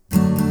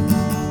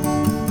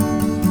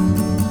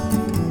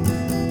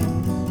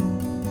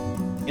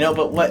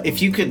But what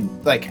if you could,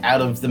 like, out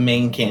of the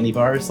main candy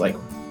bars, like,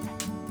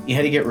 you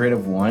had to get rid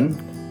of one?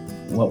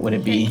 What would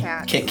it be?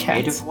 Kit Kats.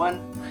 Rid of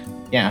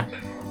one? Yeah.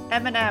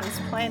 M&M's,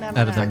 plain M&Ms.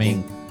 Out of the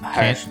main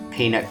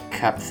peanut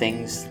cup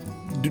things.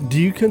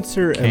 Do you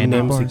consider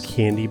M&M's a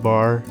candy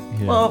bar?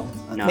 Yeah. Well,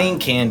 No. main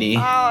candy.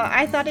 Oh,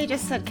 I thought he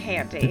just said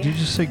candy. Did you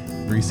just say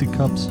Reese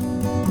Cups?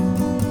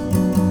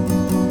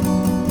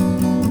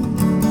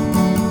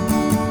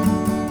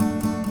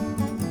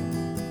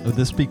 Would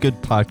this be good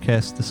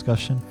podcast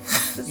discussion?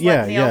 Just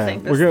let Neil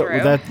think this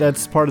through.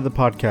 That's part of the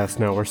podcast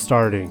now. We're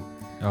starting.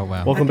 Oh,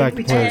 wow. Welcome back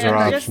to Plans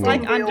Are Just Optional.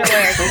 like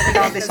underwear. Talk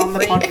about this on the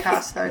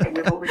podcast, though.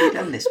 We've already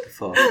done this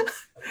before.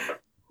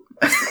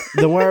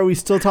 Then why are we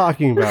still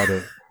talking about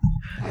it?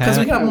 Because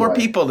we got more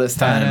people this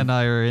Hannah time. and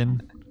I are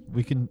in.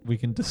 We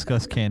can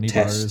discuss candy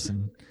bars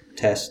and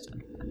Test.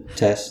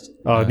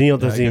 Oh, Neil I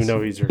doesn't even guess-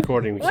 know he's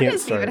recording. We What can't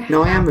is start. even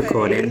No, I am happening?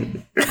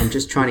 recording. I'm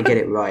just trying to get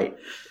it right.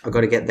 I've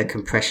got to get the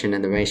compression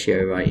and the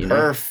ratio right, you know.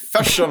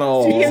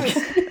 Professional.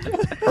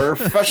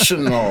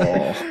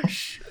 Professional.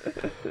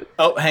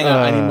 Oh, hang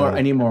on.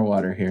 I need more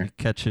water here.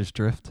 catch his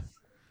drift.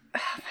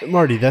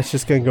 Marty, that's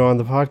just going to go on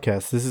the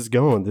podcast. This is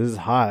going. This is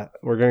hot.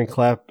 We're going to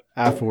clap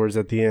afterwards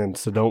at the end,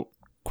 so don't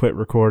quit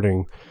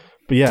recording.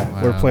 But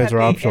yeah, we're Plans At Are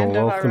the Optional. end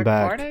of our Welcome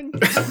back. recording?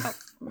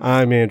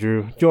 I'm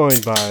Andrew,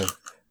 joined by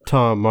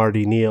Tom,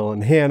 Marty, Neil,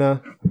 and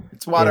Hannah.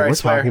 It's water, And I we're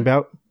swear. talking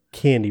about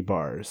candy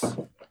bars.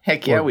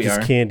 Heck yeah, Or we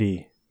just are.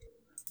 candy.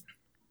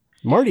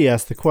 Marty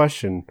asked the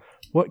question,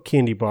 what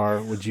candy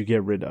bar would you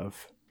get rid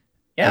of?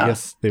 Yeah. I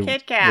guess they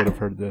Kit Kat. would have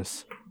heard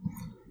this.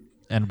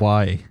 And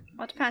why?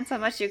 Well, it depends how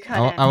much you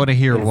cut in. I want to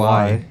hear And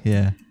why. why.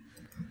 Yeah.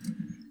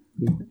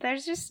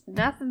 There's just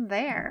nothing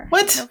there.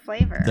 What? No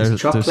flavor. There's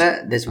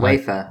Chocolate, there's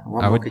wafer. What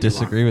I more would could you want?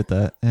 disagree with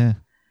that. Yeah.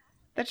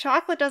 The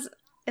chocolate doesn't...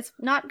 It's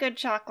not good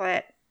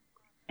chocolate,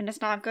 and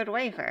it's not good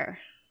wafer.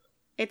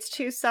 It's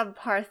two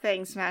subpar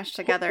things smashed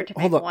together to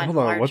make Hold on, one hold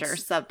on. larger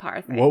What's-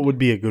 subpar thing. What would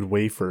be a good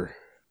wafer?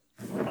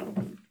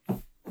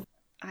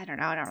 I don't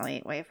know. I don't really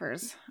eat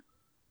wafers.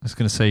 I was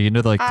gonna say,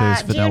 like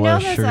those Do you vanilla know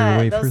those,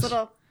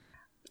 sugar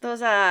wafers.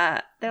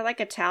 they're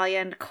like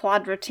Italian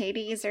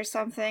quadratini or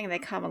something. They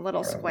come in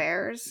little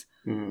squares.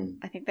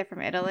 I think they're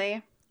from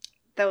Italy.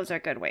 Those are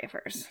good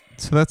wafers.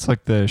 So that's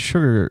like the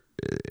sugar,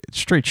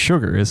 straight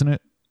sugar, isn't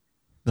it?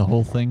 The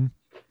whole thing.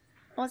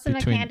 Wasn't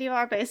Between- a candy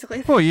bar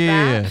basically? Oh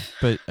yeah. that?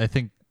 But I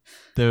think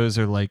those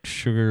are like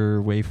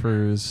sugar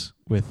wafers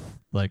with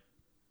like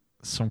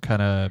some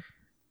kind of.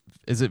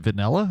 Is it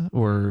vanilla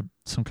or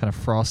some kind of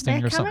frosting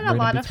They or come something? in a right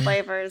lot of between?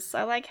 flavors.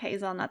 I like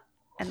hazelnut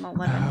and the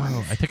lemon Oh,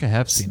 ones. I think I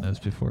have seen those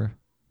before.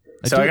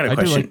 So I got a I do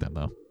question. like them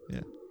though.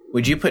 Yeah.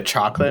 Would you put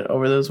chocolate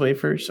over those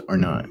wafers or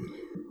not?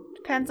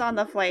 Depends on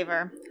the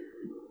flavor,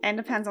 and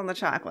depends on the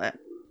chocolate.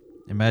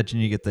 Imagine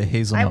you get the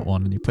hazelnut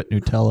one and you put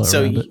Nutella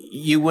So around it.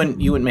 you wouldn't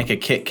make a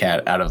Kit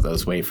Kat out of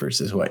those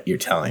wafers, is what you're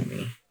telling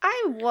me.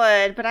 I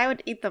would, but I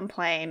would eat them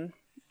plain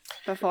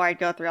before I'd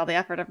go through all the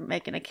effort of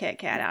making a Kit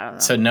Kat out of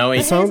them. So knowing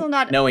The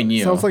hazelnut, knowing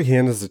you, Sounds like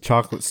Hannah's a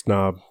chocolate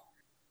snob.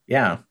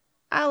 yeah,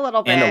 a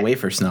little bit. and a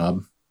wafer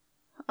snob.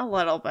 A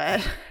little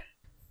bit.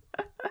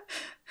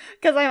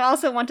 Because I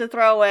also want to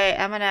throw away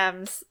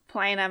M&M's,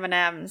 plain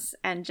M&M's,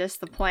 and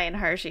just the plain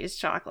Hershey's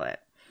chocolate.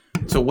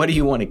 So what do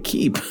you want to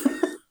keep?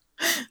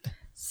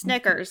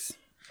 Snickers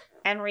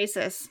and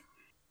Reese's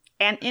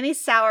and any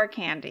sour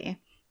candy.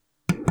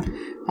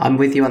 I'm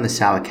with you on the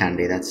sour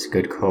candy. That's a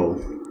good call.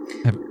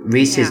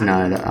 Reese's,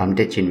 Yeah. no. I'm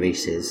ditching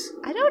Reese's.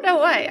 I don't know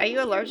why. Are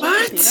you allergic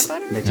What? to peanut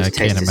butter? They I just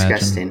can't taste imagine.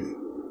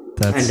 disgusting.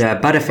 That's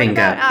And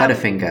Butterfinger. What about,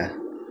 Butterfinger.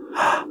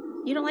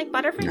 You don't like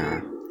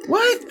Butterfinger? No.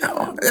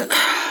 What?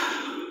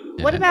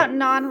 What about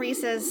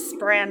non-Reese's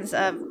brands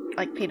of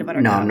like peanut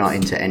butter? No, I'm cups? not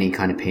into any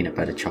kind of peanut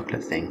butter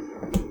chocolate thing.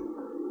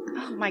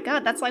 Oh my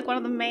god, that's like one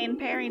of the main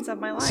pairings of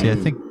my life. See, I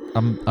think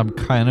I'm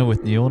kind of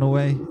with Neil in a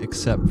way,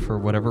 except for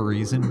whatever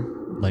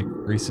reason, like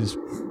Reese's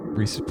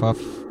Puff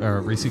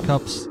or Reese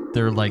Cups,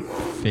 they're like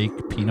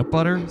fake peanut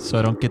butter, so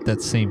I don't get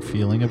that same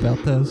feeling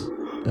about those,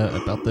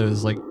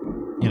 like,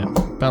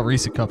 about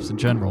Reese Cups in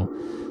general.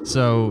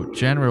 So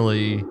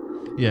generally,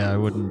 yeah, I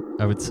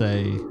would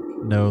say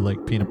no,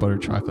 like peanut butter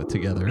chocolate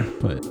together,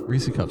 but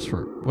Reese Cups,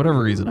 for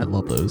whatever reason, I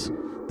love those.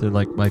 They're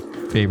like my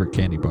favorite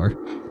candy bar.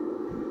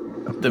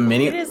 The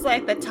mini. It is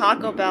like the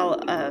Taco Bell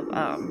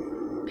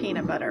of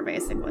peanut butter,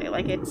 basically.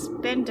 Like, it's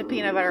been to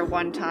peanut butter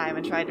one time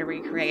and tried to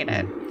recreate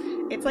it.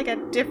 It's like a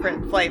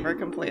different flavor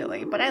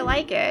completely, but I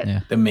like it. Yeah.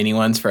 The mini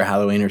ones for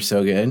Halloween are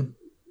so good.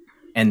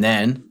 And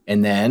then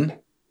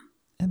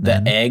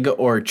the egg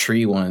or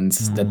tree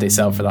ones that they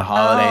sell for the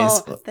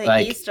holidays. Oh, the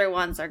like, Easter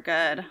ones are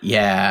good.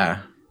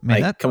 yeah.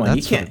 Man, Like, come on, you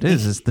that's can't. what it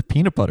is the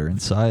peanut butter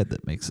inside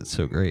that makes it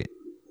so great.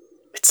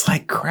 It's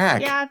like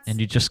crack. Yeah, And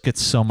you just get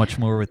so much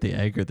more with the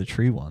egg or the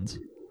tree ones.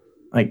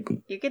 Like,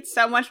 you get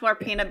so much more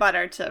peanut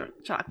butter to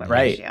chocolate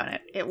Right. ratio on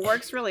it. It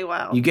works really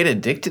well. you get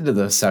addicted to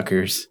those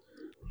suckers.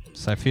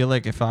 So I feel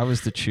like if I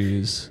was to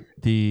choose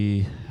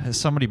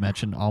somebody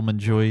mentioned Almond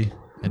Joy,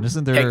 and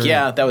isn't there? Heck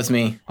yeah, that was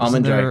me.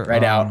 Almond Joy,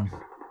 right out.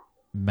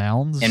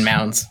 Mounds. And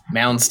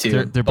Mounds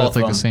too. They're both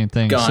like of the them. same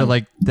thing. Gone. So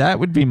like that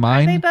would be Are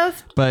they mine.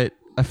 both? But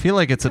I feel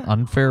like it's an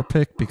unfair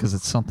pick because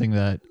it's something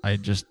that I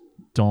just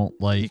don't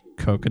like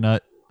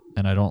coconut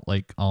and I don't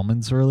like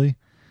almonds really.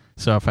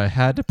 So if I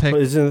had to pick,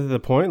 But isn't it the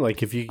point?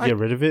 Like, if you get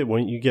rid of it,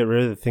 wouldn't you get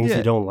rid of the things Yeah.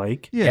 you don't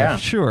like? yeah, Yeah.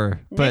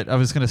 sure. But I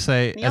was gonna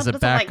say Neil as a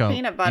doesn't like backup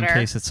peanut in butter.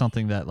 case it's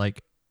something that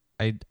like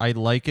I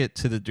like it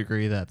to the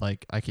degree that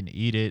like I can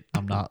eat it.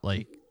 I'm not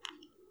like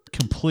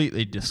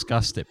completely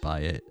disgusted by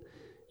it.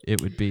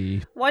 It would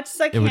be What's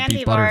a It would be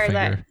candy bar Butterfinger.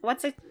 that?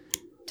 What's a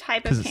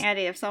type 'Cause of it's-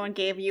 candy if someone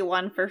gave you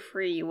one for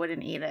free, you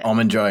wouldn't eat it?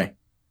 Almond Joy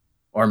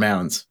or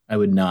Mounds. I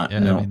would not. yeah.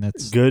 no. I mean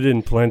that's Good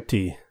and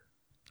plenty.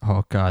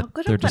 oh god, Oh,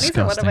 good they're and plenty's are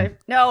disgusting. one of my.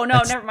 No,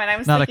 That's never mind. I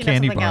was not a thinking of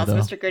candy something bar,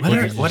 else, though. Mr. Good. What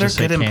are, Yours. what are Just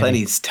say good and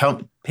candy.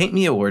 plenties? Paint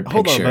me a word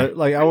Hold picture. on, but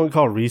like I wouldn't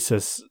call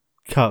Reese's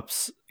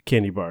cups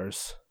candy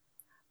bars.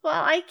 Well,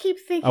 I keep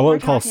thinking. I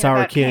wouldn't we're call talking sour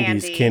about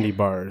candies candy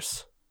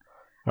bars.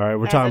 All right,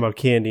 we're As talking a- about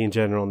candy in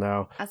general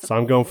now. as a So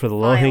I'm going for the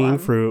low hanging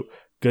phylum. fruit,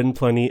 good and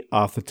plenty,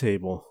 off the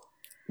table.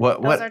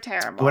 What Those are what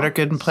terrible. what are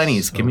good and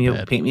plenties? So Give me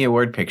bad. paint me a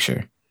word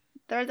picture.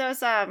 They're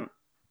those They're,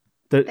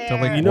 they're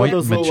like you know white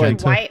those little pink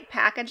and like magenta? white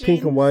packaging.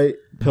 pink and white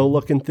pill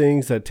looking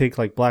things that take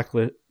like black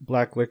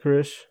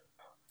licorice.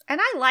 And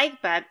I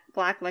like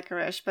black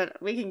licorice, but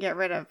we can get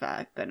rid of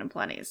good and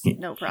plenty's.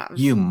 No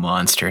problems. You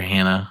monster,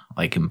 Hannah.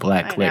 Like in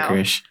black I know.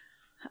 licorice.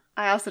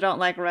 I also don't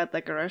like red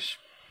licorice.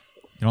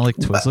 You don't like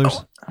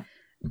Twizzlers?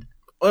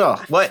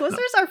 Oh, what?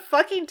 Twizzlers are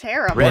fucking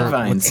terrible. Red Or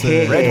vines. what's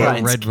the- Red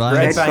vines. Red vines.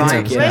 Red vines vines. are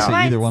Red good. vines.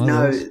 Either one of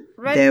No, those.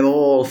 Red- they're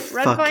all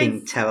red fucking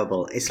vines-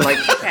 terrible. It's like,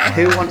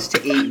 who wants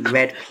to eat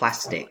red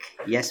plastic?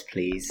 Yes,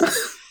 please.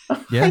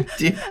 Yeah.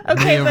 Dude,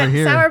 Okay, over but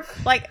here.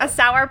 a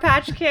Sour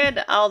Patch Kid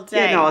all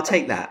day. Yeah, no, I'll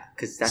take that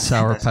because that's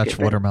Sour that's Patch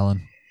good.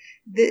 watermelon.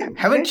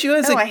 haven't you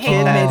as Oh, a I hate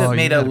kid that. Oh,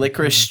 made you a gotta be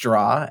licorice kidding.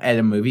 straw at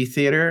a movie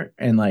theater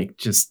and like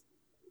just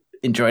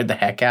enjoyed the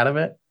heck out of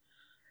it?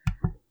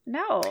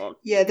 No.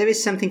 Yeah, there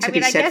is something to I be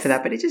mean, I said guess- for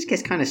that, but it just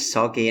gets kind of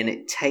soggy and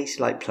it tastes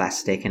like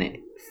plastic and it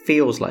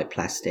feels like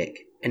plastic.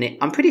 And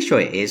I'm pretty sure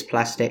it is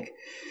plastic.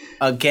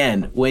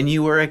 Again, when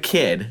you were a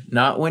kid,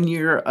 not when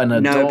you're an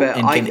adult No, but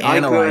and I can grew up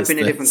analyze in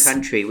a different this.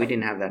 country. We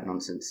didn't have that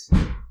nonsense.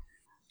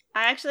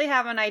 I actually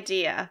have an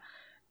idea.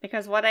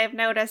 Because what I've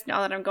noticed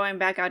now that I'm going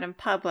back out in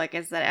public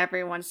is that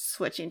everyone's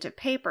switching to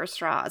paper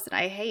straws, and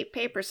I hate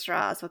paper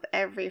straws with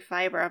every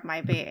fiber of my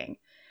being.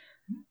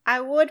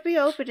 I would be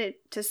open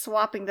to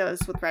swapping those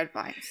with red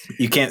vines.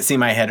 You can't see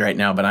my head right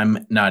now, but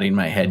I'm nodding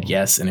my head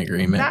yes in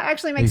agreement. That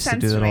actually I makes used to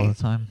sense do to that all me.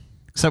 the time.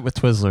 Except with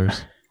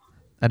Twizzlers.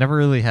 I never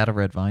really had a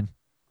red vine.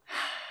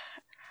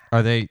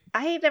 Are they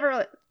I never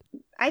really.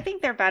 I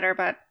think they're better,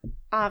 but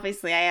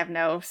obviously I have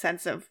no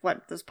sense of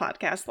what this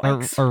podcast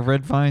likes. are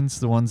red vines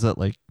the ones that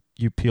like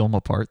you peel them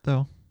apart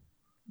though?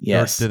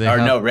 Yes. Or do they Or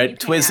have- no, red You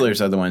can.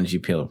 Twizzlers are the ones you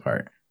peel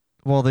apart.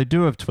 Well, they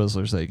do have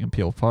Twizzlers that you can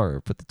peel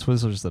apart, but the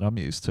Twizzlers that I'm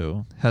used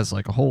to has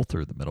like a hole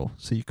through the middle,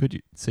 so you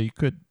could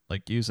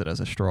like use it as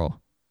a straw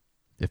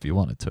if you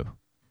wanted to.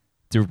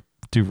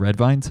 Do red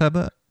vines have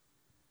that?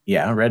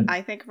 Yeah, red.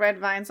 I think red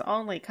vines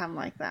only come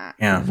like that.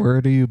 Yeah.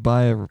 Where do you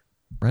buy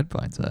red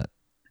vines at?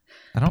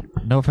 I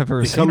don't know if I've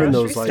ever They seen come in them.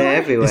 those like They're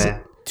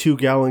everywhere.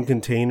 2-gallon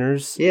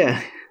containers.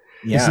 Yeah.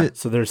 Yeah. Is it?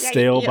 So they're Yeah,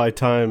 stale you- by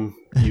time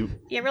you.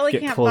 You really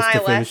Get can't close buy to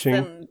less finishing.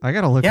 than. I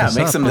gotta look Yeah, this it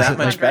makes up. them Is that it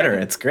much like, better.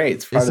 It's great.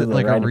 It's part is of it the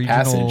like a rite of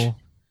passage. regional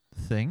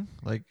thing?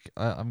 Like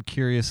I'm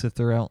curious if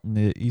they're out in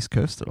the East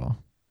Coast at all.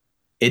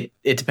 It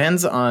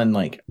depends on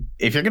like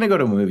if you're gonna go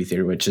to a movie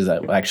theater, which is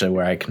actually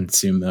where I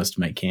consume most of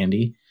my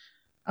candy.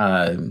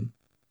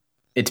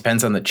 It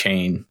depends on the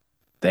chain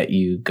that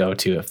you go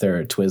to if they're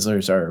a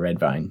Twizzlers or a Red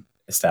Vine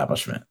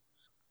establishment.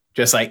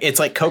 Just like it's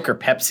like Coke or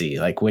Pepsi,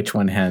 like which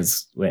one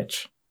has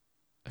which.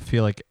 I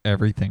feel like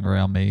everything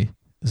around me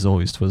is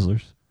always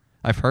Twizzlers.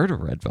 I've heard of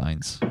red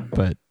vines,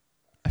 but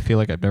I feel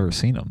like I've never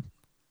seen them.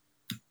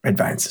 Red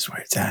Vines is where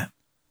it's at.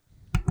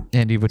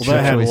 Andy, what's Well,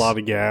 your that had choice? a lot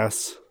of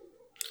gas.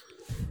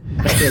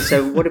 Yeah,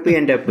 so what did we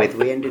end up with?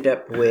 We ended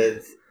up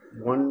with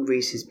 1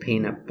 Reese's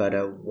peanut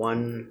butter,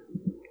 1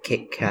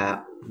 Kit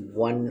Kat,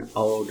 1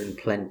 Old and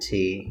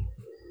Plenty.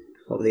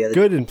 What were the other?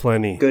 Good and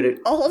plenty. Good.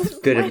 Old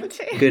Good.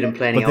 Plenty. Good and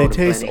plenty. But they old and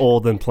taste plenty.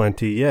 old and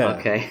plenty, yeah.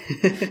 Okay.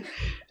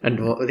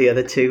 And what were the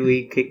other 2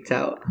 we kicked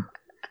out?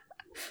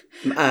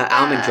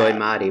 Almond Joy,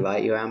 Marty,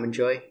 right? You Almond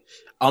Joy?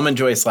 Almond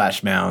Joy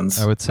 /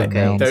 Mounds. I would say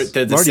Okay. Mounds.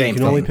 They're the Marty, same you can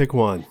thing. only pick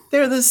one.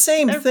 They're the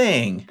same They're-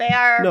 thing. They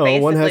are No,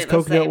 one has basically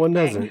the coconut, same one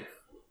thing.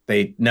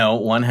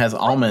 doesn't. One has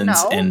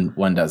almonds No. and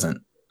one doesn't.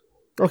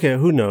 Okay,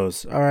 who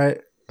knows? All right,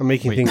 I'm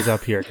making Wait. things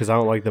up here because I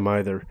don't like them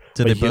either. Do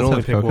But they you can both only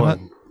have pick coconut?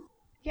 one.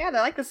 Yeah,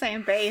 they're like the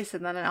same base,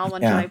 and then an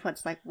almond Yeah. joy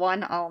puts like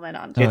 1 almond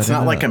on Oh, I top. It's didn't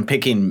not know like that. I'm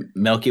picking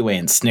Milky Way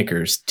and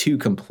Snickers, two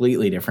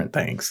completely different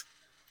things.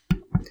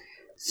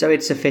 So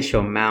it's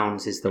official.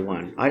 Mounds is the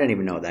one. I don't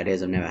even know what that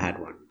is. I've never had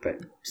one, but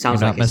sounds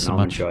You're like not it's an missing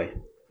Almond much. Joy.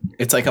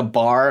 It's like a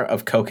bar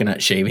of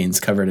coconut shavings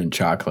covered in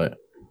chocolate.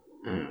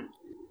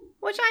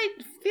 Which I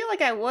feel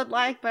like I would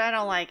like, but I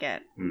don't like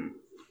it. Hmm.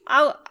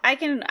 I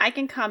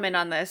can comment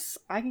on this.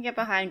 I can get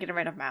behind getting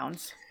rid of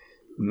mounds.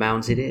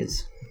 Mounds it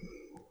is.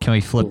 Can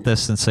we flip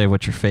this and say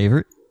what's your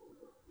favorite?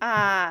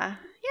 Yeah,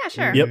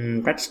 sure.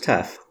 Yep. That's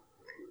tough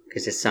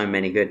because there's so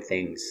many good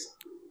things.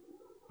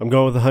 I'm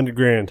going with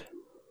 $100,000.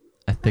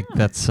 I think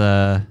that's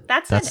the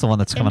one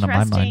that's coming to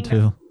my mind interesting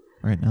too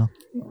right now.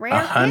 Rare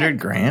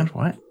 $100,000?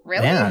 What?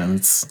 Really? Yeah,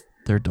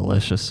 They're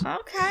delicious.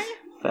 Okay.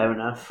 Fair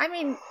enough. I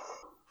mean,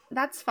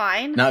 that's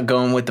fine. not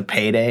going with the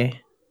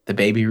Payday, the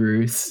Baby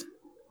Ruths.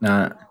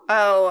 Not.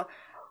 Oh,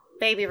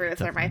 Baby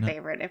Ruths are my Definitely not.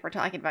 favorite if we're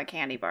talking about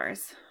candy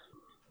bars.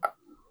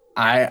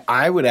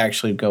 I would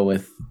actually go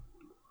with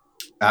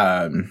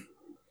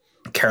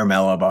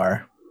Caramella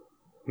Bar.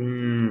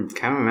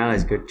 Caramel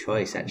is a good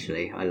choice,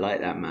 actually. I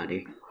like that,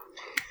 Maddie.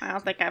 I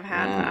don't think I've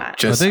had that.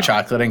 Just they-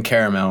 chocolate and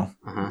caramel.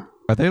 Uh-huh.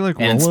 Are they like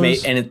And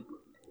Rolos?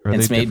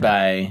 it's made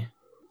by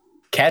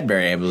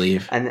Cadbury, I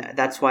believe. And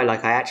that's why,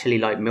 like, I actually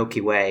like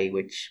Milky Way,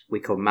 which we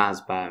call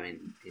Mars Bar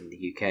in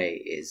the UK,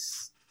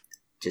 is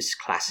just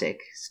classic.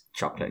 It's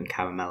chocolate and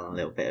caramel and a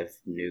little bit of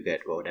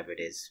nougat or whatever it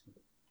is,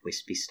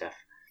 wispy stuff.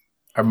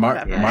 Are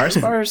Yeah. Mars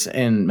bars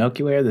and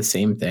Milky Way are the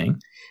same thing?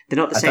 They're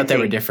not the I same thought they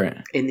thing. were different.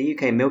 In the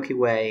UK, Milky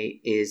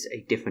Way is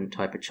a different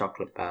type of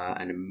chocolate bar,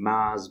 and a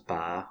Mars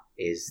bar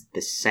is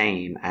the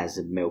same as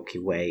a Milky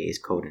Way is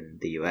called in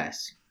the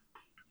US.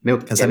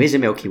 There is a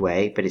Milky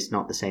Way, but it's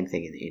not the same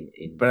thing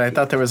in But I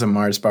thought there was a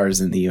Mars bars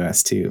in the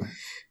US too.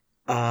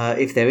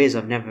 if there is,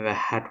 I've never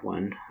had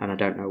one, and I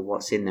don't know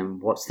what's in them.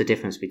 What's the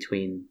difference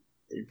between?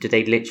 Do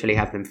they literally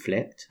have them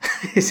flipped?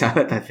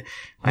 I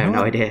have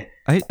no idea.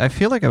 I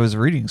feel like I was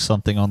reading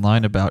something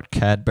online about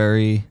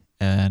Cadbury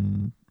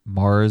and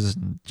Mars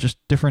and just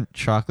different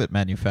chocolate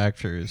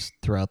manufacturers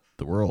throughout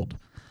the world.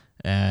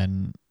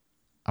 And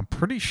I'm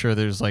pretty sure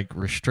there's like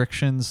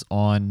restrictions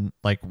on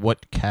like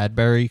what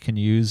Cadbury can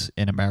use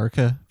in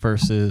America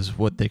versus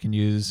what they can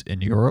use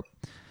in Europe.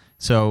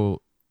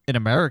 So in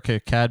America,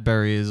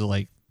 Cadbury is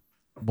like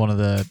one of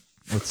the,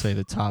 let's say,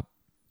 the top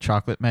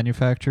chocolate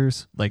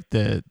manufacturers, like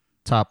the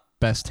top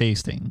best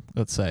tasting,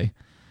 let's say.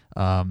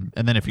 And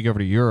then if you go over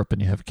to Europe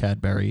and you have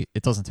Cadbury,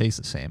 it doesn't taste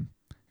the same.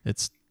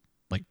 It's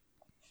like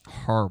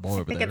horrible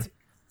over there.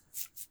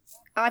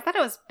 Oh, I thought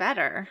it was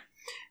better.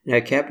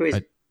 No,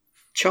 Cadbury's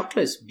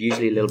chocolate's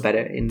usually a little better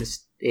in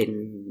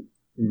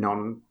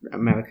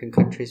non-American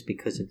countries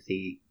because of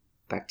the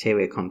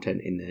bacteria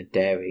content in the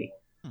dairy.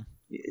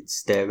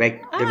 It's the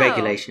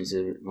regulations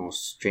are more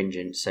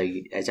stringent, so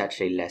there's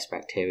actually less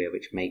bacteria,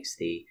 which makes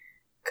the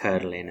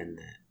curdling and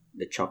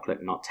the chocolate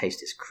not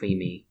taste as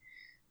creamy.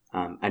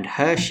 And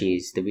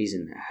Hershey's, the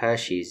reason that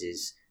Hershey's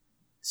is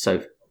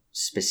so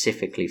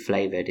specifically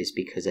flavored is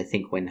because I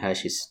think when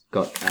Hershey's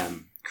got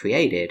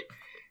created,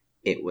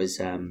 it was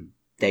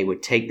they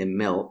would take the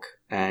milk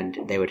and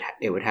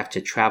it would have to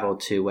travel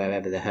to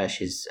wherever the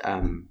Hershey's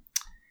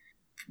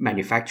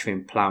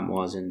manufacturing plant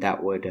was, and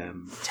that would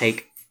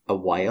take a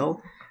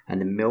while,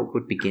 and the milk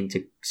would begin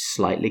to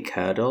slightly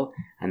curdle,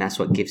 and that's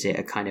what gives it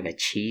a kind of a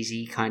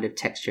cheesy kind of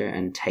texture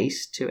and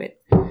taste to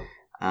it.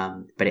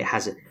 But it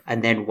has,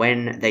 and then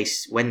when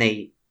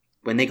they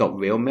got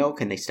real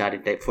milk and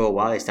for a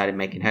while they started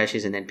making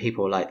Hershey's, and then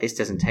people were like, this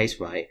doesn't taste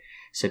right,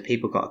 so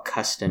people got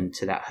accustomed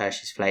to that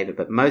Hershey's flavor.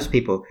 But most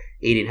people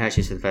eating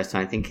Hershey's for the first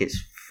time think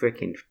it's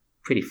freaking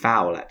pretty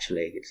foul.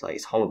 Actually,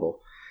 it's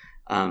horrible.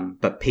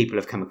 But people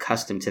have come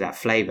accustomed to that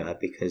flavor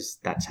because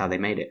that's how they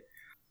made it.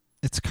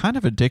 It's kind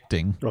of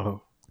addicting.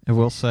 Oh, I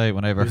will say,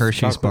 when I have a who's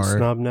Hershey's chocolate bar,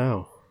 snob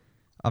now.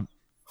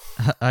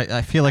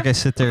 I feel like I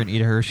sit there and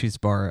eat a Hershey's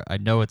bar. I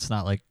know it's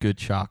not like good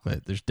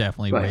chocolate. There's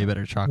definitely way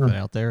better chocolate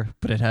out there,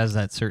 but it has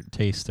that certain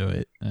taste to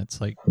it. And it's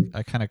like,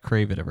 I kind of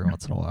crave it every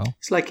once in a while.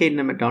 It's like eating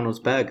a McDonald's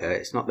burger.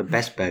 It's not the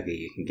best burger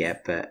you can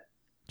get, but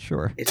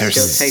Sure. it There's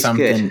still tastes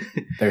something.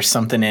 good. There's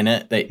something in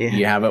it that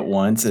you have it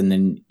once, and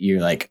then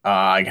you're like, "Oh,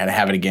 I gotta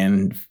have it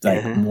again."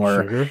 Like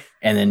more, Sugar?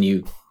 and then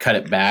you cut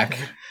it back,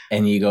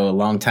 and you go a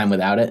long time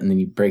without it, and then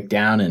you break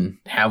down and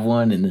have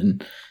one, and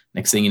then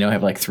next thing you know,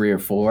 have like 3 or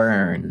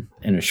 4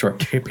 in a short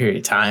period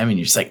of time, and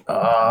you're just like,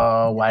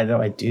 "Oh, why do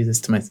I do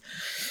this to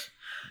myself?"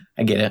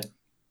 I get it.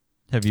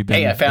 Have you been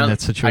Hey, I found- in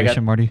that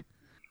situation, Marty?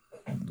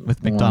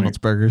 With McDonald's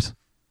burgers?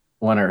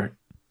 1 or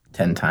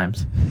 10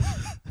 times.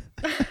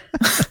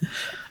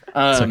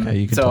 It's okay.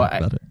 You can talk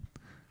about it.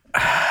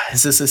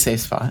 Is this a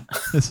safe spot?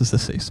 This is a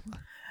safe spot.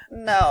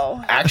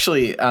 No.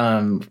 Actually,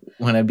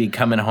 when I'd be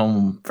coming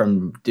home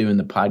from doing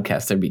the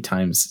podcast, there'd be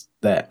times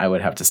that I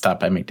would have to stop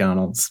by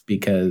McDonald's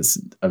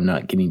because of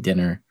not getting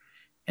dinner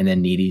and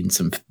then needing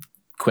some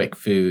quick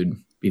food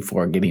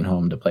before getting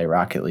home to play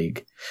Rocket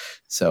League.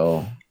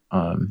 So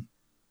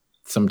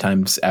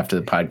sometimes after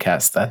the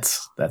podcast,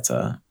 that's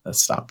a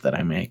stop that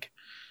I make.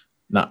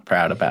 Not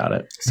proud about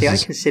it. See, I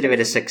consider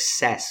it a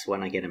success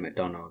when I get a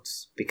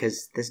McDonald's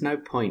because there's no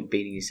point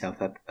beating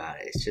yourself up about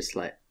it. It's just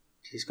like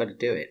you just got to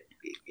do it.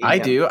 I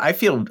do. I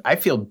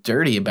feel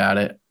dirty about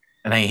it,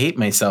 and I hate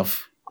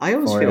myself. I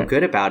always feel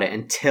good about it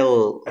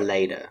until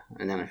later,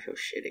 and then I feel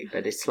shitty.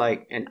 But it's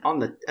like, and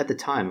at the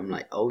time, I'm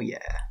like, oh yeah,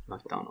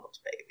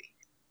 McDonald's,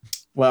 baby.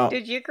 Well,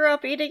 Did you grow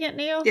up eating it,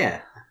 Neil? Yeah,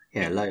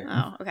 low.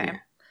 Oh, okay. Yeah.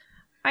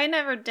 I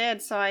never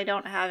did, so I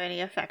don't have any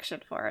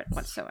affection for it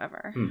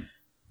whatsoever.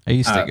 I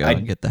used to go I-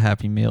 and get the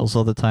Happy Meals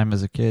all the time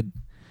as a kid.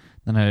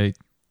 Then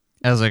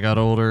as I got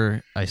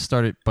older, I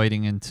started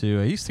biting into.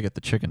 I used to get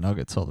the chicken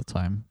nuggets all the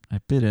time. I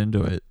bit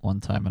into it one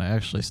time, and I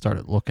actually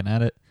started looking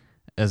at it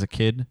as a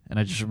kid, and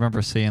I just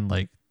remember seeing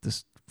like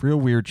this real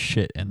weird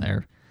shit in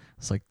there.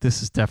 It's like,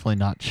 this is definitely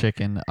not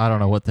chicken. I don't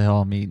know what the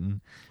hell I'm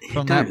eating.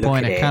 From Don't that look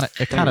point, at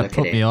it it. kind of Don't put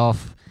look at me it.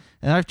 off.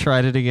 And I've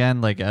tried it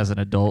again, like as an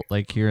adult,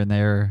 like here and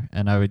there.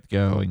 And I would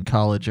go in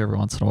college every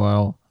once in a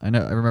while. I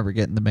remember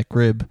getting the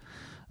McRib.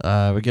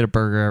 We get a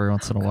burger every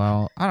once in a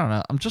while. I don't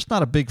know. I'm just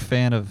not a big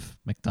fan of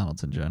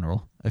McDonald's in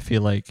general. I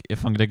feel like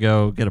if I'm gonna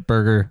go get a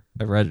burger,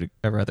 I'd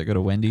rather go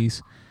to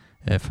Wendy's.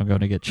 If I'm going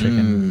to get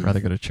chicken, I'd rather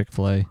go to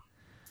Chick-fil-A.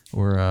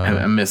 Or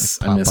I miss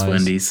Popeyes.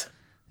 Wendy's.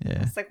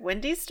 Yeah. It's like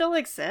Wendy's still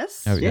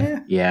exists. Oh yeah. Yeah.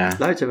 Yeah.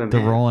 Loads of them. They're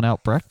here. rolling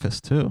out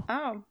breakfast too,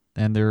 Oh,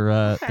 and their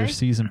Okay.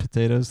 seasoned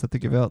potatoes that they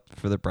give out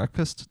for their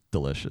breakfast,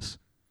 delicious.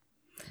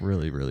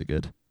 Really, really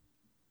good.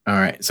 All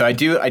right. So I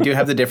do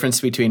have the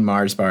difference between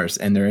Mars bars,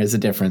 and there is a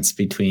difference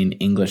between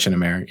English and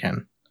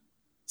American.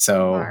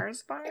 So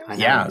Mars bars. I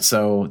know. yeah,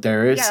 so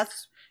there is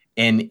Yes.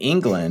 in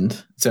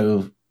England.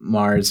 So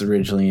Mars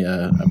originally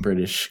a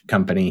British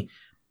company,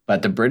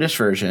 but the British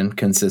version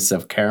consists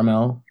of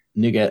caramel,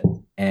 nougat,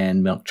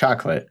 and milk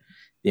chocolate.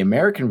 The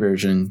American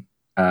version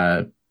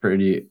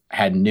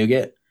had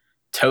nougat,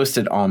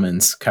 toasted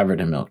almonds covered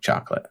in milk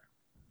chocolate.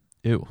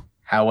 Ew.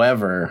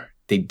 However,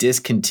 they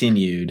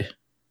discontinued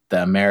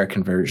the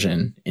American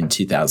version in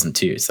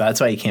 2002, so that's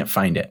why you can't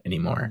find it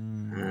anymore.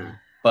 Uh,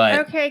 But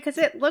Okay, because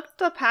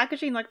the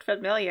packaging looked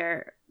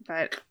familiar,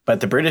 but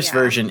the British Yeah.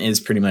 version is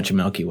pretty much a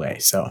Milky Way.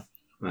 So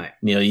right.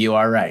 Neil, you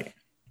are right.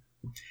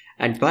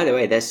 And by the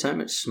way, they're so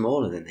much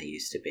smaller than they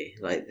used to be.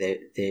 Like,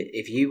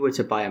 if you were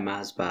to buy a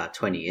Mars bar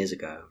 20 years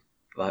ago,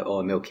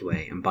 or a Milky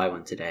Way, and buy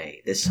one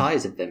today, the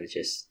size of them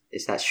is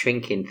it's that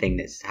shrinking thing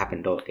that's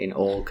happened in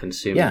all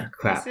consumer Yeah.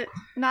 crap. is it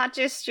not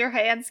just your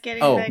hands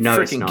getting Oh, big? no,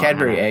 it's freaking not,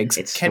 Cadbury Hannah. eggs!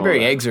 It's Cadbury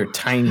smaller. eggs are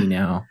tiny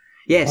now.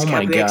 Yes, Oh my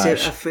Cadbury eggs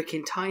gosh. are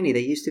freaking tiny. They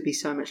used to be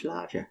so much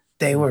larger.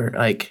 They were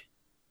like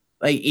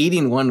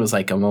eating one was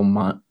like a little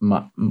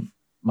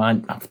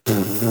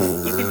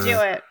You could do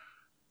it.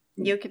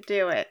 You could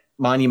do it.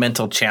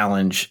 monumental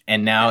challenge,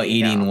 and now There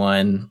you eating go.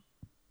 one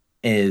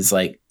is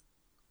like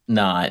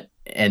not,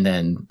 and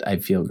then I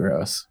feel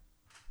gross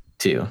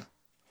too.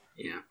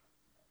 Yeah.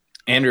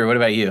 Andrew, what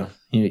about you?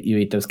 You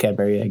eat those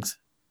Cadbury eggs?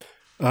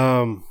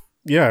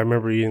 Yeah, I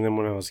remember eating them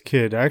when I was a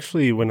kid.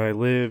 Actually, when I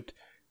lived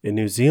in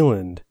New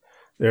Zealand,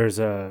 there's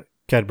a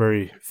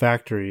Cadbury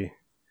factory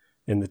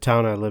in the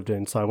town I lived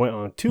in. So I went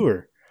on a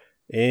tour,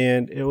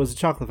 and it was a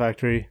chocolate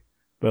factory,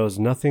 but it was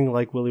nothing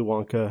like Willy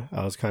Wonka.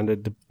 I was kind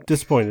of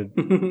disappointed.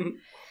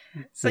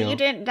 So You know. you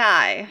didn't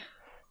die.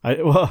 I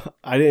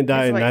didn't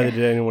die, It's and like- neither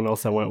did anyone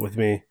else that went with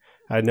me.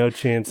 I had no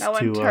chance No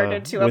one to turned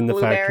into a win the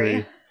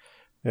blueberry. factory.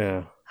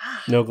 Yeah,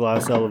 no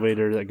glass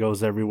elevator that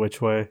goes every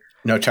which way.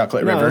 No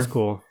chocolate No, river. that's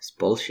cool. It's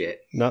bullshit.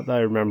 Not that I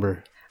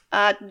remember.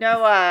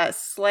 No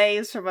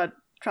slaves from a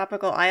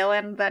tropical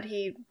island that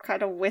he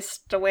kind of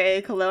whisked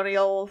away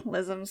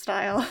colonialism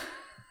style.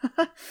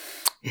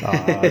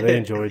 They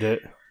enjoyed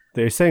it.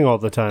 They sang all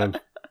the time.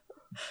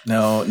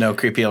 No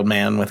creepy old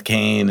man with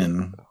cane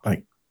and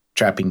like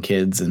trapping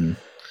kids and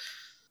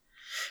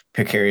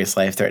precarious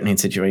life-threatening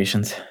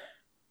situations.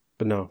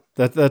 But no,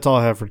 that's all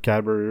I have for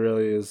Cadbury.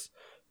 Really is.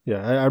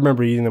 Yeah, I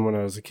remember eating them when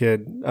I was a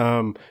kid.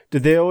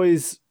 Did they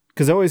always?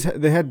 Because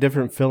they had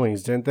different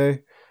fillings, didn't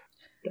they?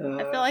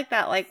 I feel like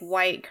that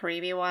white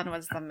creamy one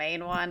was the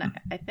main one.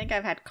 I think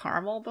I've had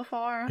caramel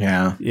before.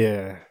 Yeah.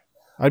 Yeah,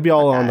 I'd be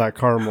all on Okay. that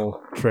caramel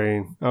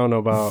train. I don't know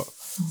about.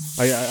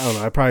 I don't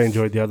know. I probably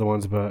enjoyed the other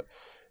ones, but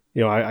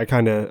you know,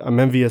 I'm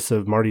envious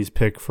of Marty's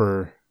pick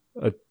for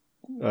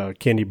a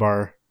candy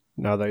bar.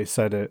 Now that he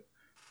said it,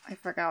 I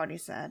forgot what he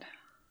said.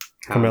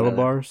 Carmela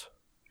bars.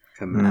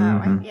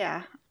 Carmela. Oh, Mhm.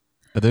 yeah.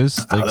 Are those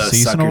Oh, like those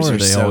seasonal, suckers or are are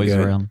they so always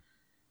good. around?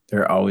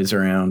 They're always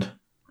around.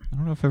 I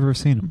don't know if I've ever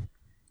seen them.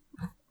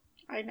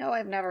 I know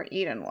I've never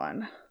eaten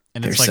one.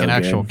 And They're it's like so an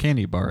actual good.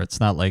 candy bar. It's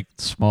not like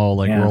small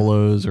like Yeah.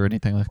 Rolos or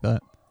anything like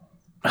that.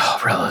 Oh,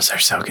 Rellos are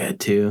so good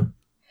too.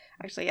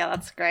 Actually, yeah,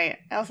 that's great.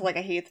 I also like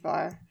a Heath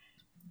bar.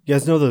 You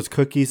guys know those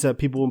cookies that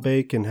people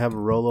bake and have a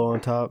Rolo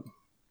on top?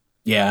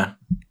 Yeah.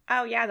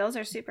 Oh, yeah, those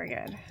are super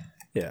good.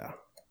 Yeah.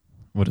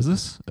 What is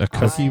this? A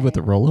cookie with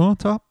a Rolo on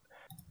top?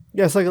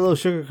 Yeah, it's like a little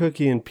sugar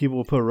cookie, and people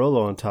will put a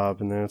Rolo on top,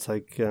 and then it's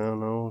like, I don't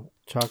know,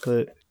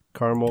 chocolate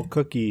caramel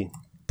cookie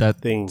That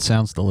thing.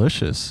 sounds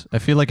delicious. I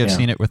feel like I've Yeah.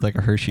 seen it with like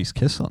a Hershey's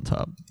Kiss on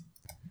top.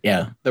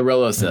 Yeah. The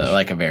Rello's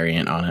like a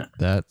variant on it.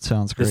 That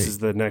sounds great. This is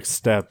the next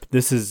step.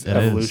 This is It is.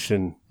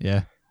 evolution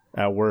Yeah,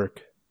 at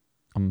work.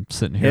 I'm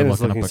sitting here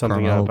Hannah's looking looking up a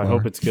something Carmelo up. I bar.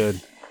 hope it's good.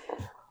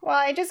 Well,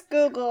 I just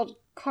Googled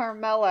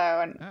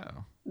Carmelo and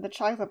Oh. the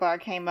chocolate bar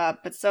came up,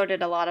 but so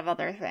did a lot of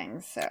other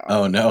things, so.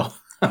 Oh no.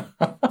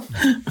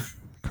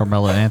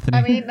 Carmelo Anthony.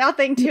 I mean,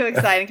 nothing too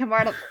exciting.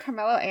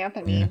 Carmelo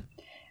Anthony.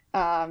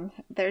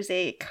 There's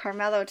a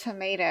Carmelo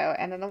tomato,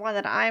 and then the one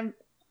that I'm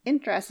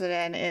interested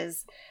in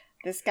is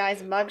this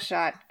guy's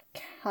mugshot,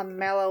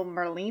 Carmelo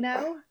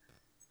Merlino.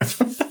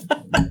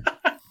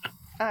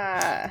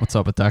 What's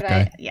up with that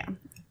guy? Yeah.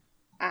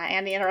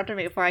 Andy interrupted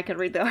me before I could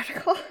read the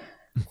article.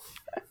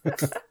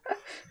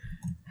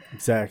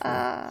 Exactly.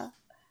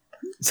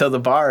 So the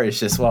bar is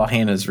just while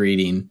Hannah's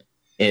reading.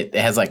 It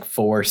has like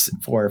four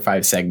or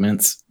five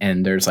segments,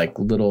 and there's like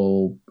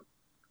little,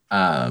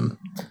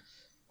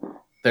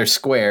 they're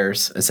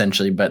squares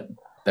essentially, but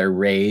they're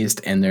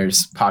raised, and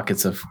there's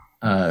pockets of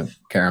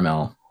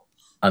caramel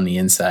on the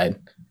inside,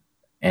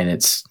 and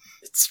it's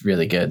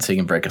really good. So you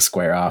can break a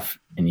square off,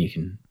 and you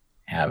can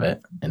have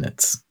it, and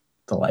it's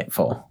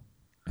delightful.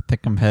 I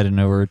think I'm heading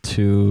over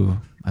to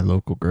my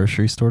local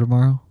grocery store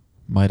tomorrow.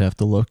 Might have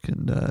to look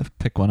and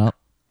pick one up.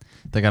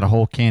 They got a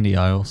whole candy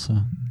aisle, so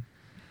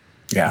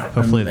Yeah,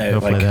 hopefully they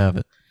have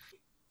it.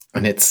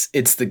 And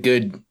it's the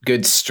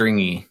good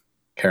stringy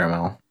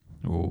caramel.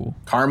 Ooh.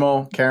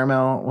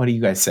 Caramel. What do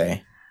you guys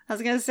say? I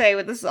was going to say,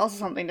 but this is also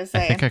something to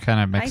say. I think I kind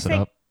of mix it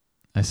up.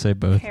 I say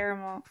both.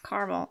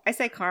 Caramel. I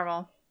say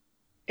caramel.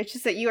 It's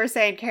just that you were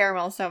saying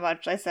caramel so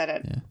much, I said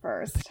it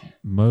first.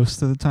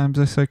 Most of the times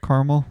I say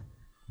caramel,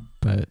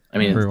 but I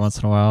mean, every once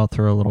in a while I'll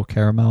throw a little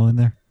caramel in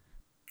there.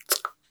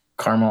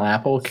 Caramel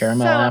apple.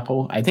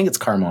 I think it's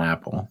caramel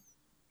apple.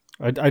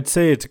 I'd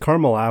say it's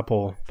caramel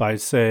apple, but I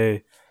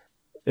say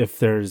if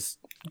there's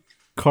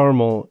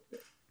caramel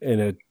in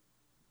a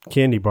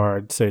candy bar,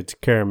 I'd say it's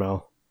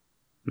caramel.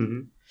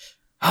 Mm-hmm.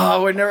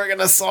 Oh, we're never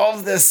gonna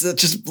solve this. That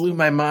just blew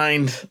my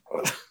mind.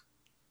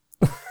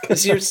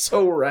 Because you're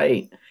so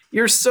right.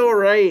 You're so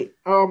right.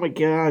 Oh my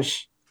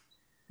gosh.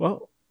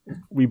 Well,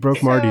 we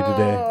broke Marty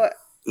today.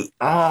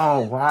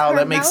 Oh wow,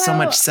 that makes so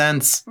much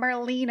sense.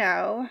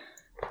 Merlino.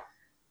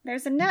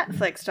 There's a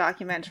Netflix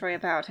documentary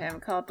about him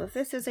called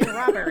 "This Is a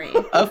Robbery."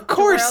 Of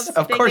course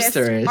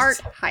there is.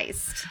 Art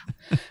heist.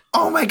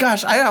 Oh my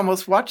gosh, I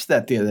almost watched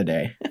that the other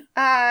day.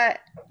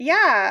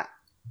 Yeah.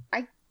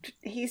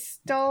 He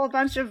stole a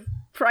bunch of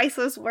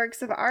priceless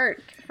works of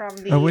art from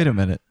the wait a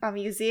minute. A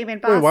museum in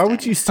Boston. Wait, why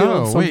would you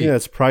steal something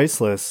that's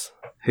priceless?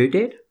 Who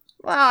did?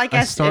 Well, I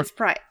guess it's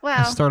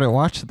I started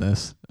watching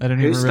this. I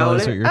didn't even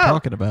realize what you're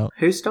talking about.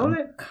 Who stole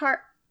it?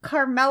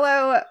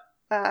 Carmelo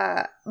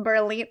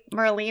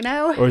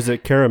Merlino? Or is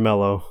it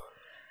Caramello?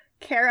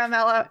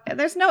 Caramello.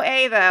 There's no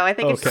A, though. I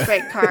think it's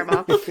straight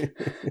caramel.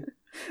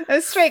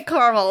 It's straight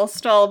caramel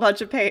stole a bunch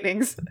of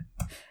paintings.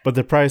 But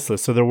they're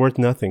priceless, so they're worth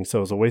nothing, so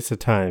it was a waste of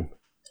time.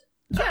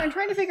 Yeah, I'm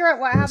trying to figure out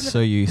what happened.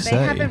 So you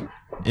say.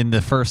 In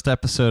the first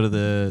episode of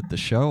the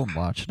show I'm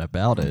watching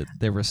about it,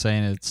 they were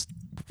saying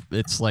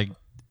it's like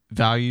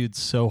valued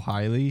so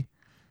highly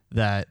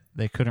that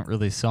they couldn't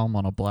really sell them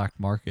on a black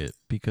market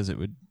because it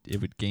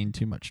would gain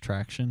too much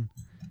traction.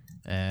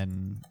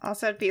 And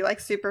also it'd be like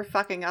super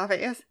fucking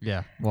obvious.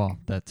 Yeah, well,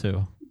 that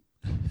too.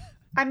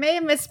 I may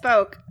have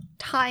misspoke.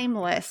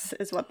 Timeless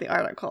is what the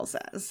article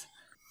says.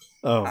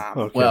 Oh,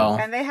 okay. Well,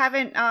 and they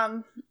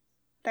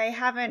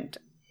haven't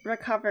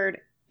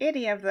recovered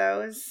any of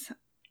those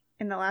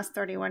in the last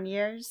 31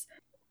 years.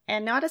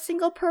 And not a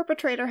single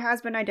perpetrator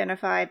has been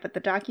identified, but the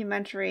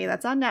documentary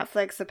that's on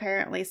Netflix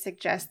apparently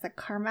suggests that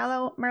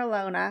Carmelo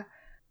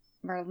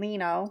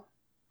Merlino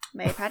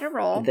may have had a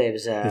role. There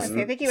was I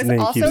think he was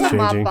also a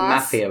mob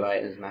boss. Mafia,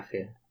 right? It was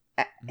Mafia.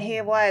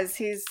 He was.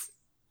 He's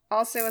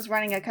also was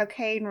running a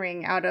cocaine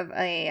ring out of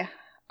a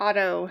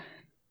auto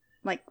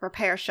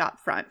repair shop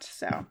front.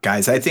 So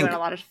guys, I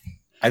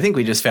think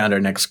we just found our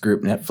next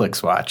group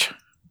Netflix watch.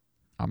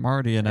 I'm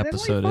already an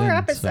episode only 4 in.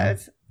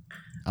 episodes. So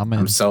I'm in.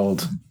 I'm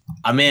sold.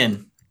 I'm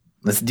in.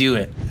 Let's do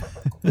it.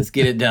 Let's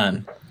get it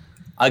done.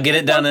 I'll get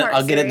it done.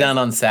 I'll get it done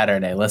on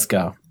Saturday. Let's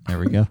go. There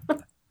we go.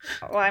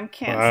 Well, I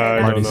can't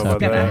say that's going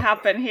to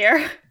happen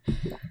here.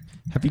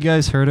 Have you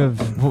guys heard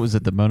of, what was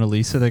it, the Mona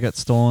Lisa that got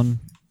stolen?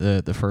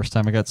 The first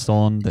time it got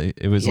stolen,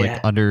 it was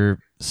under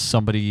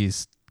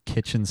somebody's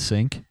kitchen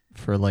sink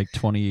for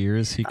 20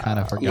 years. He kind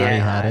of forgot he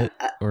had it.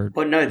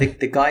 Well, no,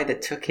 the guy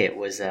that took it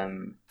was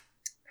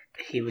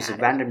he was a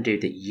random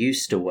dude that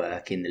used to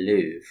work in the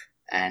Louvre,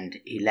 and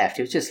he left.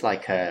 He was just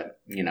like a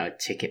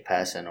ticket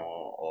person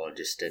or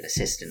just an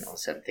assistant or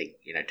something,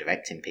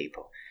 directing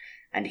people.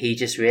 And he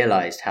just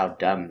realized how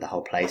dumb the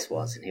whole place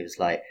was, and he was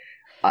like,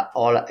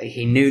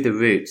 he knew the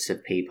routes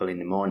of people in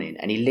the morning,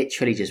 and he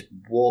literally just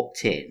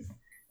walked in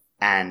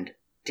and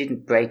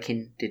didn't break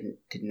in, did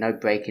no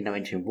breaking, no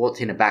entering,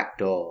 walked in a back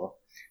door,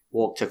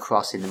 walked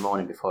across in the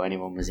morning before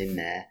anyone was in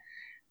there,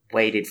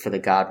 waited for the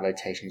guard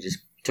rotation, just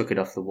took it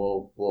off the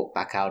wall, walked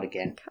back out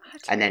again.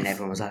 God. And then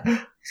everyone was like,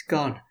 oh, it's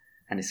gone.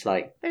 And it's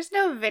like, there's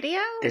no video?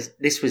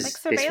 This was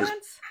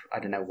surveillance? I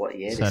don't know what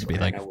year. This had to be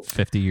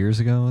 50 years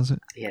ago, was it?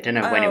 Yeah, I don't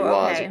know when it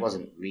was. Okay. It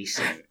wasn't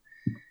recent.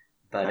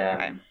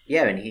 But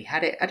yeah, and he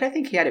had it. I don't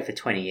think he had it for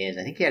 20 years.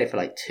 I think he had it for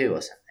 2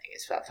 or something.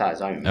 As far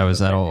as I remember. Oh, is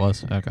that all it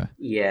was? Okay.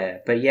 Yeah,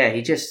 but yeah,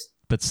 he just.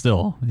 But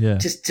still, yeah.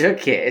 Just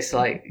took it. It's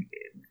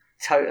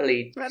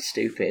totally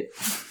stupid.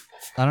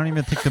 I don't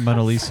even think the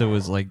Mona Lisa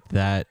was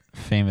that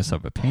famous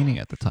of a painting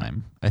at the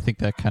time. I think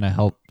that kind of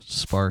helped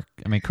spark.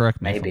 I mean,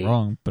 correct me if I'm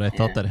wrong, but I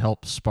thought that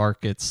helped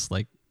spark its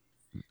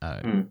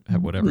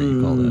whatever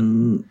you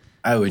call it.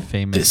 I would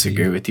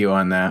disagree with you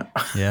on that.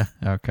 Yeah.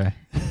 Okay.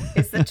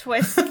 Is the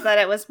twist that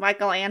it was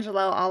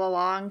Michelangelo all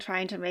along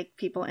trying to make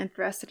people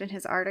interested in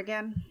his art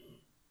again?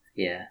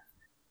 Yeah.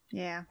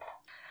 Yeah.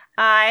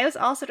 I was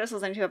also just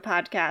listening to a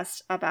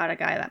podcast about a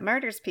guy that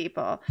murders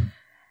people,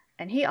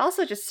 and he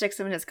also just sticks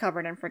them in his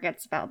cupboard and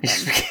forgets about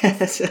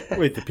them.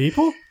 Wait, the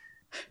people?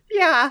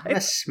 Yeah.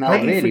 That smell How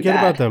do you really forget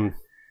bad. about them?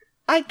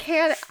 I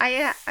can't.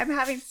 I'm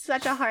having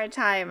such a hard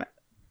time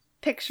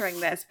picturing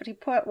this, but he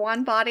put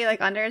one body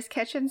like under his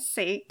kitchen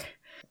sink.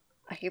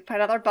 He put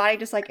another body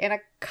just like in a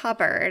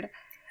cupboard.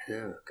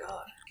 Oh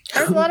God.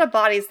 There's a lot of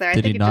bodies there. I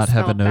Did think he it not just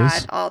have a smelled nose?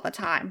 bad all the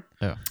time.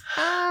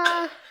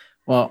 Oh.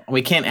 Well,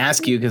 we can't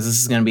ask you because this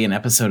is going to be an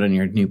episode on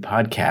your new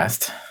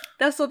podcast.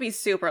 This will be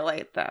super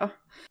late though.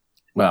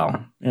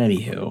 Well,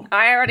 anywho.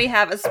 I already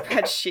have a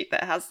spreadsheet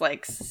that has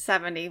like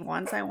 70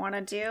 ones I want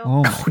to do.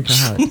 Oh my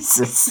god.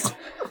 Jesus.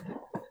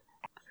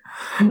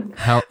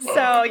 How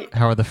So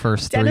are the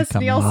first three Dennis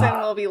coming Nielsen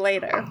out? will be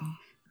later.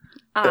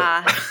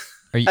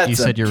 You That's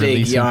said a you're big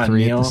releasing yawn,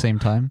 3 at Neil. the same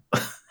time?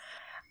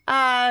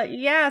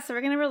 Yeah, so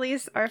we're going to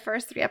release our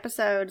first 3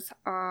 episodes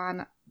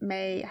on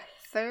May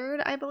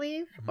 3rd, I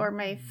believe, or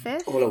May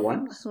 5th. All at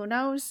once? Who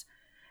knows?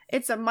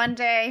 It's a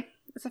Monday.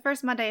 It's the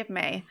first Monday of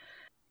May.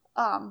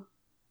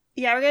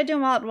 Yeah, we're going to do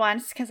them all at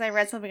once because I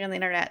read something on the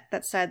internet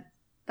that said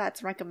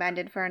that's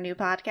recommended for a new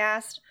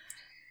podcast.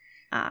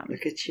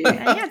 Look at you. And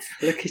yeah,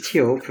 Look at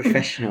you, all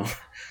professional.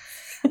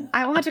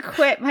 I want to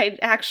quit my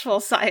actual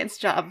science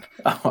job.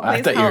 Oh, I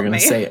Please thought you were help going to me.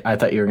 say. I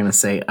thought you were going to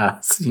say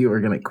us. You were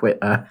going to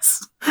quit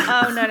us.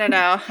 Oh,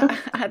 no.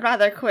 I'd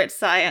rather quit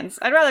science.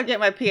 I'd rather get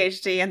my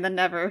PhD and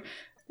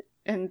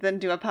then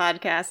do a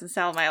podcast and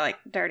sell my like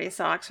dirty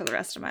socks for the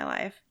rest of my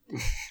life.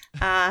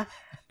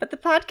 But the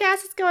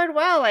podcast is going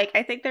well. Like,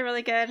 I think they're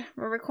really good.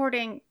 We're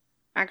recording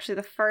actually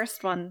the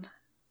first one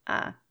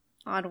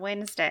on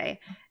Wednesday,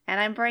 and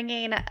I'm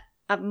bringing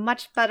a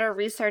much better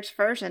researched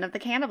version of the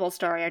cannibal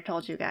story I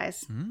told you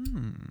guys.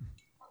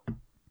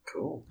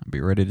 Cool. I'll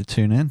be ready to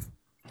tune in.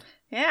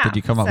 Yeah. Did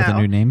you come up with a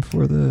new name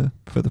for the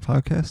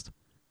podcast?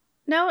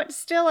 No, it's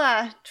still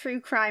a true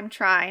crime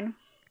trine.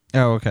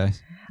 Oh, okay.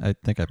 I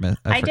think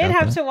I did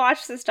have to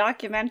watch this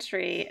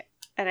documentary,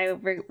 and I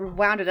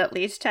rewound it at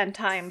least 10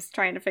 times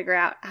trying to figure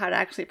out how to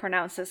actually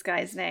pronounce this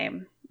guy's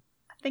name.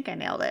 I think I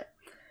nailed it.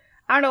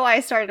 I don't know why I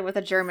started with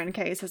a German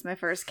case as my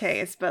first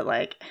case, but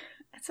like,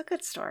 it's a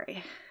good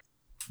story.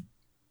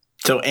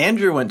 So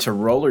Andrew went to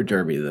roller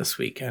derby this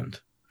weekend.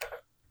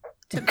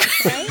 To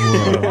play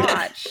or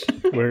watch?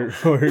 We're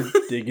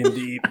digging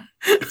deep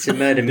It's a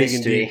murder Digging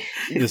mystery.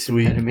 this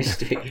week. Murder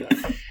mystery.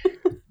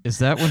 Is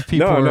that when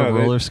people No, are they-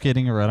 roller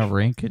skating around a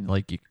rink and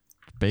like you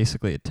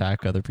basically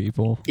attack other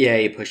people? Yeah,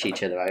 you push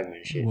each other over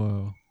and shit.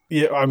 Whoa.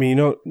 Yeah, I mean, you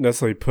don't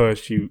necessarily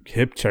push, you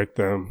hip check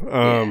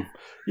them.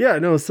 Yeah,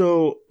 no,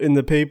 so in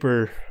the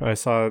paper, I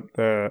saw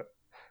that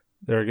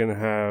they're going to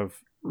have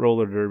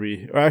roller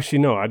derby. Or actually,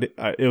 no,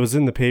 it was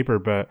in the paper,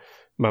 but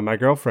my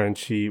girlfriend,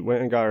 she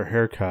went and got her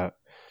hair cut,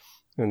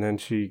 and then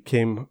she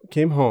came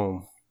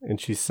home, and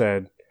she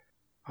said,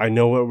 I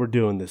know what we're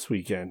doing this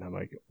weekend. I'm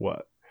like,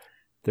 what?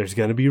 There's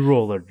going to be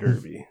roller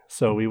derby.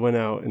 So we went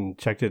out and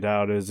checked it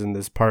out. It was in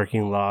this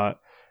parking lot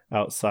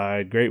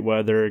outside. Great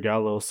weather, got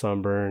a little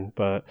sunburn,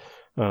 but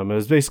it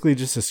was basically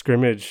just a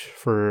scrimmage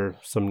for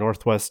some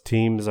Northwest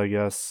teams, I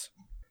guess.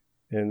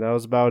 And that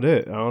was about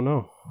it. I don't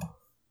know.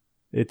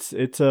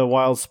 It's a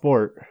wild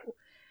sport.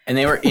 And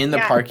they were in the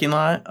Yeah. parking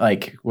lot?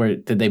 Like, where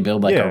did they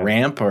build like Yeah. a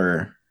ramp,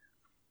 or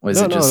was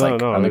No, it just no, like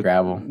no. on the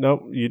gravel?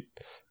 Nope.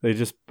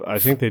 I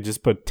think they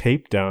just put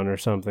tape down or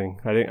something.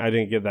 I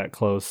didn't get that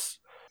close.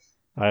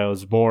 I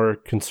was more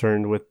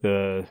concerned with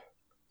the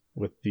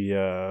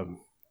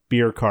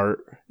beer cart,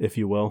 if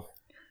you will.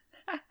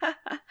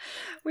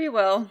 We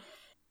will.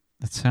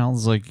 It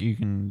sounds like you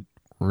can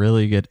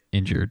really get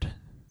injured.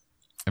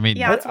 I mean,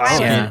 Yeah, that's why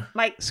Yeah.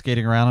 Mike.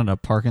 skating around in a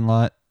parking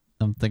lot,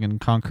 I'm thinking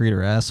concrete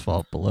or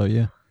asphalt below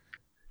you.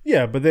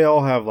 Yeah, but they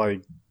all have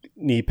like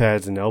knee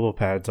pads and elbow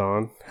pads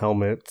on,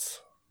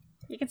 helmets.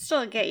 You can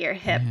still get your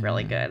hip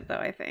really good, though,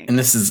 I think. And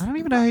this is I don't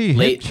even know how you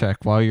Late- hip check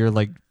while you're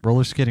like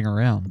roller skating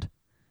around.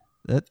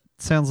 That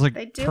sounds like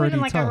They do it pretty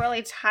in like tough. a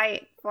really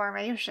tight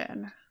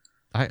formation.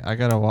 I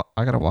gotta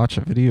watch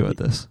a video of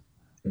this.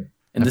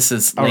 and this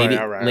is All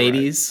right.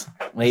 ladies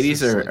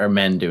or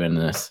men doing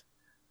this.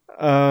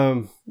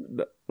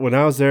 When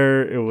I was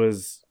there, it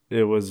was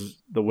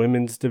the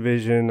women's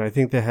division. I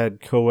think they had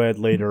co-ed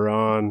later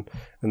on,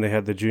 and they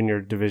had the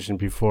junior division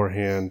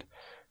beforehand.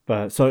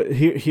 But so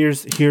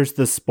here's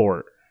the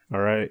sport.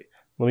 All right,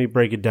 let me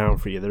break it down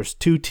for you. There's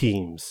 2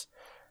 teams,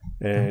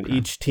 and Okay.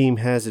 each team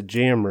has a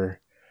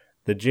jammer.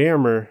 The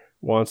jammer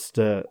wants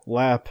to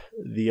lap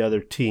the other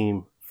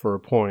team for a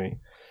point.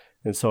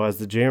 And so as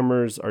the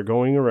jammers are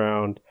going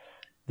around,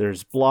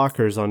 there's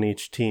blockers on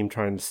each team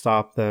trying to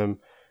stop them.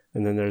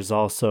 And then there's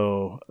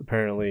also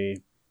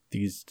apparently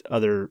these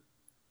other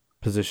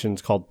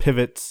positions called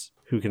pivots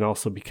who can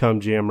also become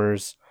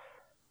jammers.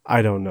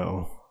 I don't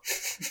know.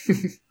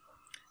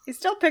 He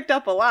still picked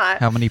up a lot.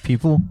 How many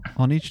people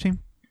on each team?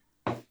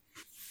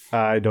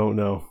 I don't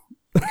know.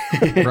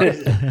 Right.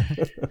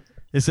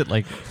 Is it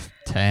like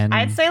 10.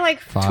 I'd say like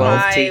 5.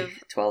 12T.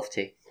 5.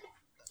 12T.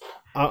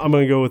 I'm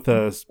going to go with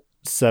a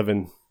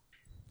 7.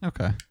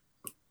 Okay.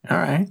 All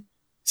right.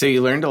 So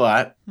you learned a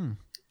lot.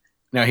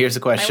 Now here's a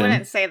I question.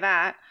 wouldn't say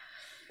that.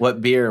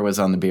 What beer was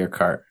on the beer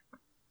cart?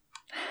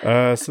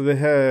 So they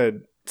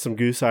had some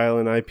Goose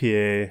Island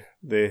IPA.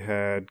 They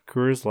had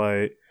Coors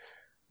Light.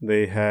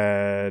 They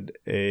had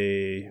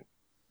a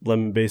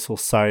lemon basil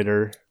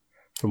cider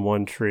from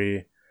One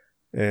Tree.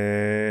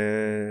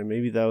 And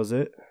maybe that was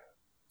it.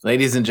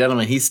 Ladies and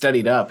gentlemen, he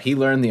studied up. He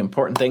learned the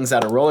important things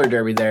out of roller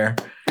derby there.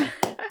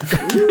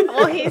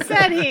 Well, he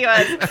said he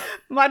was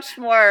much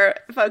more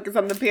focused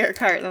on the beer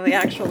cart than the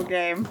actual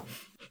game.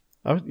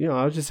 I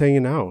was just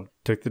hanging out.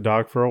 Took the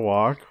dog for a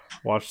walk.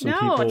 Watched some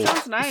No, it people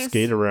sounds nice.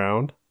 skate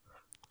around.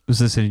 Was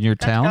this in your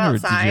Let's town, go or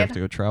did you outside. have to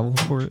go travel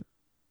for it?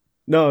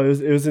 No,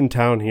 it was in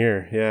town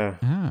here. Yeah.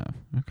 Ah,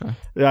 okay.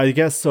 Yeah, I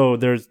guess so.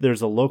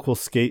 There's a local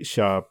skate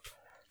shop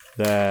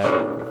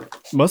that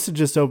must have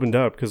just opened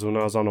up, because when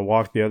I was on a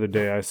walk the other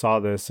day, I saw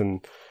this,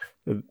 and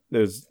it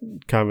was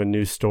kind of a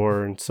new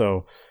store. And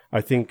so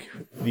I think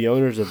the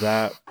owners of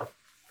that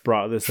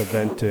brought this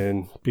event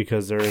in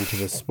because they're into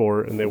the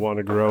sport and they want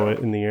to grow it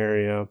in the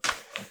area.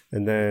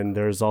 And then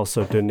there's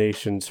also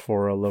donations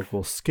for a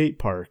local skate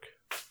park.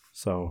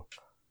 So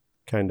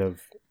kind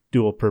of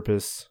dual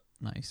purpose.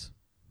 Nice.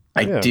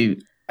 I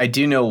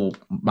do know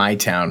my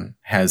town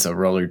has a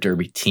roller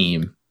derby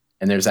team,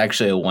 and there's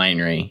actually a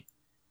winery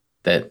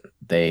that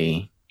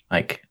the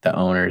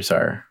owners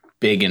are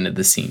big into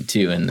the scene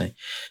too, and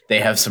they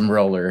have some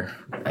roller.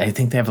 I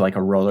think they have like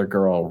a Roller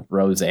Girl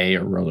Rosé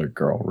or Roller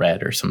Girl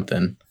Red or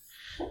something,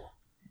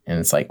 and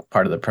it's like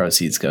part of the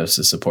proceeds goes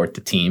to support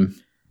the team.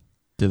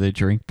 Do they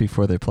drink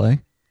before they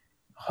play?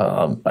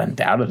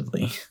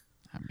 Undoubtedly.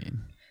 I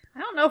mean, I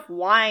don't know if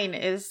wine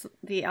is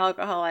the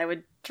alcohol I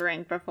would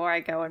drink before I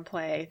go and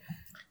play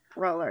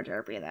roller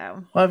derby,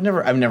 though. Well,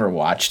 I've never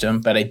watched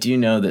them, but I do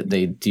know that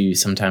they do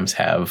sometimes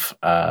have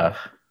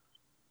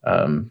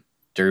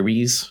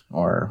derbies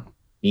or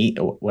meet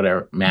or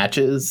whatever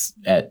matches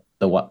at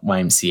the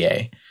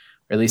YMCA,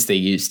 or at least they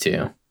used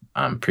to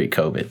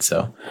pre-COVID.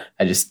 So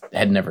I just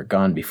had never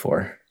gone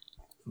before.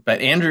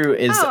 But Andrew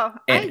is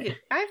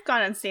I've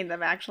gone and seen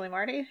them actually,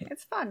 Marty.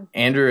 It's fun.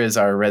 Andrew is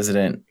our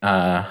resident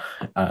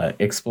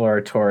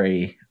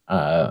exploratory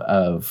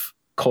of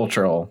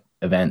cultural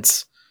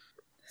events.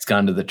 He's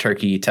gone to the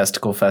Turkey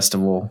Testicle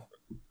Festival,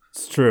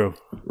 It's true.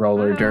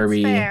 roller Oh,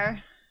 derby. that's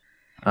fair.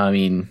 I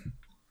mean,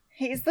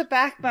 He's the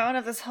backbone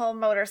of this whole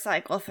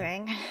motorcycle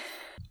thing.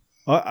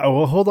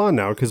 Well, hold on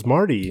now, because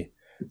Marty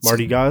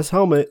got his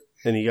helmet,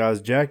 and he got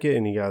his jacket,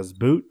 and he got his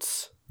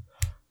boots.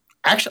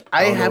 actually,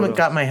 I Oh, no, haven't no.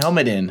 got my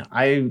helmet in.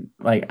 I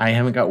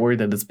haven't got word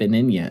that it's been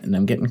in yet, and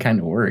I'm getting kind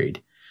of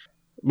worried.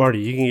 Marty,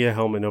 you can get a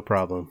helmet, no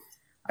problem.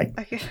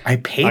 Okay. I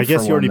paid. I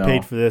guess for you already one,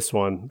 paid though. for this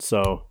one,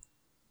 so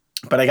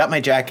But I got my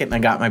jacket and I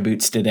got my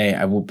boots today.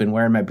 I've been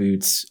wearing my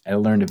boots. I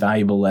learned a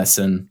valuable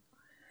lesson: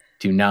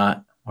 do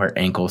not wear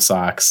ankle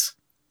socks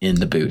in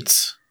the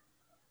boots.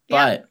 Yep.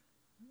 But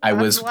I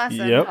That's was the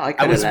lesson. Yep. I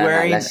could was have learned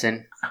wearing- that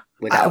lesson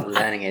without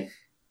learning it.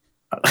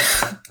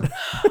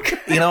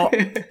 you know,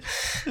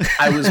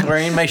 I was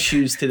wearing my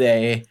shoes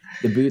today.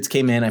 The boots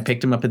came in. I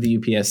picked them up at the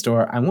UPS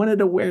store. I wanted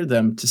to wear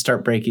them to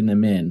start breaking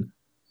them in.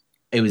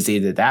 It was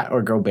either that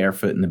or go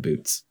barefoot in the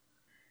boots.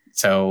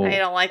 So I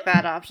don't like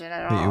that option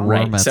at Wait, you all. wore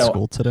Right, them at so-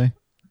 school today?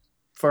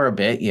 for a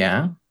bit,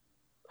 yeah.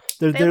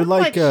 they're They look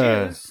like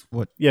shoes.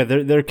 yeah,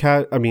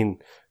 they're I mean,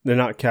 they're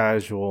not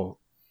casual,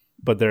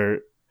 but they're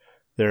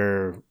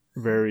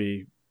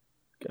very,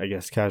 I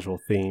guess, casual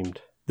themed.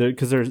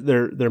 Because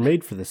they're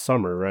made for the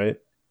summer, right?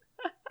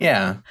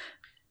 Yeah.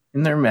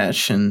 And they're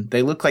mesh and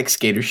they look like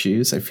skater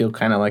shoes. I feel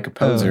kind of like a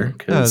poser.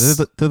 Oh,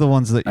 they're the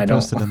ones that you I don't-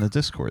 posted in the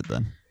Discord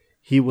then.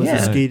 He was Yeah.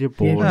 a skater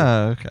boy.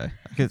 Oh, okay.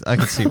 I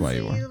could see why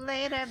you See were. you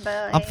later,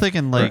 boy. I'm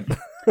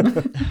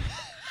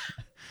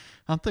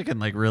thinking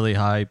like really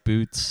high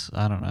boots.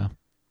 I don't know.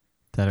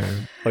 That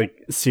are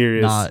Like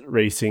serious Not-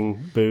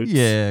 racing boots.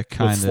 yeah,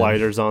 kind with of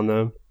sliders on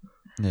them.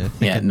 Yeah,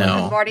 thinking no.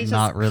 like And Marty's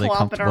not just really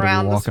clomping comfortable to be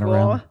around the walking school.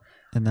 around.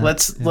 And then,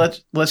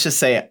 Let's just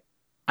say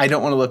I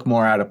don't want to look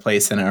more out of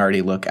place than I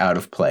already look out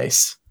of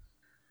place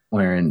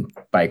wearing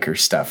biker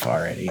stuff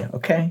already.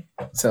 Okay.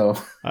 So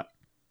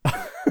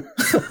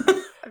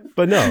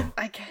But no,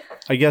 I can't.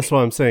 I guess what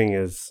I'm saying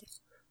is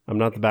I'm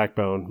not the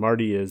backbone.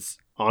 Marty is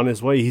on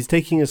his way. He's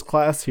taking his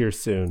class here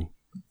soon.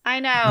 I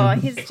know,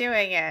 he's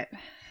doing it.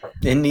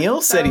 and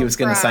Neil said he So was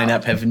going to sign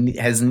proud. up.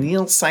 Has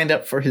Neil signed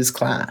up for his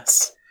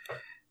class?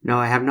 No,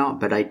 I have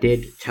not, but I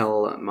did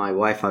tell my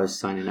wife I was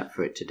signing up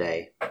for it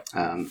today.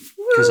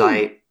 Because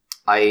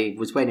I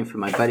was waiting for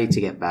my buddy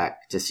to get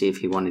back to see if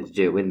he wanted to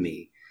do it with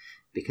me.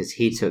 Because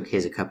he took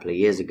his a couple of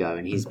years ago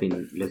and he's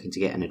been looking to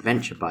get an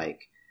adventure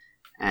bike.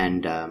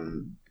 And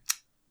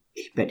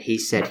but he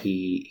said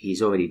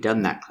he's already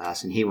done that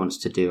class and he wants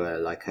to do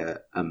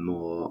a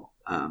more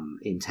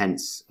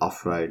intense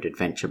off-road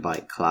adventure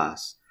bike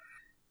class.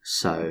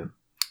 So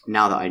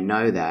now that I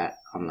know that,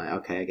 I'm like,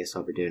 okay, I guess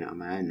I'll be doing it on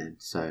my own then.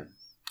 So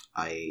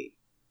I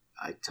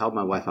told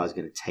my wife I was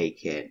going to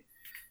take it.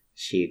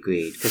 she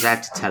agreed, because I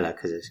had to tell her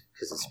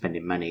because of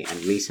spending money,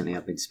 and recently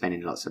I've been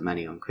spending lots of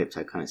money on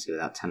cryptocurrency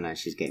without telling her.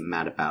 She's getting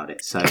mad about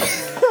it.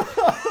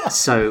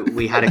 So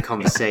we had a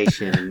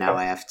conversation, and now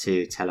I have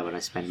to tell her when I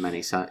spend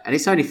money. So, and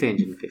it's only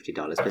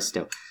 $350, but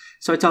still.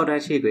 So I told her,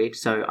 she agreed.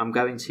 So I'm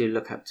going to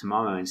look up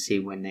tomorrow and see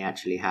when they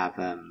actually have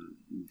the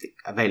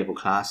available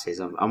classes.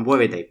 I'm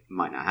worried they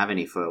might not have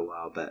any for a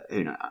while, but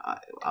who knows?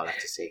 I'll have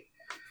to see.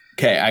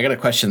 Okay, I got a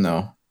question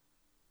though.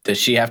 Does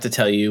she have to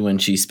tell you when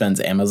she spends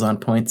Amazon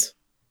points?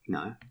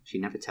 No, she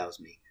never tells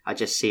me. I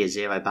just see a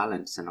zero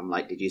balance, and I'm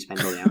like, "Did you spend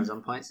all the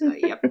Amazon points?"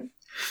 Like, yep.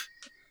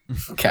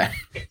 Okay,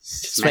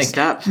 It's messed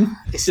up.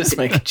 It's just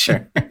making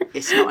sure.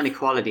 It's not an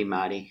equality,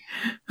 Marty.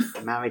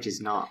 Marriage is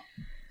not.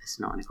 It's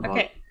not an equality.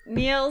 Okay,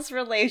 Neil's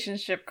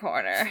relationship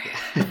corner.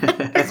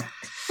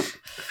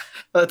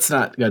 Let's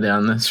not go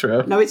down this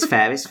road. No, it's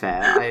fair. It's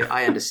fair.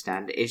 I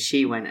understand. If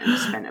she went and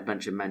spent a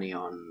bunch of money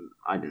on,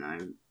 I don't know,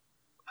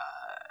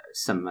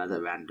 some other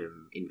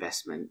random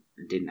investment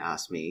and didn't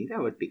ask me,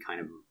 that would be kind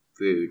of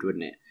rude,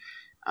 wouldn't it?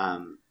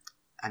 And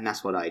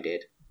that's what I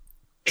did.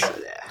 So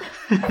there.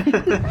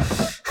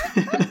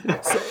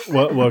 So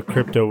what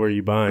crypto were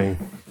you buying?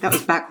 That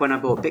was back when I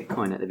bought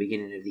Bitcoin at the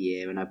beginning of the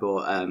year, and I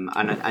bought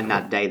and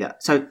that day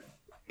that so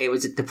it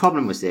was the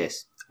problem was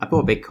this. I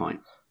bought Bitcoin.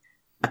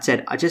 I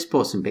said I just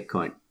bought some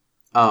Bitcoin.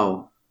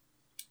 Oh,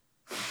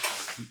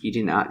 you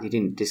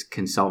didn't just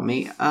consult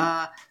me.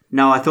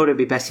 No, I thought it'd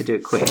be best to do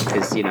it quick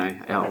because I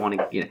don't want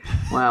to.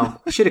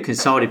 Well, you should have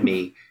consulted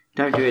me.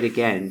 Don't do it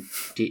again.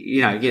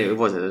 It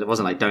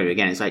wasn't like don't do it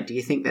again. It's like, do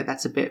you think that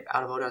that's a bit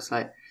out of order? I was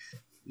like,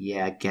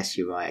 yeah, I guess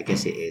you're right. I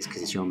guess it is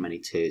because it's your money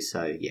too.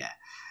 So yeah,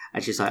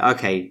 and she's like,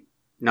 okay,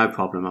 no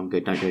problem. I'm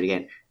good. Don't do it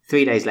again.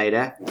 3 days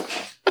later,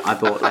 I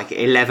bought like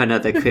 11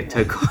 other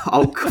crypto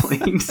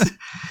altcoins,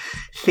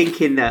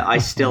 thinking that I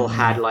still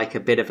had like a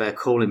bit of a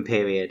cooling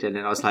period. And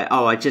then I was like,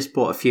 oh, I just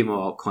bought a few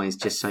more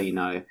altcoins just so you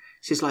know.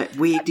 She's like,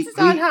 That's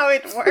not how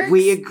it works.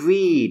 We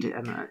agreed,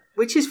 and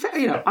which is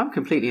fair. I'm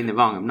completely in the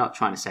wrong. I'm not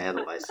trying to say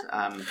otherwise.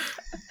 And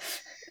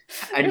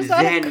There's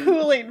not a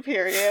cooling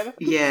period.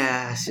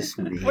 Yeah, it's just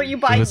me. Where you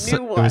buy new ones.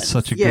 It was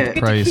such a good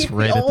price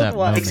right at that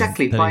moment.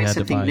 Exactly, that buying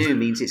something new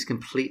means it's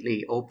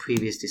completely all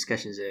previous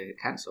discussions are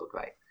cancelled,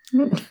 right?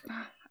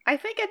 I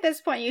think at this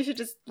point you should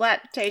just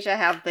let Tasia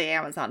have the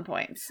Amazon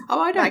points.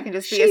 Oh, I don't. That can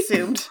just be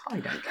assumed. I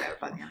don't care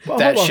about the Amazon. Well,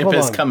 That ship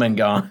has come and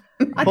gone.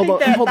 I think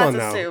that's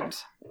now. assumed.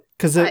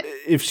 Because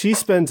if she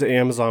spends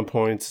Amazon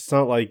points, it's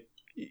not like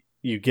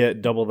you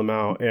get double the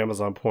amount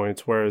Amazon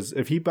points. Whereas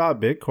if he bought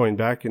Bitcoin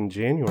back in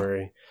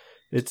January,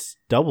 it's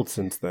doubled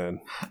since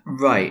then.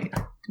 Right.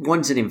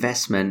 One's an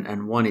investment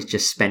and one is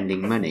just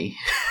spending money.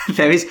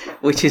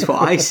 Which is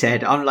what I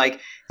said. I'm like,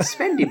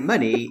 spending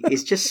money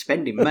is just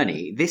spending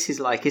money. This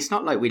is like, it's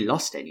not like we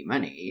lost any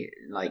money.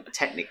 Like,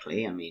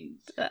 technically, I mean.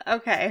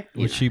 Okay.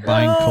 Was she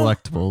buying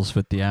collectibles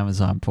with the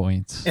Amazon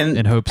points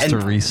in hopes to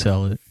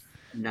resell it?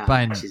 No,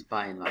 she's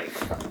buying like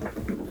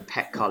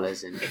pet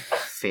collars and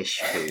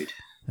fish food.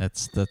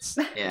 That's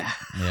yeah.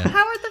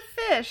 How are the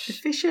fish? The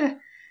fish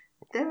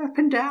they're up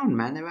and down,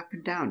 man. They're up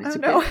and down.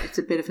 It's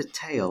a bit of a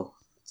tale.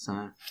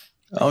 So.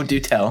 Oh, do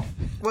tell.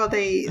 Well,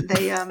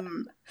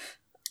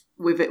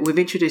 we've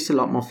introduced a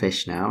lot more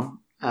fish now,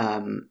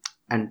 and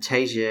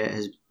Tasia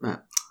has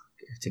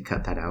to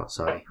cut that out.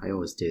 Sorry, I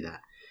always do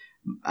that.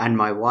 And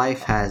my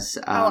wife has.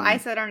 I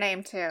said her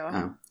name too.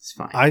 Oh, it's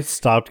fine. I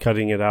stopped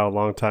cutting it out a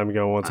long time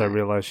ago once I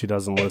realized she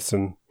doesn't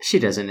listen. She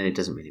doesn't, and it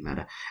doesn't really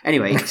matter.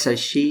 Anyway, so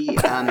she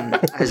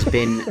has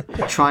been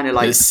trying to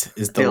like. This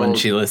is the one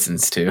she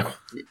listens to.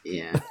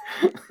 Yeah.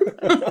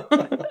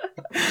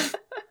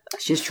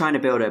 She's trying to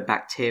build a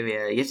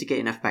bacteria. You have to get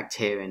enough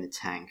bacteria in the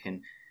tank,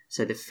 and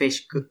so the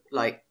fish,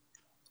 like,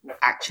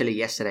 actually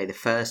yesterday the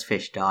first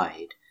fish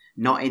died.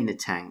 Not in the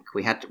tank.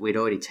 We'd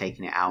already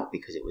taken it out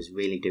because it was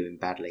really doing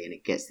badly, and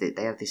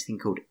they have this thing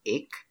called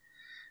ick,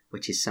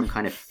 which is some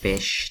kind of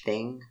fish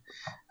thing.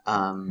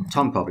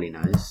 Tom probably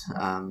knows.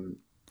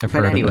 But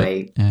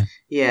anyway,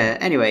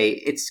 anyway,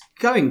 it's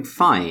going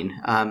fine.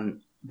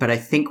 But I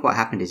think what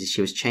happened is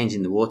she was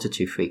changing the water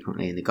too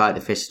frequently, and the guy at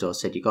the fish store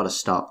said, you got to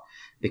stop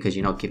because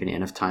you're not giving it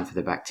enough time for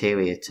the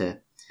bacteria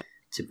to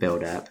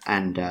build up,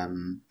 and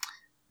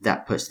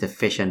that puts the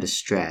fish under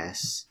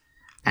stress.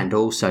 And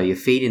also, you're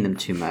feeding them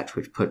too much,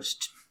 which puts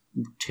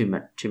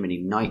too many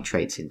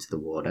nitrates into the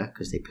water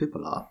because they poop a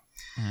lot.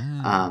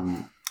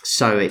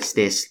 So it's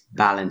this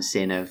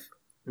balancing of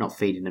not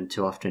feeding them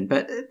too often.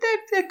 But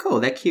they're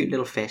cool. They're cute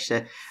little fish.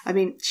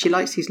 She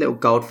likes these little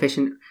goldfish,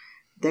 and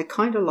they're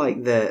kind of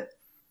like the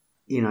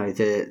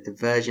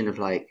version of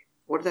like,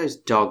 what are those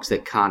dogs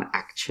that can't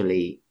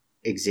actually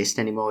exist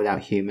anymore without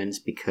humans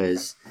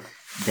because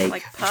they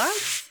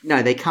pugs?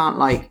 No, they can't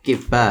like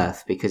give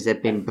birth because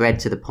they've been bred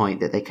to the point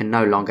that they can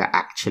no longer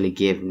actually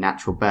give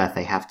natural birth.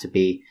 They has to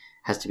be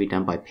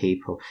done by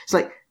people. It's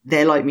like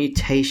they're like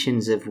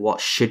mutations of what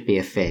should be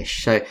a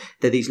fish. So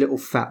they're these little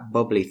fat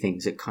bubbly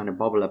things that kind of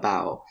bobble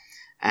about,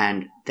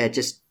 and they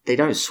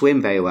don't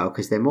swim very well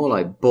because they're more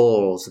like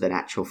balls than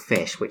actual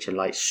fish, which are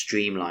like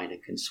streamlined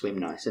and can swim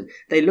nice. And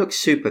they look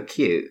super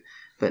cute,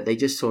 but they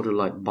just sort of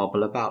like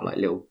bobble about like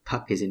little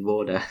puppies in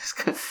water.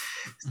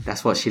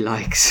 That's what she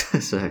likes.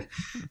 So,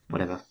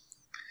 whatever.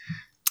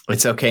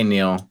 It's okay,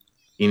 Neil.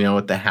 You know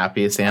what the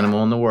happiest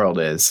animal in the world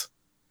is?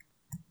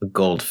 A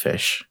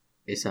goldfish.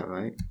 Is that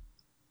right?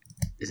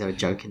 Is there a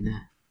joke in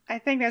there? I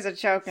think there's a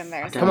joke in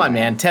there. Come on,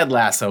 man. Ted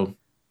Lasso.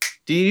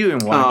 Do you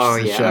even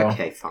watch the show?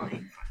 Okay,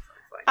 fine.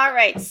 All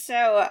right,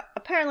 so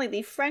apparently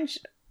the French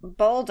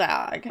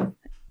bulldog,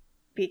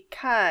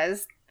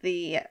 because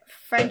the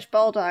French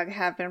bulldog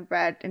have been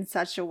bred in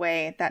such a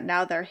way that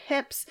now their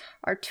hips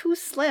are too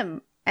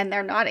slim and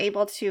they're not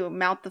able to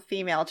mount the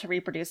female to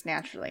reproduce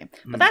naturally.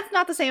 But that's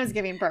not the same as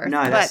giving birth.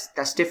 No, but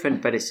that's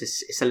different, but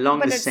it's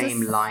along the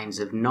same lines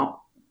of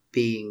not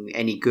being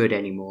any good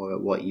anymore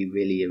at what you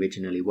really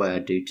originally were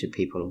due to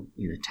people,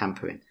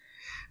 tampering.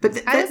 But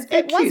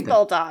it was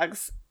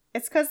bulldogs.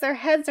 It's because their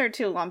heads are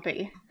too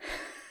lumpy.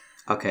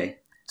 Okay,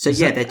 so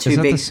they're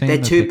too big.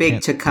 They're too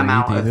big to come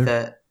out of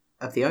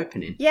the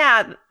opening.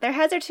 Yeah, their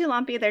heads are too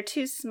lumpy. They're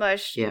too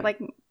smushed. Yeah. Like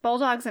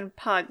bulldogs and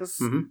pugs.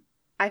 Mm-hmm.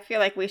 I feel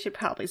like we should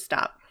probably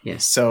stop.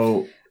 Yes.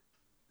 So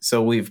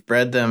we've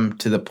bred them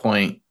to the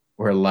point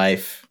where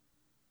life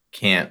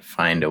can't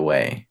find a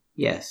way.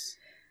 Yes.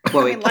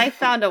 Well, life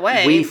found a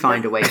way. We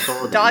find a way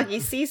for them.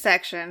 Doggy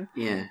C-section.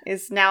 Yeah.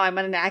 Is now I'm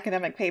in an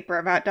academic paper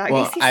about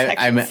doggy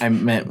C-sections. I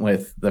meant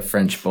with the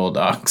French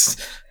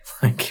bulldogs,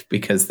 like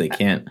because they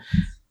can't.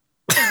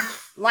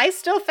 Life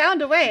still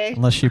found a way.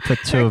 Unless you put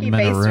two of them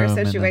in a room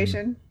situation.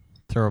 and then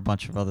throw a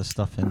bunch of other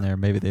stuff in there,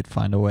 maybe they'd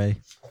find a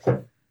way.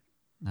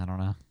 I don't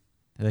know.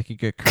 They could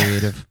get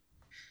creative.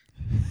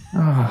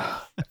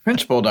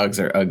 French bulldogs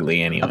are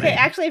ugly anyway. Okay,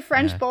 actually,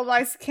 French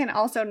bulldogs can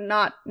also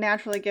not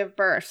naturally give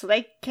birth, so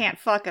they can't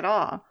fuck at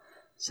all.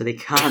 So they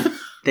can't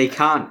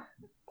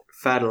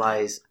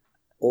fertilize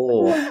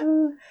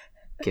or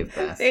give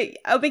birth.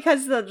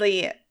 Because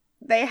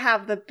they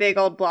have the big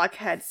old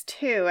blockheads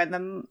too,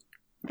 and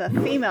the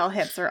female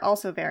hips are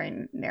also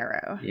very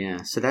narrow.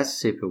 Yeah, so that's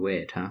super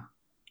weird, huh?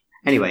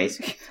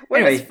 Anyways,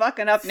 we're just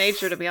fucking up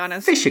nature, to be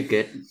honest. Fish are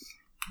good.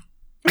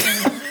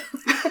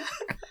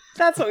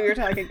 That's what we were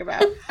talking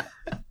about.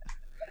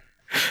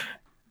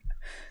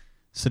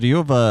 So do you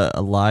have a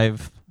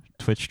live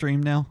Twitch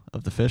stream now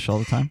of the fish all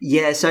the time?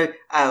 Yeah, so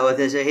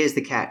here's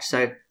the catch.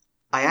 So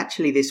I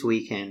actually this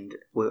weekend,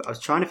 I was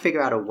trying to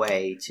figure out a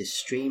way to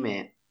stream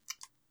it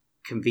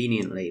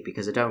conveniently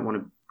because I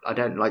don't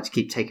like to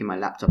keep taking my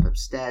laptop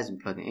upstairs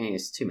and plugging it in.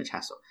 It's too much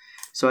hassle.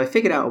 So I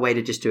figured out a way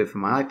to just do it from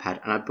my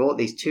iPad, and I bought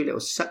these two little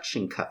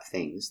suction cup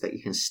things that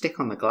you can stick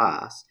on the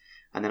glass,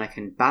 and then I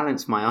can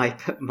balance my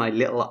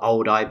little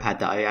old iPad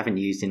that I haven't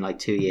used in like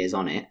 2 years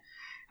on it,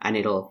 and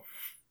it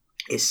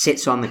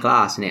sits on the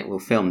glass and it will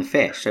film the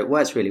fish. So it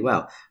works really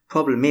well.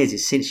 Problem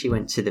is since she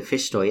went to the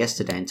fish store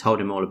yesterday and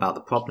told him all about the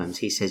problems,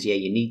 he says,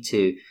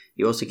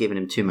 you're also giving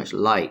them too much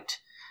light.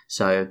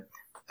 So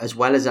as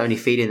well as only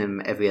feeding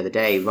them every other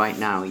day, right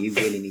now you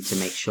really need to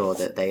make sure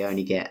that they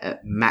only get a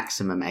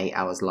maximum 8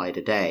 hours light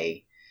a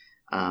day.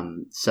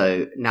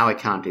 So now I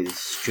can't do the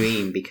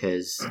stream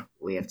because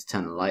we have to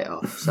turn the light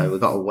off. So we've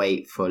got to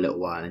wait for a little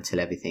while until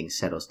everything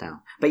settles down.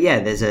 But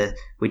yeah,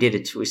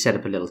 we set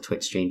up a little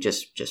Twitch stream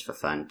just for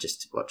fun,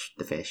 just to watch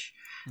the fish.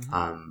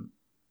 Mm-hmm.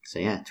 So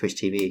yeah,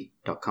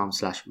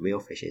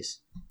 twitchtv.com/realfishes.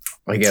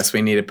 I guess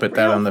we need to put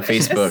that on the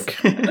Facebook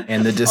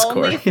and the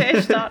Discord.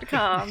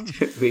 Onlyfish.com.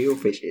 Real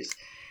fishes.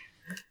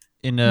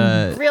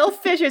 Real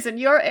fishes in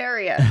your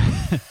area.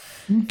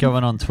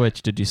 Going on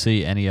Twitch, did you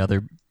see any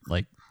other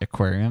like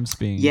aquariums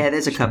being? Yeah,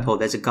 there's a couple.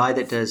 There's a guy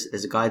that does.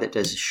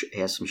 He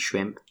has some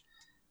shrimp.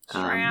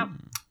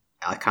 Shrimp.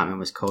 I can't remember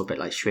what it's called, but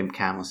like Shrimp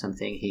Cam or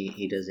something.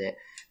 He does it.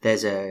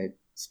 There's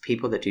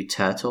people that do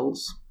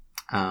turtles,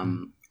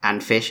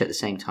 and fish at the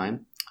same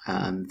time.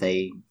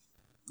 They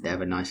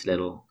have a nice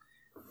little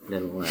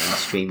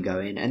stream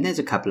going, and there's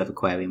a couple of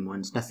aquarium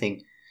ones.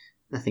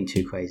 Nothing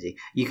too crazy.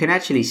 You can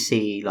actually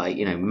see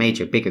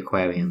major big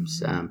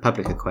aquariums,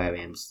 public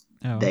aquariums.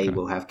 Oh, okay. They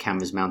will have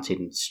cameras mounted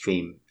and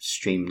stream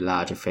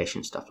larger fish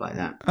and stuff like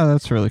that. Oh,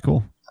 that's really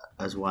cool.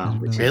 As well,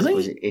 which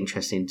was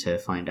interesting to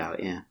find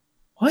out. Yeah.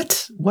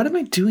 What am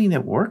I doing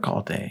at work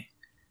all day?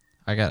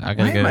 I gotta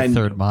get a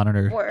third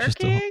monitor just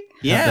to have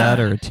that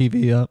or a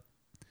TV up.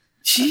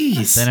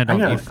 Jeez. Then I don't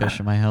need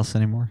fish in my house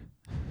anymore.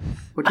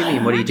 What do you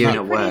mean? What are you doing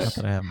at work? Not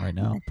that I have them right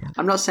now. But...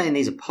 I'm not saying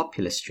these are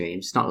popular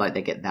streams. It's not like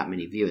they get that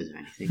many viewers or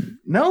anything.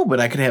 No,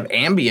 but I could have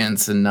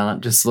ambience and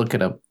not just look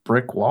at a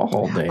brick wall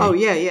all day. Oh,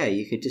 yeah.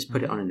 You could just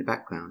put it on in the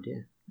background,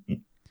 yeah.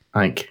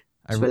 It's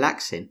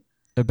relaxing.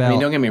 I mean,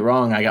 don't get me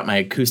wrong. I got my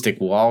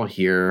acoustic wall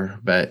here,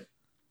 but...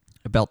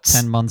 About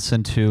 10 months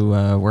into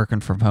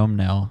working from home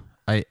now,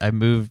 I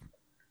moved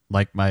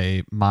like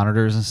my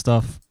monitors and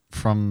stuff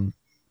from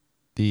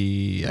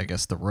the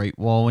right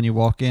wall when you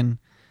walk in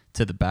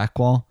to the back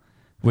wall,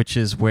 which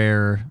is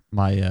where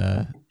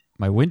my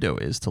window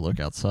is to look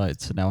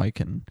outside. So now I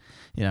can,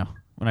 when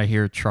I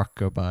hear a truck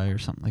go by or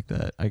something like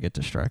that, I get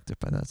distracted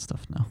by that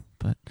stuff now.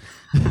 But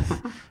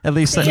at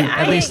least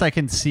I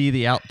can see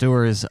the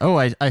outdoors. Oh,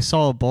 I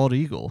saw a bald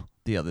eagle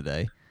the other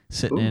day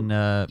sitting in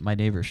my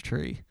neighbor's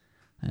tree.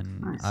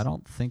 And Nice. I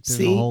don't think there's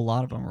See? a whole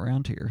lot of them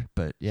around here.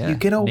 But yeah, You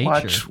get to nature.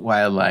 watch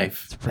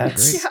wildlife. It's pretty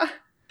That's great. Yeah.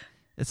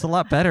 It's a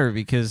lot better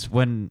because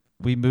when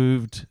we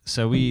moved,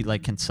 so we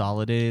like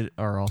consolidated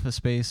our office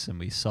space and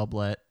we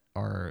sublet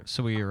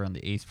so we were on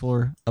the 8th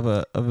floor of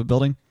a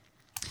building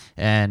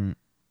and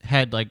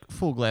had like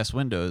full glass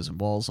windows and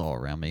walls all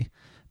around me.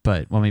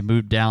 But when we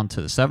moved down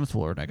to the 7th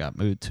floor and I got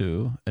moved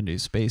to a new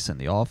space in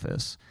the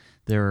office,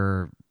 there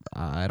were,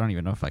 I don't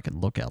even know if I can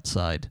look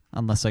outside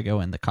unless I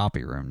go in the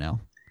copy room now.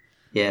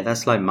 Yeah,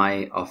 that's like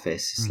my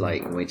office. It's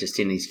like we're just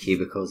in these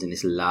cubicles in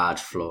this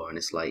large floor, and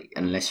it's like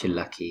unless you're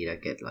lucky, you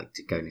don't get like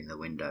to go near the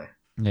window.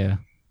 Yeah.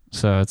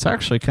 So it's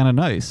actually kind of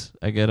nice.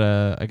 I get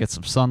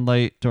some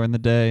sunlight during the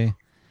day.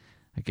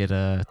 I get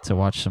to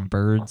watch some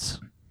birds.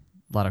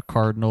 A lot of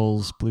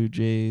cardinals, blue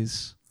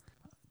jays.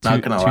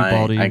 not gonna two lie.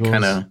 bald I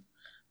eagles.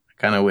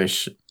 kind of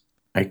wish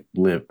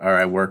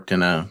I worked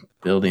in a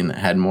building that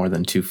had more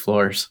than 2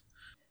 floors,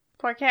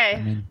 Poor I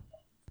Kay. mean,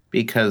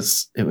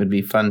 because it would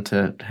be fun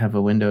to have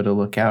a window to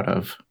look out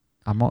of.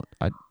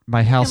 my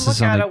You house can is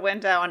look on out a a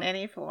window on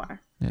any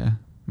floor. yeah.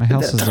 My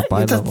house is a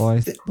bi-level.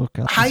 I look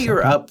out the Higher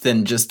second. up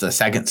than just a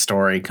second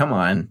story. Come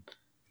on.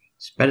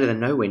 It's better than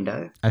no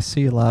window. I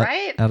see a lot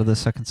Right? out of the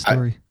second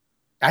story.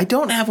 I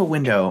don't have a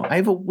window. I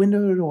have a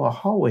window to a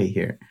hallway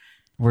here.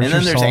 Where's and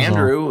then your there's Sawzall?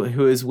 Andrew,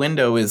 whose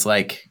window is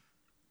like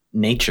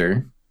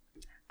nature.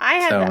 I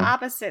had So- the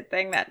opposite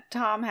thing that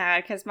Tom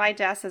had because my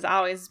desk has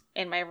always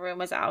in my room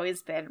has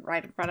always been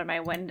right in front of my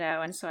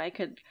window, and so I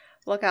could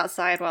look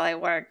outside while I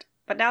worked.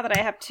 But now that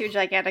I have 2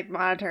 gigantic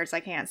monitors, I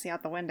can't see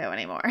out the window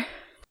anymore.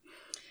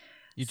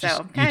 You so just,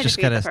 kind you of just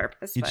defeat the gotta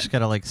purpose. you but just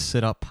gotta like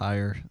sit up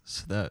higher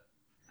so that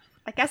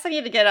I guess I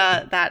need to get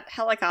that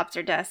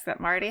helicopter desk that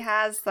Marty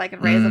has so I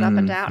can raise it up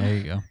and down. there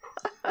you go.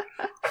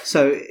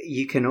 So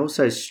you can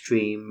also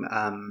stream.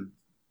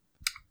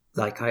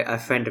 Like a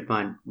friend of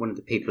mine, one of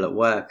the people at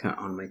work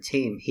on my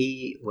team,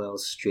 he will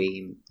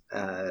stream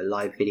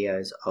live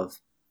videos of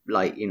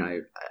like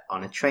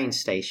on a train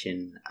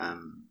station,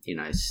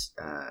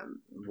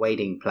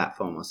 waiting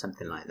platform or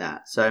something like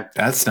that. So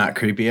That's not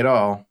creepy at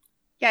all.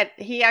 Yeah,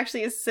 he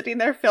actually is sitting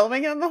there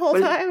filming him the whole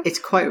well, time. it's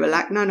quite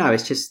relaxed. No,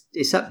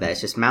 it's up there.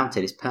 It's just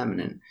mounted. It's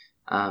permanent.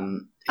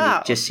 You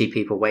just see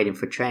people waiting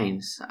for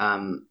trains.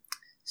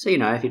 So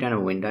if you don't have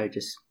a window,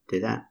 just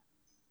do that.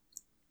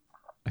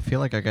 I feel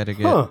like I gotta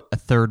get Huh. a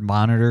third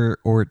monitor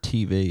or a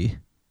TV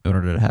in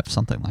order to have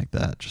something like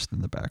that just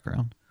in the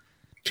background.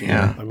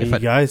 Yeah. I mean, If you I-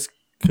 guys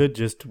could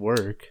just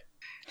work.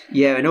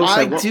 Yeah, and also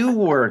I do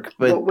work,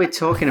 but what we're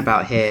talking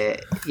about here,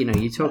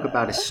 you talk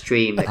about a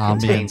stream that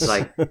contains Ambience.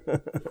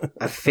 like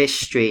a fish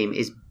stream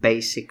is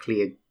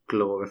basically a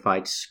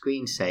glorified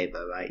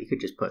screensaver, right? You could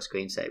just put a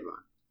screensaver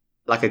on,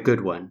 like a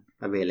good one,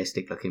 a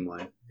realistic looking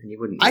one, and you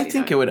wouldn't. I Really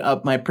think know. it would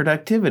up my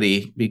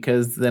productivity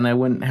because then I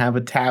wouldn't have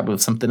a tab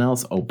of something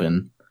else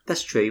open.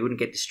 That's true. You wouldn't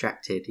get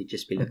distracted. You'd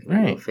just be looking at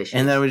Right. little fishes.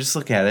 And then I would just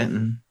look at it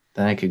and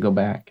then I could go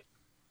back.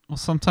 Well,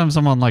 sometimes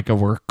I'm on like a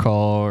work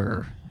call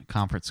or a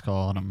conference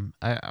call, and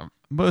I'm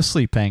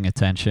mostly paying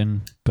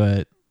attention,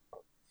 but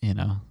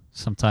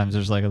sometimes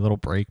there's like a little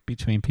break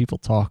between people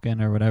talking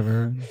or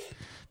whatever.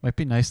 Might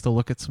be nice to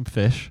look at some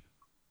fish.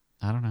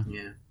 I don't know.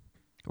 Yeah.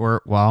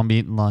 Or while I'm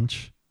eating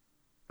lunch.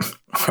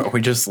 Or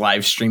we just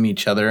live stream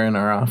each other in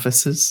our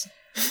offices.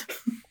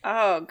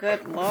 Oh,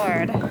 good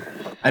lord.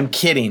 I'm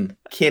kidding.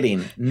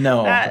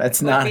 No, That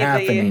that's would not be the-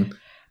 happening.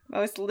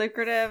 Most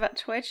lucrative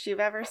Twitch you've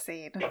ever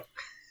seen.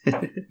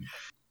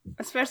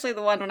 Especially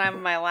the one when I'm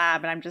in my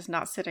lab and I'm just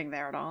not sitting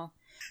there at all.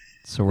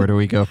 So where do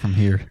we go from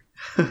here?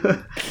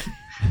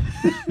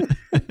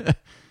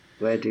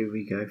 Where do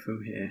we go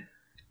from here?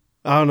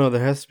 I don't know.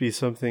 There has to be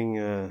something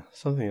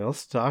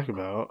else to talk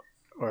about,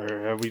 or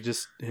have we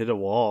just hit a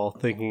wall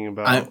thinking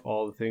about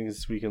all the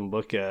things we can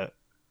look at?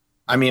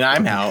 I mean,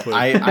 I'm out.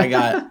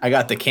 I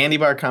got the candy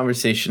bar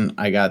conversation.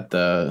 I got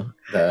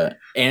the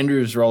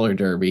Andrews roller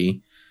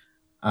derby.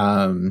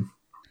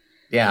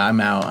 Yeah,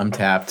 I'm out. I'm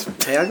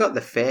tapped. Hey, I got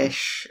the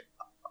fish,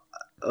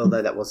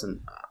 although that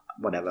wasn't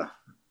whatever.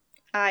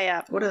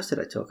 What else did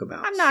I talk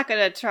about? I'm not going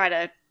to try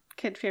to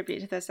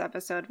contribute to this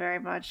episode very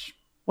much.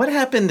 What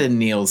happened in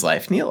Neil's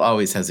life? Neil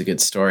always has a good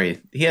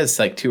story. He has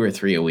like 2 or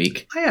 3 a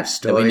week. I have that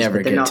stories, we never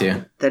but they're get not,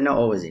 to. They're not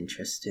always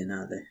interesting,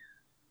 are they?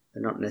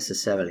 They're not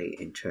necessarily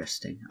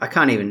interesting. I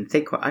can't even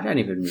think. I don't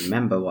even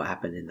remember what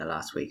happened in the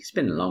last week. It's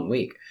been a long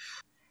week.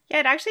 Yeah,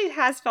 it actually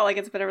has felt like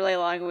it's been a really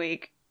long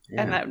week.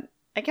 Yeah. And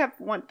I kept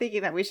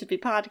thinking that we should be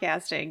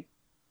podcasting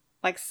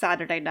like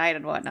Saturday night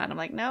and whatnot. I'm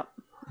like, nope.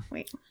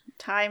 Wait,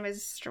 time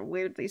is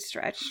weirdly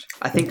stretched.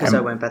 I think because I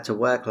went back to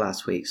work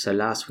last week, so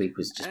last week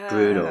was just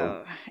brutal.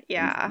 Oh,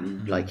 yeah.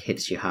 Like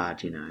hits you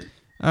hard,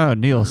 Oh,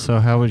 Neil, so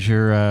how was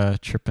your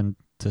trip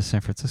into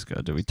San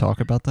Francisco? Did we talk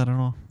about that at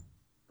all?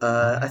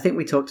 I think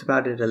we talked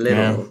about it a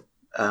little.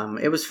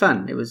 It was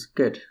fun. It was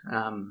good.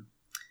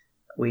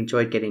 We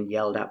enjoyed getting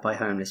yelled at by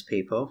homeless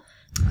people.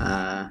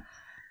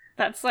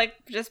 That's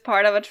like just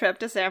part of a trip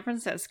to San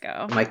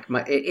Francisco.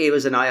 It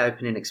was an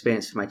eye-opening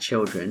experience for my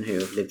children who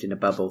have lived in a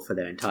bubble for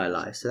their entire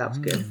lives, so that was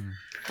good.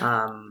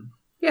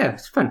 Yeah,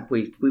 it's fun.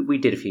 We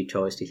did a few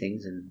touristy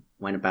things and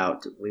went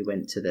about. We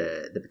went to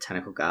the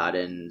botanical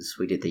gardens.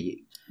 We did the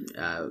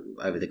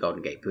over the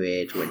Golden Gate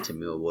Bridge. Went to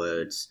Muir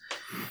Woods.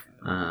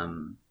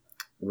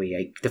 We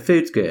ate. The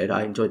food's good.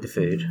 I enjoyed the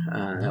food.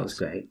 That was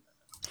great.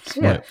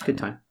 So, yeah, good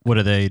time. What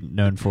are they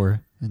known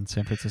for in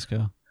San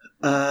Francisco?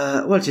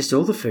 Well, just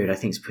all the food I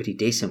think is pretty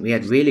decent. We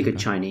had really good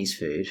Chinese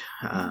food.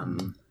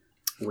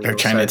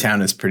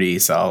 Chinatown is pretty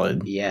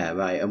solid. Yeah,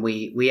 right. And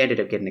we ended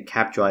up getting a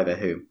cab driver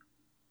who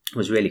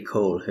was really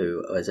cool,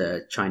 who was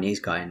a Chinese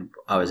guy. And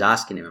I was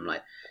asking him, I'm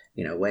like,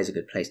 where's a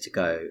good place to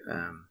go?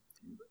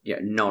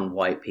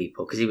 Non-white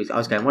people. Because I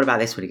was going, what about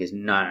this one? He goes,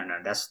 no,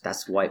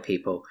 that's white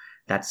people.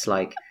 That's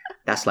like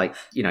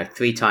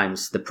 3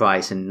 times the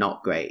price and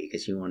not great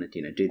because you want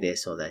to, do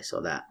this or this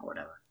or that or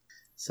whatever.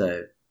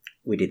 So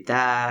we did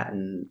that,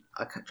 and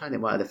I can't try to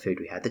think what other food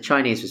we had. The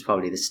Chinese was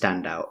probably the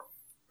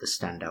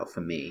standout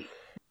for me.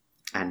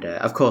 And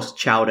of course,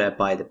 chowder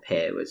by the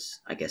pier was,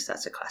 I guess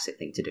that's a classic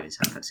thing to do in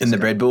San Francisco. In the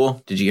bread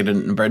bowl? Did you get it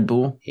in the bread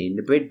bowl? In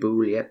the bread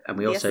bowl, yep. And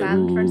we also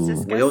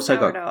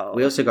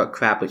got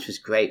crab, which was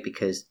great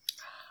because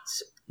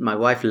my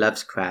wife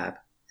loves crab.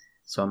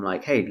 So I'm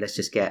like, hey, let's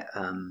just get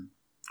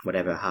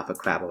half a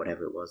crab or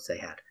whatever it was they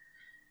had.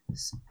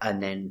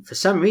 And then for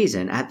some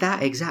reason, at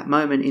that exact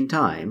moment in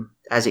time,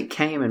 as it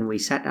came and we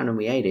sat down and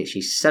we ate it,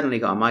 she suddenly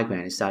got a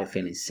migraine and started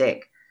feeling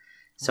sick.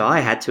 So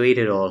I had to eat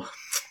it all.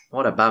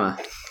 What a bummer.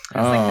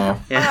 Oh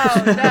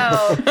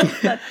no.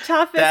 The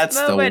toughest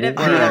moment of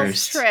the whole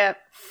trip.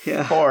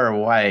 Yeah. Poor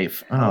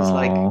wife. I was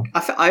like,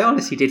 I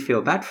honestly did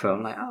feel bad for her.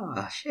 I'm like,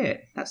 oh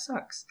shit, that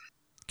sucks.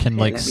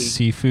 Can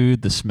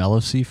seafood, the smell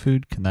of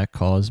seafood, can that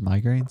cause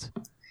migraines?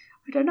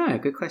 I don't know.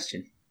 Good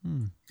question.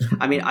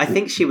 I mean, I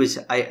think she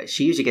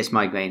usually gets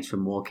migraines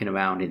from walking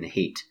around in the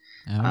heat.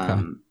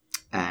 Okay.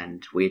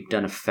 And we'd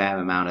done a fair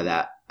amount of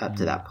that up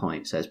to that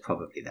point, so it's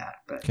probably that.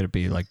 But could it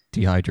be like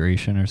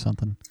dehydration or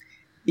something?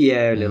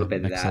 Yeah, a little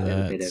bit of that, a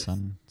little bit of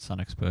sun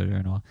exposure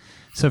and all.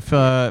 So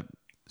for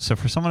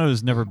someone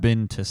who's never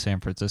been to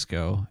San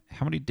Francisco,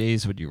 how many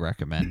days would you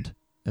recommend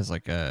as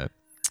like a,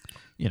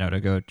 to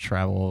go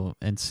travel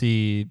and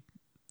see,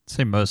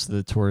 say, most of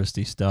the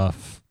touristy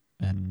stuff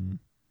and,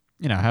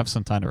 have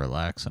some time to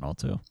relax and all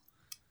too?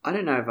 I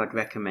don't know if I'd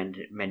recommend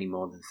it many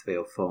more than 3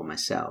 or 4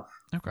 myself.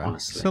 Okay.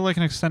 Honestly. So like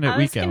an extended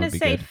weekend would be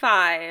good. I was going to say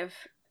 5,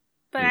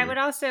 but I would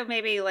also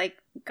maybe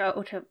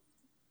go to,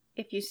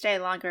 if you stay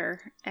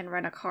longer and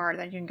rent a car,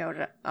 then you can go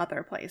to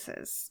other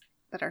places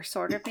that are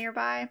sort of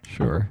nearby.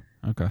 Sure.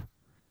 Okay.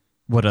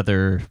 What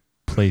other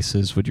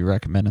places would you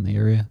recommend in the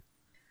area?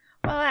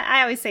 Well,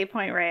 I always say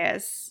Point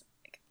Reyes,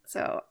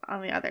 so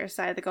on the other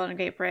side of the Golden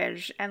Gate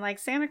Bridge, and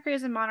Santa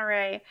Cruz and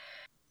Monterey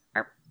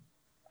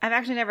I've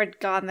actually never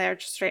gone there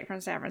straight from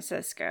San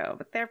Francisco,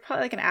 but they're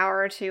probably an hour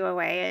or 2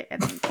 away,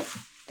 and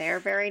they're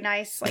very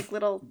nice,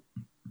 little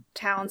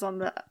towns on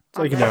the. It's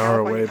like an hour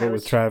away, but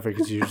with traffic,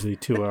 it's usually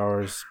 2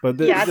 hours. But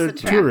they're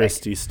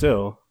touristy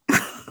still.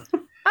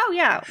 Oh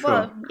yeah,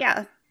 well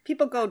yeah,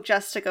 people go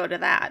just to go to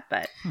that,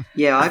 but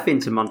yeah, I've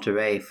been to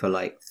Monterey for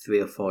 3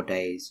 or 4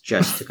 days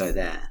just to go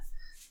there,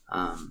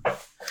 and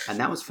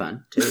that was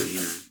fun too.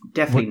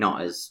 Definitely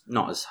not as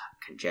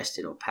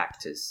congested or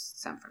packed as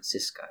San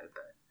Francisco,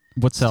 but.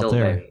 What's out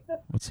there?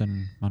 What's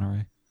in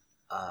Monterey?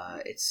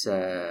 It's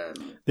they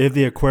have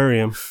the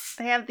aquarium.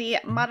 They have the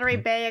Monterey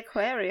Bay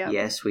Aquarium.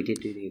 Yes, we did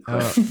do the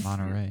aquarium. Oh,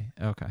 Monterey.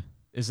 Okay.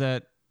 Is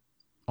that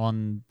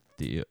on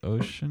the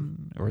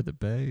ocean or the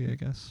bay, I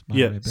guess?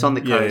 Monterey Bay? It's on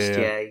the coast,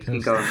 yeah. You can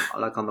go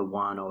on the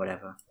one or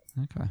whatever.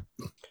 Okay.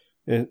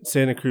 And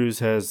Santa Cruz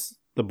has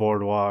the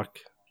boardwalk,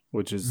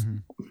 which is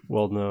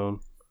well known.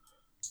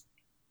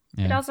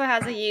 Yeah. It also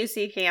has a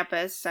UC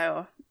campus,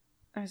 so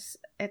it's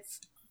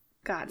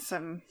got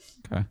some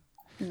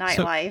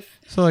nightlife.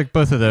 So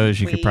both of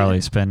those, you could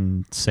probably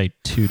spend, say,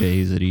 2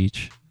 days at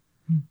each.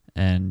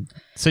 And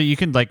so you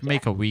can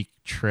make a week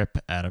trip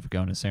out of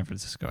going to San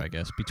Francisco, I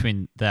guess,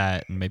 between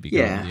that and maybe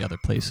going to the other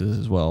places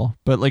as well.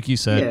 But like you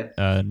said,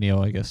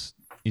 Neil, I guess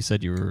you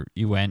said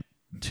you went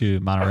to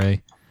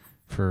Monterey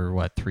for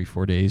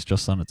 3-4 days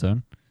just on its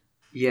own?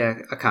 Yeah,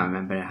 I can't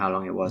remember how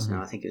long it was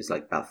now. I think it was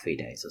about 3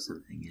 days or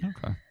something. Yeah.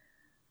 Okay.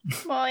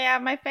 Well, yeah,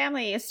 my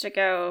family used to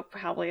go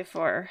probably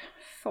for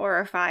 4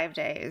 or 5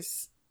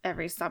 days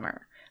every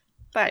summer.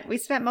 But we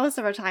spent most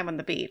of our time on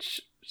the beach,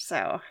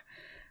 so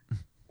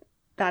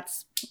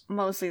that's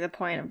mostly the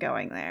point of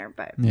going there.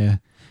 But yeah,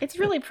 it's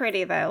really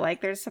pretty, though.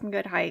 There's some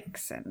good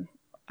hikes, and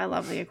I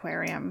love the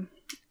aquarium.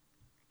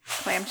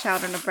 Clam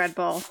chowder and a bread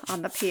bowl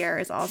on the pier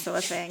is also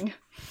a thing.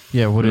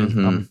 Yeah, what is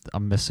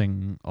I'm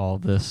missing all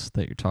this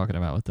that you're talking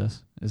about with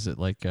this. Is it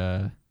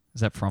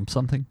is that from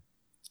something?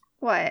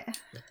 What?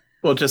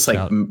 Well, just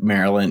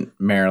Maryland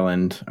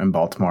and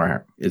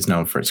Baltimore is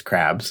known for its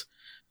crabs.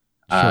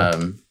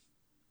 Sure.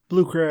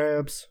 Blue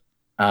crabs.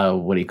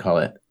 What do you call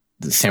it?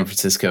 San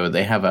Francisco,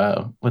 they have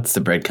what's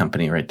the bread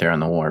company right there on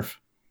the wharf?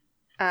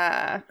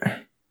 Oh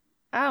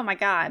my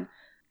God.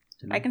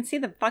 I can see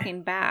the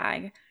fucking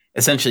bag.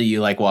 Essentially,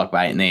 you walk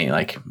by it and they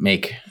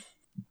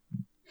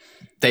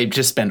they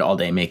just spend all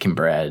day making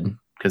bread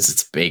because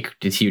it's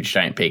a huge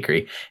giant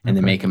bakery, and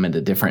they make them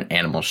into different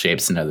animal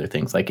shapes and other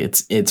things. Like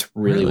it's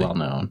really well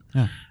known.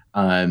 Yeah.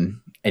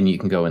 And you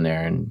can go in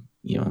there and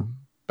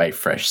buy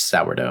fresh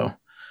sourdough.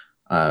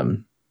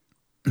 And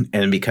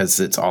because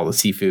it's all the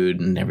seafood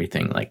and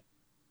everything, like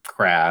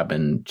crab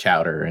and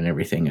chowder and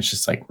everything, it's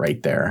just like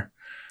right there.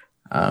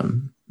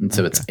 And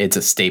so it's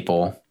a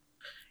staple.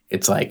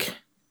 It's like,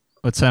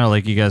 it sounded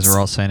like you guys were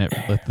all saying it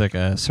with like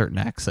a certain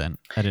accent.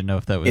 I didn't know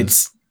if that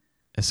was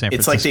a San Francisco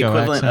it's like the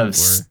equivalent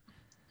accent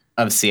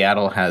of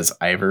Seattle has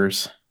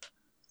Ivers,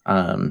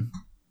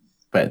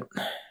 but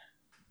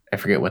I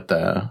forget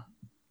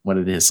what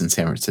it is in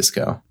San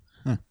Francisco.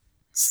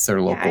 It's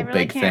their local I really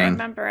big can't thing.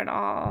 remember at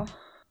all.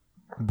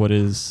 What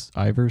is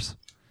Ivers?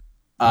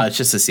 It's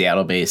just a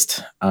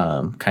Seattle-based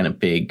kind of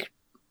big.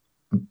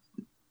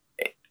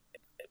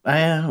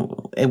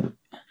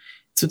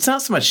 So it's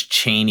not so much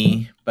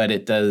chainy, but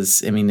it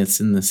does. I mean, it's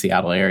in the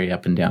Seattle area,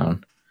 up and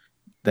down.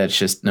 That's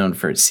just known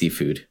for its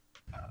seafood.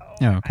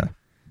 Yeah, okay.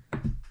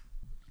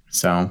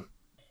 So,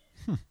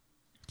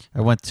 I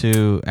went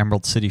to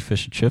Emerald City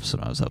Fish and Chips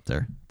when I was up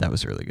there. That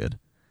was really good.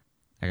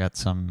 I got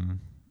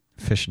some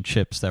fish and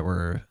chips that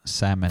were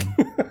salmon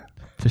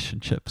fish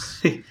and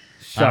chips.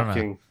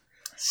 Shocking.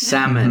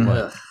 Salmon. What?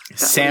 Ugh.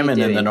 That's what salmon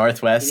you're in the doing.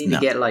 Northwest. You need No.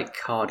 to get like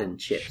cod and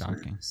chips.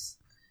 Shocking. Man.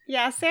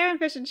 Yeah, salmon,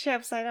 fish, and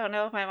chips. I don't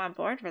know if I'm on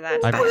board for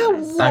that. I've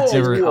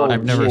Whoa,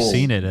 never whoa.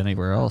 seen it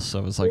anywhere else. So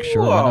I was like,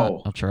 sure, why not?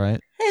 Whoa. I'll try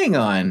it. Hang It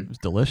on. was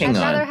delicious. Hang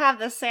I'd on. rather have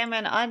the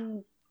salmon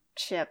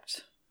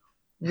unchipped.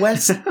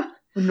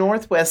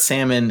 Northwest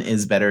salmon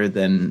is better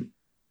than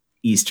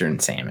Eastern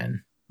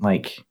salmon.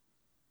 Like,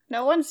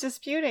 No one's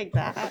disputing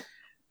that.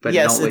 But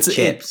Yes, not with it's-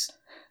 chips.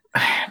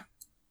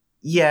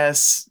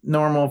 yes,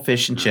 normal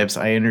fish and chips.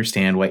 I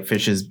understand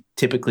whitefish is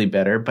typically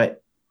better, but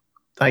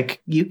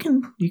like you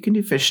can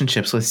do fish and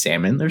chips with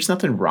salmon. There's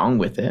nothing wrong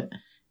with it.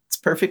 It's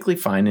perfectly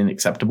fine and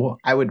acceptable.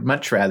 I would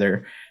much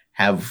rather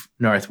have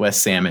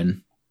Northwest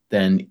salmon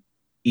than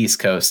East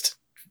Coast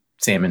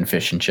salmon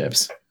fish and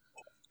chips.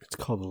 It's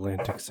called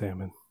Atlantic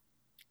salmon.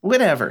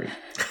 Whatever.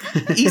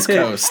 East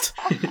Coast.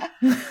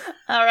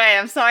 All right,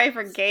 I'm sorry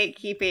for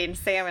gatekeeping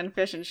salmon,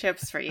 fish, and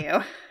chips for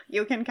you.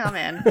 You can come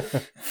in.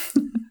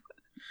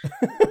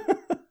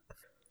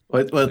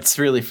 What's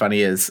really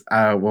funny is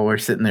while we're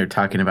sitting there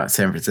talking about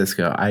San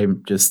Francisco, I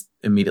just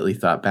immediately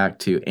thought back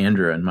to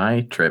Andrew and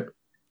my trip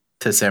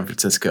to San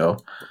Francisco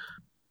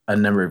a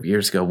number of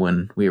years ago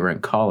when we were in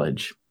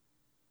college,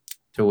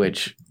 to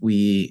which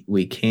we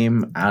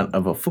came out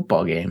of a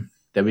football game.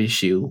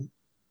 WSU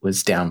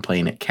was down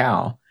playing at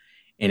Cal,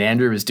 and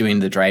Andrew was doing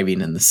the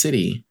driving in the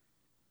city.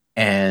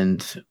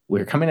 And we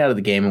were coming out of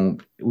the game,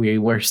 and we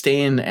were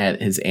staying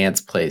at his aunt's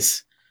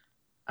place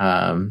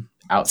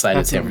outside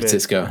of San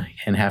Francisco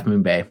in Half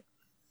Moon Bay.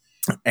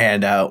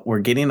 And we're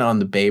getting on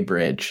the Bay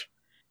Bridge,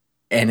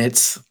 and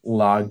it's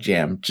log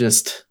jam.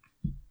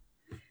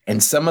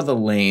 And some of the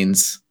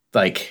lanes,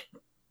 like,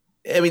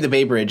 I mean, the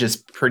Bay Bridge is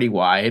pretty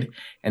wide,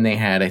 and they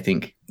had, I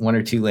think, 1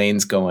 or 2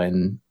 lanes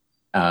going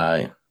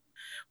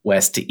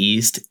west to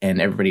east,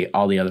 and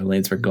all the other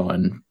lanes were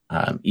going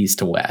east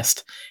to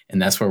west,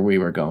 and that's where we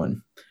were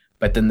going.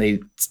 But then they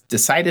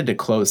decided to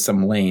close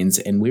some lanes,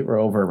 and we were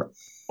over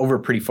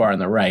pretty far on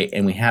the right,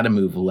 and we had to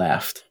move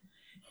left.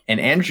 And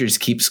Andrew just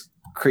keeps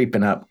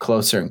creeping up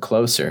closer and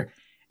closer,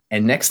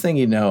 and next thing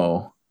you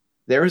know,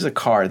 there is a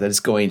car that is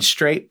going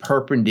straight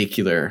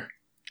perpendicular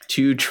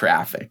to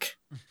traffic,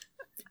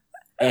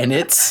 and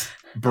it's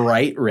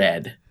bright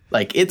red,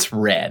 like it's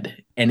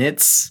red, and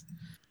it's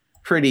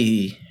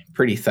pretty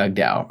thugged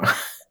out.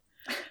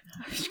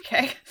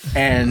 Okay.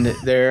 And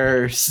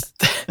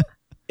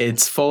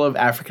it's full of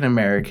African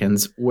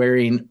Americans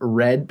wearing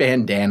red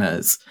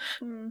bandanas,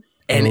 Mm.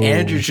 and Ooh.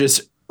 Andrew's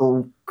just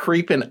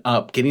creeping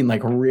up, getting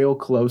like real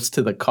close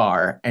to the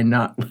car, and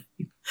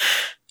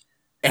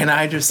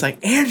I just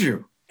like,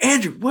 Andrew,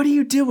 what are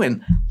you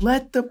doing?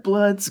 Let the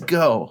Bloods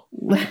go.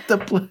 Let the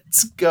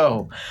Bloods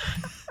go.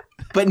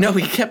 But no,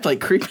 he kept like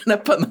creeping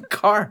up on the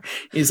car.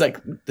 He's like,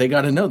 they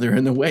got to know they're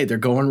in the way. They're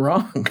going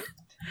wrong.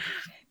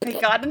 They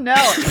gotta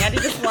know. Andy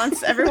just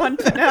wants everyone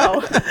to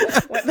know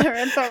when they're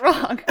in the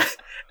wrong.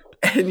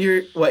 And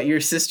your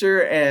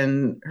sister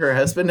and her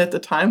husband at the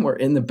time were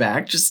in the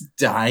back just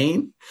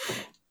dying,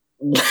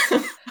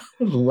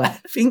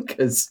 laughing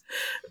because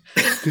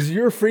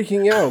you were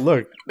freaking out.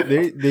 Look,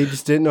 they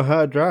just didn't know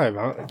how to drive.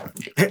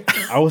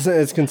 I wasn't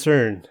as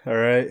concerned. All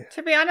right.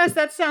 To be honest,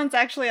 that sounds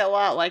actually a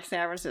lot like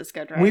San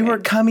Francisco driving. we were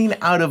coming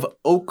out of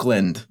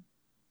Oakland.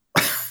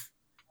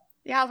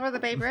 Yeah, that's where the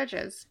Bay Bridge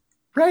is.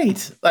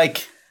 Right.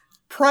 Like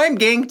prime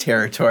gang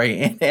territory.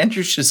 And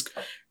Andrew's just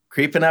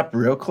creeping up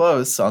real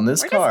close on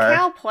this Where car. does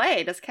Cal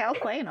play? Does Cal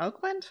play in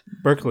Oakland?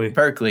 Berkeley.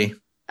 Berkeley.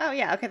 Oh,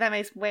 yeah. Okay, that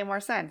makes way more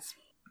sense.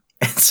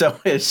 And so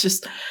it's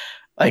just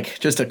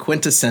a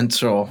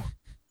quintessential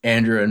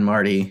Andrew and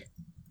Marty.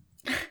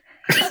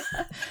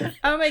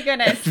 Oh, my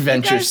goodness.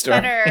 Adventure you guys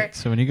story. better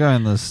So when you go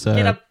on this,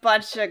 get a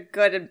bunch of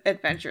good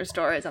adventure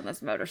stories on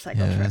this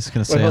motorcycle yeah, I trip. was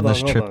gonna Wait, say on hold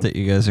this on. trip that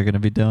you guys are gonna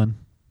be doing,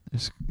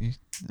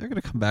 they're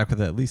gonna come back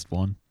with at least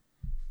one.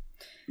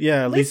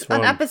 Yeah, At least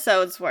one an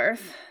episode's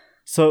worth.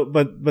 So,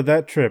 but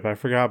that trip, I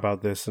forgot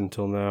about this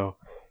until now.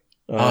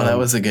 Oh, that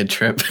was a good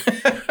trip.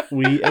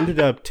 We ended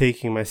up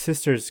taking my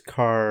sister's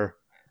car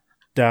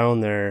down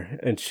there,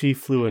 and she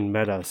flew and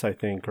met us, I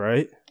think,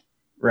 right?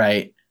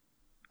 Right.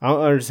 I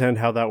don't understand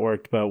how that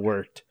worked, but it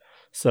worked.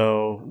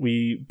 So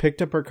we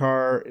picked up her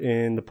car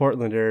in the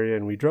Portland area,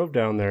 and we drove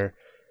down there.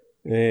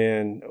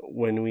 And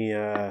when we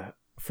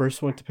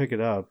first went to pick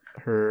it up,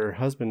 her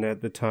husband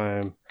at the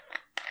time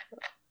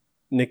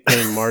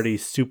nicknamed Marty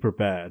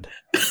Superbad.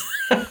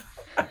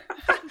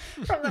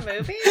 From the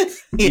movie?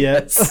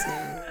 Yes.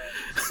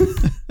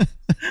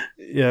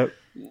 Yep.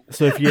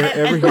 So if you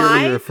ever hear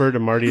me refer to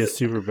Marty as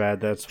Superbad,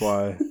 that's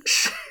why.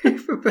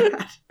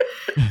 Superbad.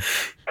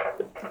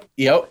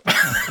 Yep.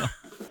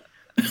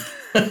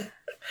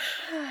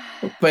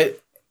 But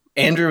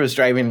Andrew was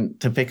driving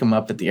to pick him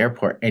up at the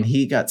airport, and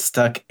he got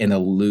stuck in a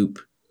loop,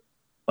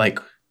 like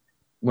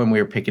when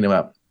we were picking him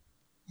up.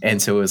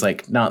 And so it was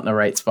like not in the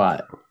right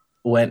spot.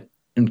 Went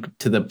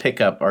to the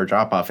pickup or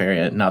drop off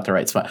area, not the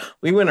right spot.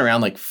 We went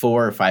around like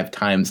 4 or 5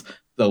 times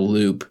the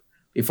loop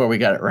before we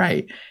got it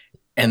right.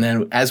 And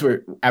then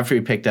after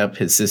we picked up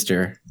his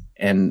sister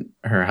and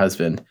her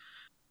husband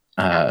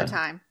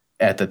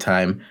at the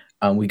time,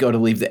 we go to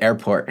leave the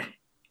airport.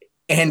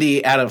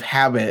 Andy, out of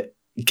habit,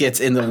 gets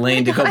in the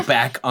lane to go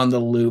back on the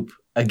loop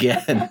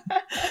again.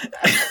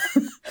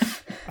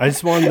 I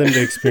just wanted them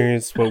to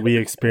experience what we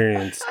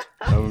experienced.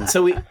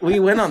 So we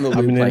went on the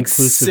loop like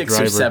 6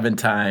 driver. or 7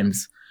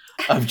 times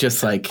of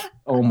just like,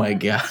 oh my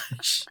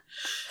gosh.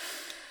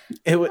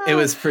 It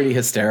was pretty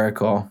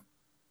hysterical.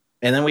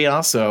 And then we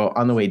also,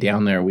 on the way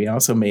down there, we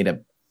also made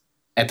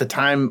at the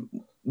time,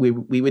 we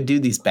would do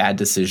these bad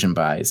decision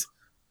buys,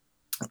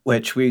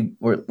 which we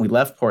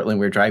left Portland,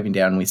 we were driving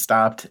down, and we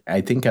stopped, I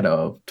think, at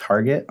a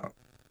Target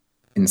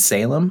in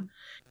Salem.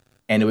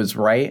 And it was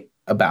right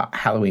about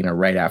Halloween or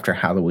right after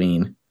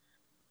Halloween.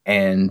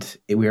 And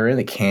we were in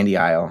the candy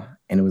aisle,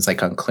 and it was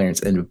like on clearance,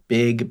 and a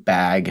big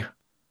bag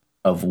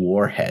of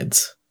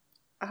Warheads.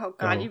 Oh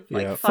God, you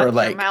yeah. fucked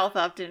your mouth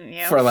up, didn't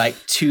you? For like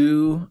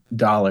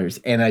 $2.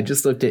 And I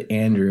just looked at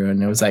Andrew,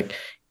 and I was like,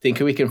 think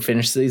we can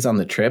finish these on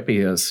the trip?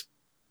 He goes,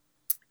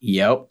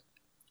 yep.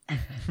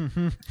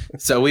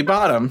 So we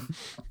bought them.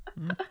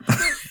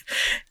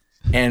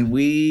 And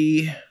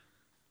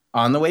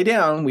on the way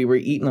down, we were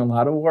eating a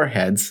lot of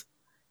Warheads,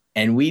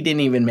 and we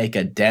didn't even make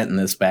a dent in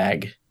this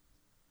bag.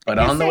 But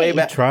on the way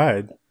back,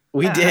 tried.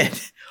 We did.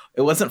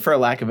 It wasn't for a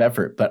lack of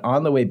effort, but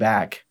on the way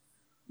back,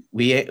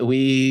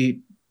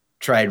 we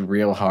tried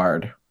real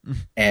hard,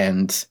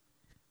 and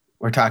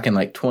we're talking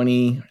like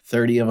 20,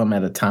 30 of them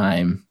at a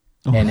time,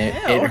 and it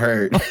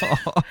hurt.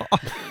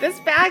 This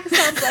bag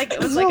sounds like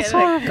it was like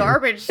a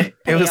garbage.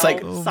 It was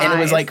like, size. and it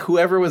was like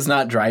whoever was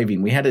not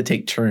driving, we had to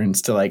take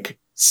turns to like.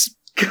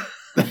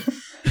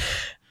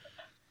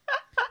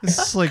 This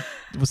is like,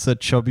 what's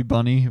that Chubby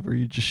Bunny where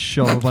you just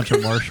shove a bunch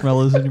of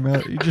marshmallows in your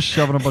mouth? You're just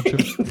shoving a bunch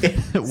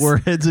of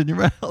Warheads in your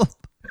mouth.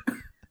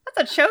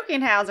 That's a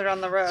choking hazard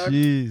on the road.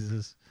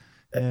 Jesus.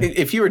 Yeah.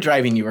 If you were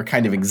driving, you were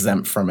kind of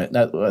exempt from it.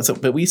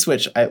 But we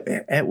switched.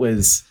 It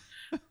was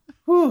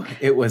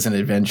an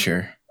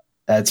adventure.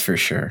 That's for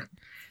sure.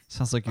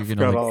 Sounds like you're going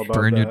to like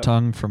burn your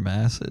tongue from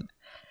acid.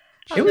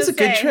 It was a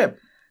good trip.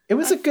 It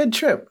was a good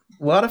trip.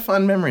 A lot of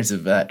fun memories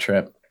of that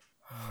trip.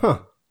 Huh.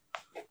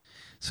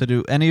 So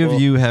do any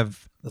of you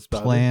have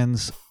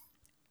plans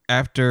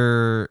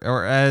after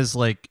or as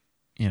like,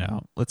 you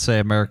know, let's say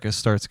America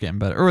starts getting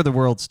better or the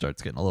world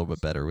starts getting a little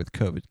bit better with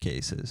COVID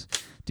cases.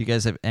 Do you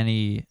guys have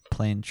any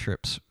planned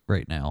trips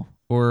right now?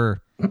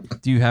 Or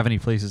do you have any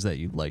places that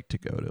you'd like to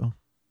go to?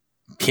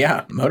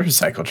 Yeah,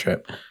 motorcycle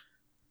trip.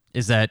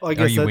 Is that, well, I are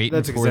guess you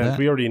waiting for that?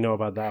 We already know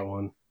about that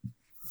one.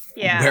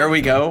 Yeah. Where we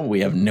go,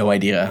 we have no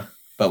idea,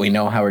 but we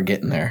know how we're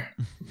getting there.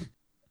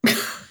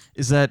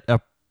 Is that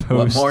a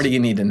What more do you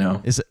need to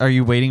know? Are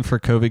you waiting for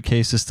COVID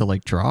cases to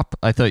like drop?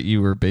 I thought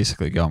you were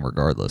basically going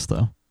regardless,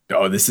 though.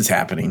 Oh, this is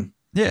happening.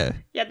 Yeah.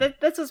 Yeah,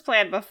 this was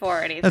planned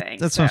before anything.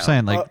 That's what I'm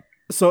saying. Like,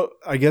 so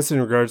I guess in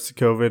regards to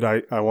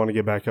COVID, I want to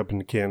get back up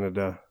into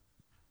Canada.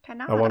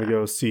 Canada. I want to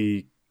go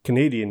see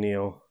Canadian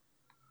Neil.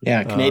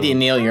 Yeah, Canadian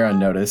Neil, you're on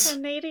notice.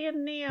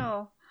 Canadian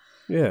Neil.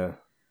 Yeah,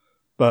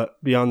 but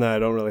beyond that, I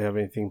don't really have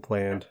anything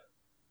planned.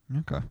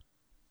 Okay.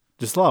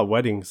 Just a lot of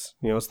weddings.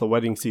 You know, it's the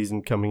wedding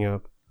season coming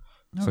up.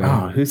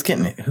 Oh, who's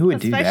getting it? Who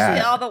would do that?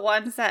 Especially all the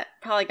ones that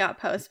probably got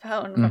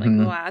postponed from like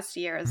the last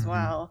year as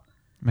well.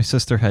 My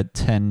sister had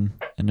 10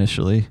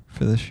 initially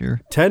for this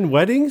year. 10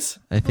 weddings?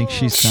 I think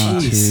she's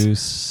down to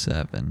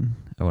 7,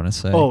 I want to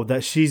say. Oh,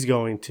 that she's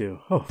going to.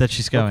 Oh, that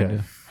she's going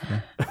to.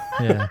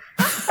 Yeah.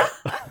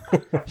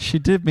 She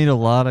did meet a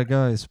lot of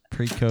guys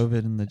pre-COVID,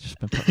 and they've just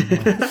been putting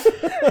them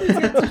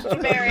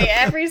off. Marry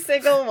every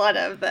single one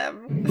of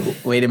them.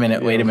 Wait a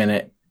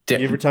minute.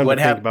 Give her time to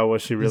think about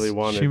what she really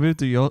wanted. She moved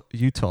to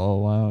Utah a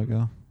while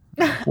ago.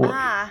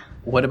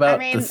 What about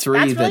the 3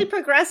 that's really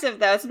progressive,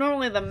 though. It's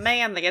normally the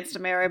man that gets to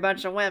marry a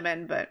bunch of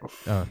women, but...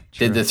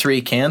 Did the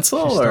 3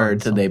 cancel, or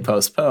did they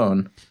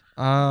postpone?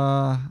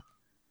 Or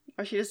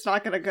she just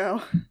not going to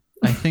go?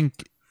 I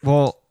think,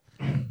 well,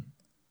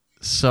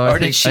 So Or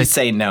did she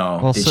say no?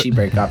 Well, did so- she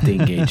break off the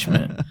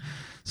engagement?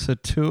 So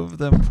 2 of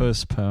them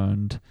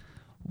postponed.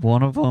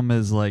 One of them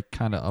is like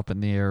kind of up in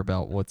the air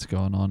about what's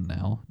going on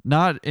now.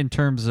 Not in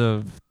terms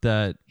of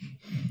that,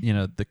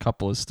 the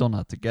couple is still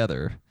not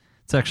together.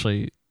 It's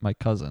actually my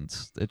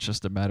cousins. It's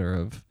just a matter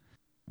of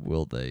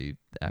will they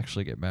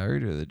actually get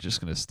married, or they're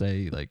just going to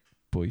stay like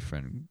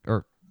boyfriend,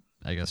 or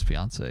I guess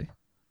fiance,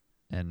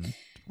 and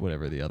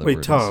whatever the other Wait,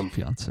 word Tom. is.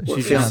 Fiance.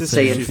 She's Fiance your sister,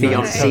 and she's not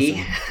your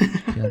fiancé.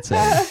 cousin.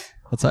 Fiance.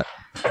 What's that?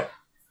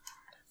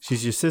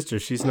 She's your sister.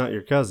 She's not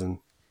your cousin.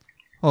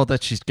 Well,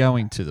 that she's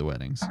going to the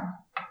weddings.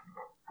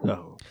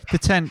 No. The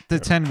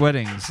 10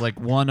 weddings, like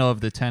one of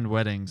the 10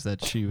 weddings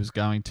that she was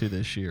going to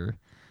this year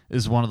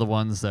is one of the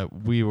ones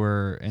that we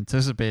were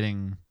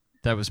anticipating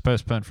that was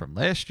postponed from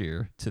last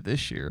year to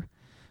this year.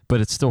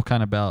 But it's still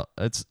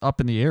it's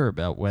up in the air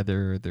about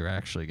whether they're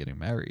actually getting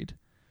married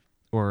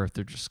or if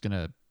they're just going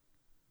to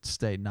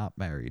stay not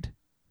married.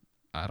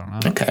 I don't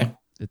know. Okay.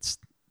 It's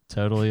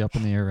totally up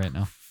in the air right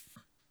now.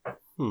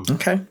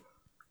 Okay.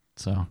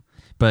 So,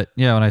 but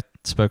yeah, when I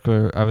spoke to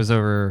her, I was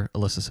over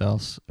Alyssa's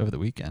house over the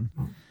weekend,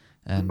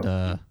 and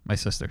my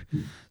sister.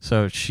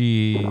 So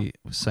she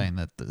was saying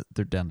that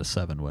they're down to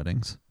 7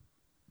 weddings.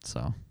 So,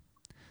 a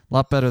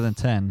lot better than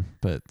 10,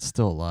 but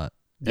still a lot.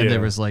 And there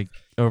was like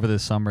over the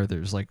summer,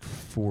 there's like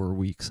 4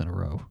 weeks in a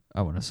row.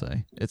 I want to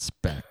say it's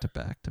back to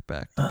back to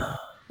back to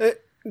back.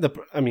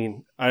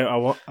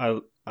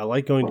 I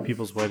like going to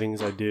people's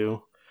weddings. I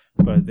do,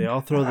 but they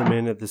all throw them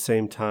in at the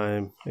same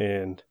time,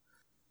 and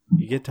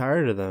you get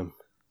tired of them.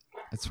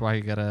 That's why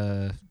you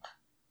gotta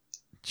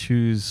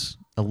choose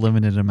a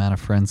limited amount of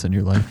friends in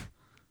your life.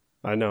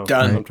 I know.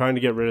 Done. I'm trying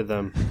to get rid of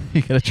them.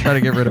 You gotta try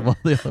to get rid of all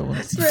the other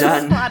ones. For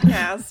Done. this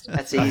podcast.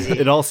 That's easy.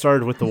 It all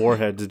started with the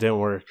warheads. It didn't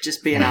work.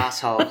 Just be an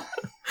asshole.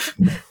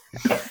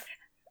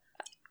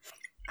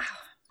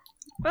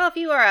 Well, if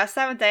you were a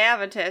Seventh-day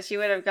Adventist, you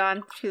would have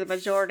gone to the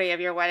majority of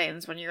your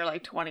weddings when you were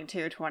like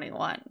 22,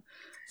 21.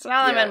 So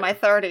now that I'm Yeah. in my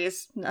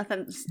 30s,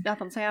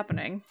 nothing's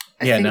happening.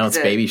 I Yeah, think now it's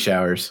that- baby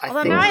showers. I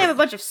Although think- now I have a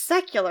bunch of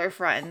secular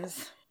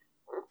friends.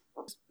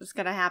 It's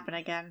gonna happen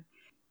again.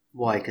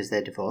 Why? Because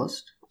they're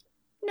divorced?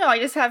 No, I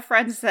just have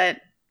friends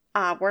that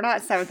we're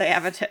not Seventh-day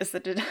Adventists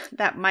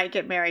that might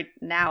get married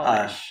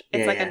now-ish. It's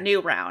yeah, like yeah. a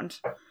new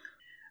round.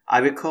 I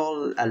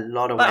recall a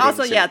lot of But weddings.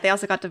 also, yeah, they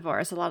also got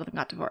divorced. A lot of them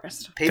got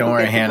divorced. People Don't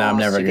worry, get Hannah, I'm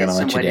divorced, never get gonna let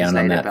some you weddings down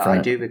on that but I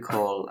front. do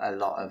recall a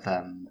lot of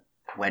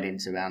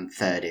weddings around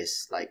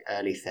 30s, like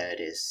early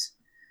 30s.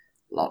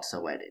 Lots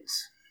of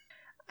weddings.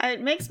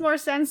 It makes more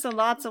sense than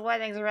lots of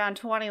weddings around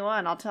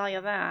 21, I'll tell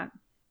you that.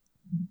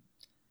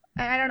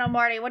 And I don't know,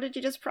 Marty, what did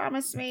you just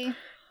promise me?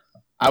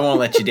 I won't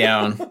let you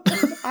down.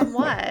 On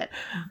what?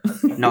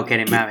 Not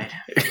getting married.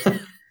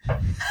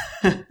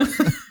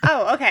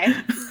 Oh, okay.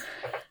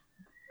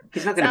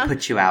 He's not going to Sounds-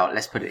 put you out.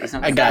 Let's put it. He's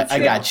not. I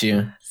got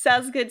you.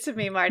 Sounds good to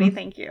me, Marty.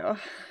 Thank you.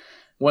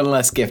 One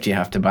less gift you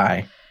have to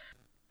buy.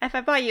 If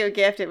I bought you a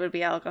gift, it would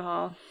be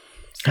alcohol.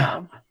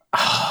 So,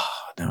 Oh,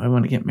 now I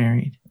want to get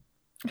married.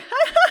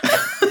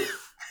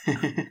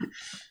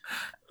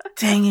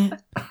 Dang it.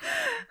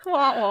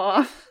 wah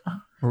wah.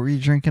 Were you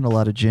drinking a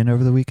lot of gin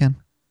over the weekend?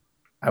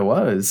 I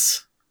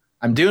was.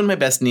 I'm doing my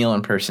best Neil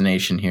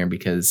impersonation here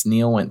because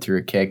Neil went through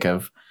a kick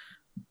of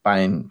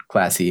buying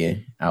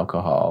classy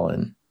alcohol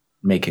and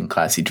making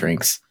classy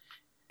drinks.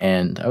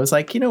 And I was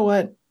like, you know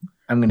what?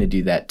 I'm going to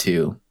do that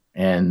too.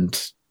 And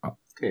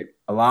Good.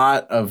 a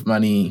lot of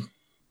money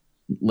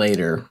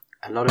later.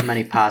 A lot of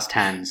money passed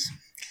hands.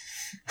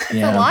 It's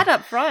a lot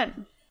up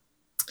front.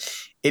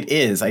 It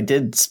is. I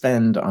did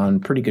spend on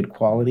pretty good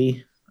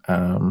quality.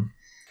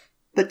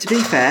 But to be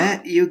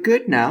fair, you're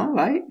good now,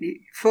 right?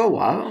 For a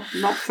while,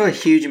 not for a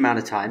huge amount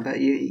of time, but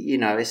you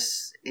know,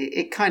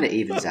 it kind of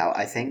evens out.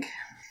 I think.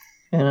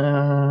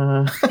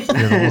 Yeah,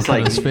 the It's look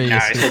on like, his face. no,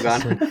 it's all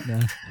It's gone. like,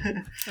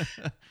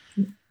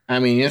 no. I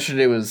mean,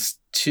 yesterday was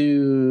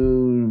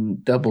 2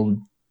 double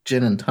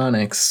gin and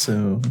tonics,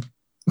 so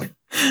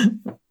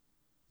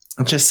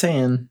I'm just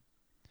saying.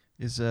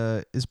 Is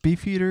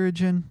Beefeater a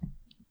gin?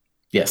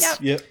 Yes. Yep.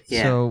 Yep.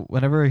 Yeah. So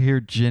whenever I hear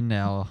gin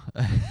now,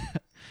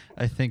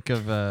 I think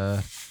of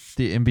the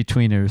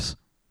In-Betweeners.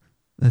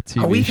 That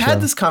TV We've show.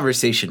 had this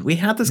conversation. We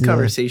had this Yeah.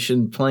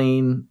 conversation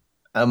playing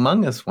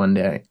Among Us one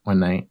night.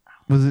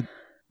 Was it?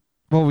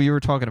 Well, we were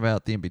talking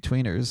about the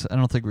In-Betweeners. I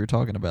don't think we were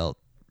talking about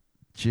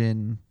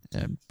gin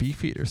and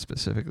Beefeater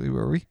specifically,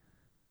 were we?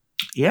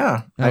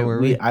 Yeah. Oh, were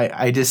we?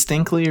 I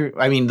distinctly,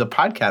 I mean, the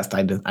podcast,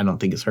 I don't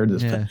think has heard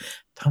this, Yeah, but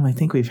Tom, I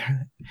think we've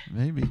had it.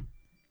 maybe.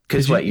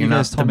 Because what, you you're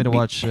guys not told me to the-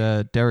 watch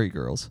Dairy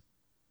Girls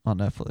on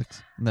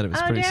Netflix, and that it was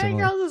Oh, pretty Dairy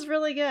similar. Girls is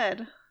really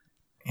good.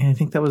 Yeah, I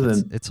think that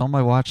was It's on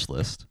my watch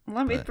list.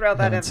 Let me but throw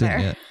that haven't in seen it there.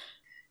 yet.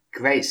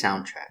 Great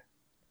soundtrack.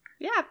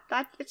 Yeah,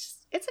 it's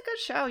a good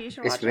show. You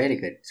should It's watch really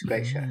it. good. It's a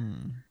great show.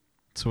 Mm.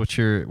 So what's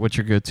your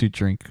go-to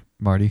drink,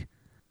 Marty,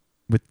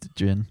 with the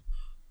gin?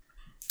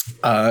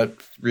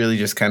 really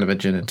just kind of a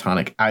gin and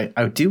tonic. I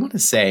do want to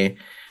say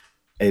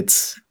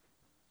it's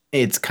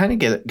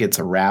kind of gets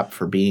a rap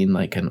for being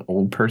like an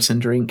old person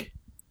drink.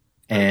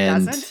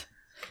 And Doesn't?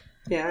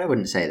 Yeah, I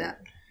wouldn't say that.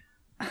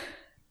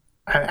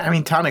 I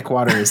mean, tonic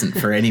water isn't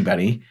for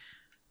anybody.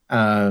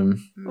 Well,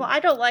 I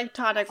don't like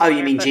tonic Oh, water.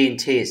 you mean but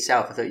G&T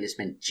itself? I thought you just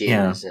meant gin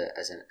Yeah. as an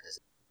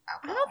I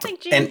alcohol. don't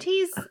think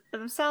G&Ts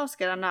themselves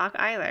get a knock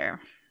either.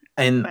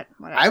 And But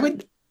whatever.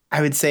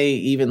 I would say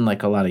even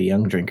like a lot of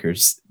young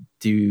drinkers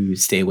do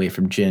stay away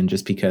from gin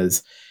just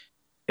because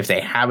if they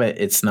have it,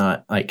 it's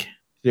not like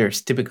they're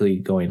typically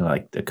going to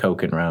like the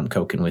Coke and rum,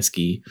 Coke and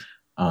whiskey,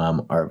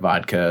 or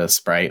vodka,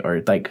 Sprite,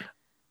 or like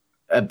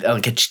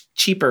a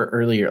cheaper,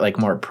 earlier, like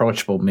more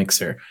approachable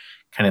mixer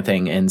kind of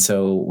thing. And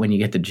so when you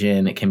get the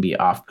gin, it can be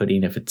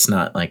off-putting if it's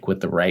not like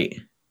with the right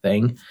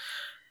thing.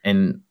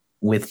 And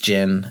with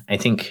gin, I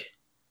think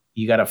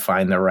you got to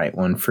find the right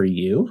one for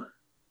you,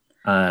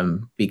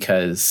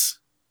 because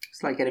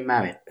It's like getting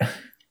married.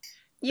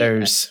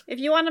 there's If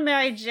you want to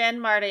marry Jen,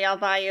 Marty, I'll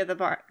buy you the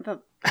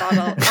bottle.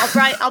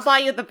 I'll buy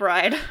you the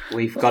bride.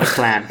 We've got a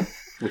plan.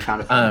 We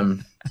found a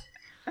plan.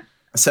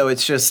 so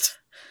it's just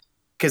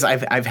because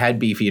I've had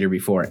Beefeater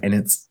before, and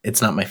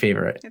it's not my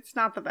favorite. It's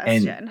not the best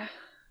And- gin.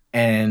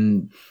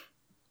 And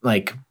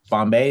like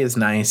Bombay is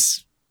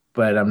nice,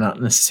 but I'm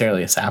not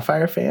necessarily a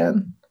Sapphire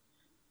fan.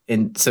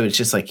 And so it's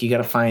just like you got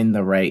to find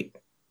the right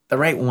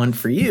one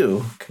for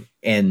you.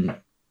 And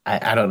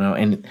I don't know.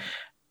 And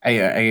I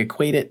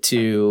equate it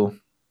to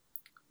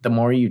the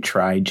more you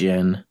try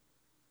gin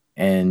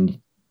and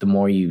the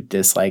more you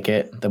dislike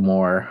it, the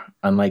more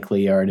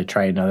unlikely you are to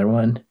try another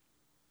one,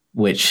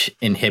 which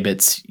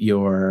inhibits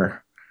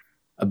your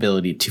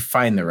ability to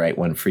find the right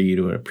one for you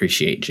to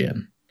appreciate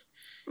gin.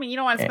 I mean, you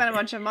don't want to spend a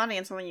bunch of money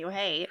on something you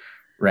hate.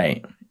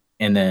 Right.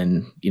 And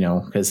then,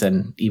 because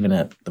then even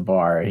at the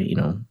bar,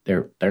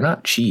 they're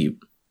not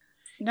cheap,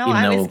 No, Even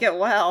I always though- get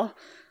well.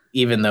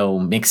 even though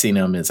mixing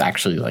them is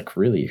actually like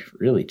really,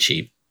 really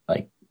cheap.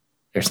 Like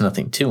there's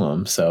nothing to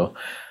them. So,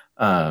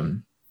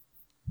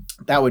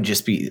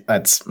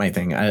 that's my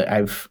thing.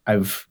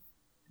 I've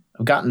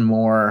gotten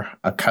more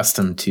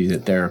accustomed to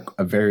that. They're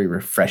a very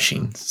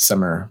refreshing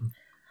summer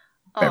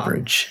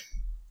beverage.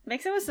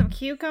 Mix it with some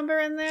cucumber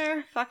in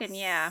there. Fucking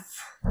yeah.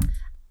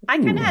 I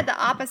kind of had the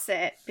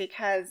opposite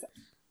because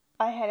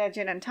I had a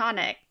gin and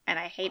tonic and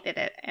I hated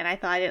it. And I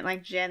thought I didn't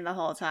like gin the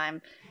whole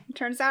time. It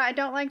turns out I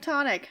don't like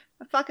tonic.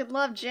 I fucking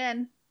love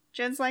gin.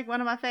 Gin's like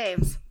one of my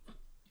faves.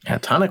 Yeah,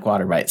 tonic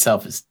water by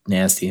itself is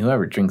nasty.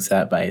 Whoever drinks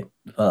that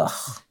ugh.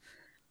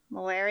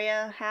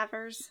 Malaria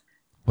havers.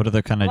 What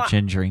other kind of What?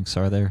 gin drinks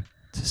are there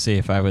to see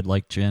if I would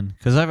like gin?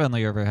 Because I've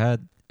only ever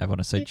had, I want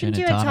to say You gin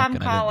can and do a tonic, Tom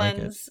and I didn't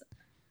like it.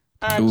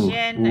 Collins, Ooh,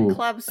 gin, ooh, a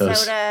club those-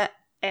 soda,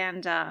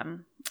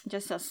 and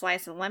just a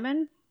slice of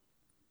lemon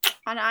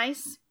on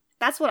ice.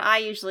 That's what I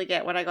usually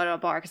get when I go to a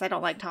bar because I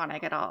don't like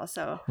tonic at all.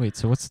 So Wait,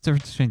 so what's the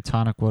difference between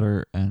tonic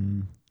water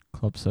and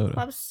club soda?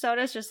 club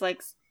soda is just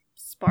like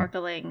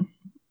sparkling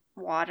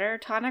water.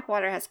 Tonic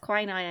water has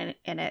quinine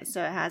in it,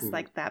 so it has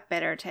like that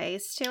bitter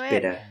taste to it.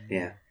 Bitter,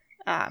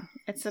 yeah.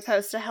 It's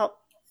supposed to help.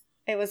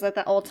 It was like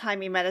the old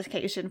timey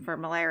medication for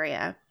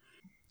malaria.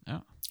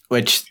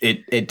 Which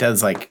it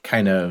does like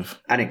kind of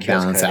And it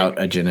kills balance COVID.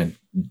 out a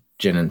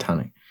gin and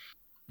tonic.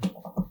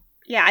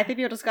 Yeah, I think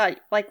people just got,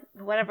 like,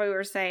 whatever we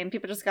were saying,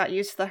 people just got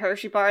used to the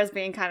Hershey bars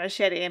being kind of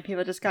shitty, and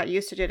people just got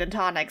used to gin and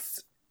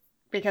tonics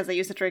because they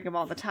used to drink them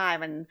all the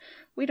time, and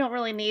we don't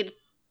really need,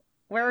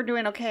 we're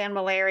doing okay on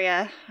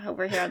malaria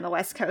over here on the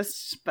West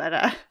Coast,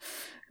 but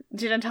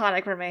gin and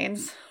tonic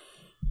remains.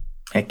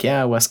 Heck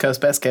yeah, West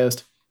Coast, Best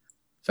Coast.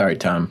 Sorry,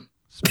 Tom.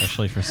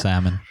 Especially for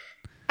salmon.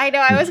 I know,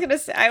 I was gonna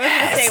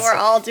say we're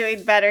all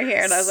doing better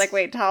here, and I was like,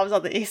 wait, Tom's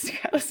on the East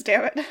Coast,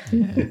 damn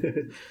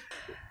it.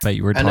 But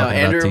you were I talking know, about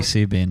Andrew-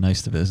 DC being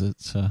nice to visit,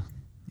 so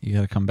you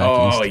got to come back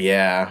Oh east.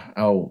 yeah.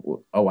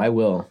 Oh, I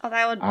will. Oh,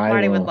 that would, I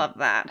Marty would will. love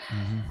that.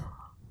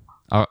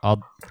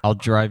 I'll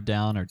drive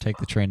down or take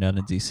the train down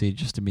to DC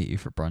just to meet you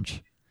for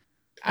brunch.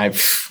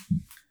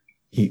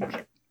 He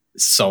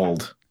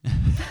sold.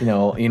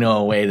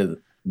 A way to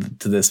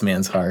this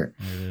man's heart.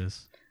 There it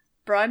is.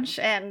 Brunch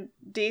and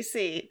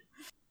DC.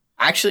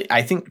 Actually,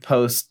 I think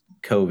post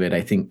COVID,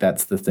 I think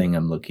that's the thing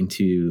I'm looking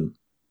to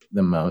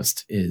the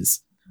most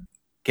is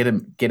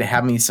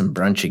have me some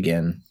brunch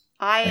again.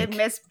 I Like-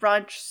 miss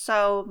brunch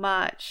so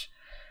much.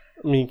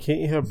 I mean, can't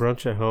you have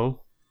brunch at home?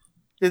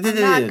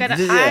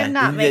 I'm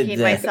not making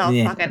myself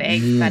fucking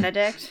eggs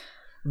Benedict.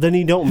 Then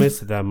you don't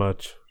miss it that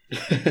much.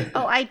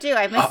 Oh, I do.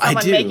 I miss Oh, I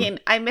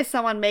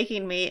someone do.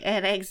 making me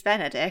an eggs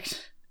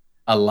Benedict.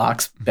 A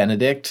lox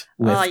Benedict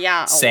with Oh,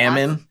 yeah, a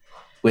salmon, lox.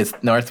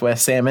 with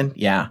Northwest salmon.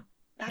 Yeah,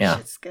 That Yeah.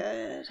 shit's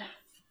good.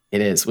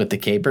 it is with the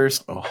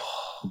capers. Oh,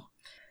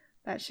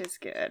 That shit's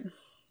good.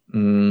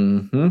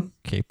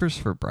 Capers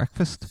for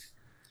breakfast?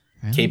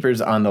 Really? Capers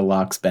on the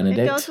lox Benedict.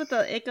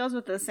 It goes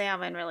with the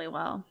salmon really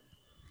well.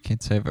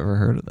 Can't say I've ever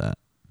heard of that.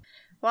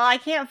 Well, I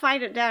can't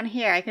find it down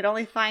here. I could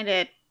only find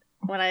it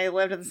when I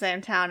lived in the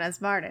same town as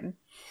Martin.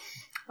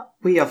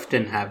 We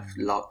often have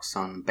lox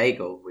on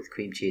bagel with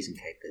cream cheese and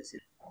capers.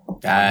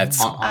 That's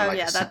On Oh, like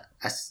yeah,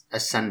 a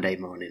Sunday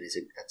morning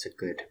that's a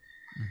good.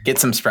 get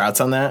some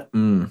sprouts on that.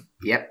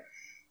 Yep,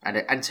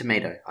 and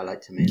tomato. I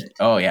like tomato.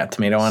 Oh yeah,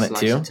 tomato on it Slice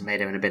too. of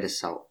tomato and a bit of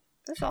salt.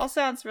 This all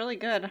sounds really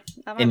good.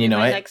 That might And be you know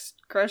my what? next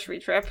grocery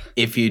trip.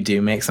 If you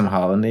do make some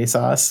hollandaise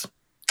sauce,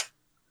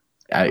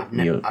 I've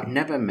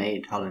never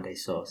made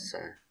hollandaise sauce, so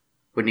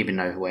wouldn't even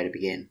know where to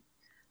begin.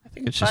 I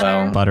think It's just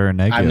Well, butter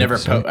and egg. I've never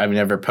yolks, right? I've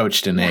never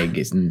poached an egg,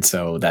 and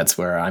so that's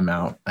where I'm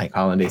out. Like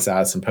hollandaise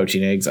sauce and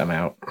poaching eggs, I'm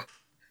out.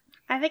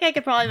 I think I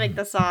could probably make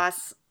the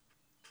sauce.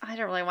 I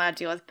don't really want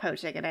to deal with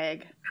poaching an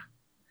egg.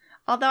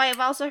 Although I've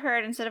also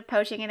heard instead of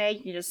poaching an egg,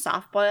 you can just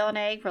soft boil an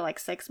egg for like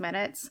 6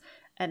 minutes,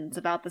 and it's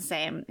about the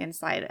same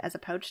inside as a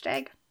poached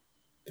egg.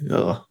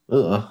 Ugh,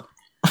 ugh.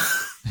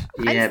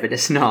 Yeah, but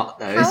it's not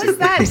though. How is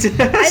that?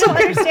 I don't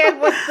understand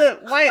what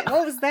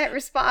was that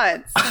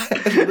response?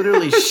 I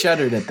literally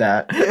shuddered at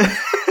that.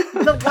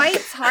 The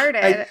white's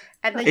hardened,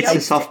 and the It's a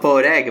yolk.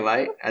 soft-boiled egg,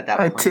 right? At that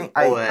I point, think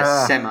or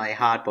a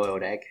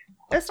semi-hard-boiled egg.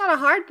 It's not a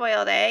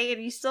hard-boiled egg,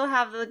 and you still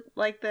have the.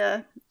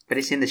 But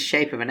it's in the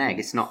shape of an egg.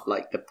 It's not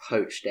like the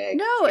poached egg.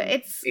 No,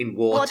 it's in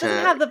water. Well, it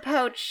doesn't have the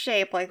poached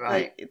shape. Like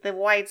Right. the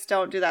whites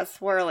don't do that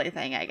swirly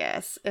thing. I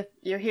guess if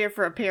you're here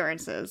for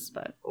appearances,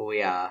 but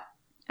We are.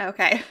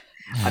 okay.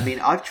 I mean,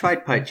 I've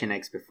tried poaching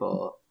eggs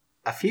before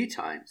a few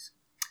times,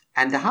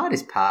 and the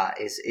hardest part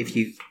is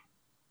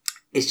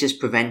it's just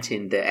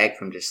preventing the egg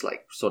from just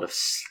like sort of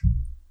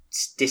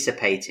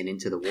dissipating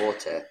into the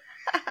water,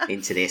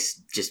 into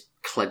this just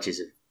kludges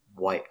of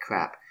white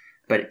crap.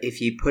 But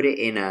if you put it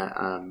in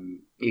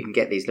you can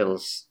get these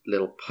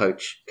little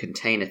poach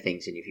container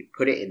things, and if you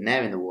put it in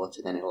there in the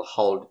water, then it'll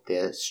hold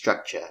the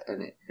structure,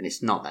 and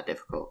it's not that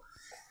difficult.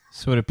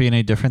 So would it be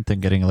any different than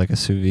getting like a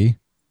sous vide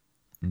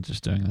and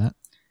just doing that?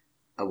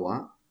 A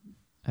what?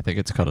 I think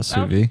it's called a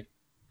sous vide.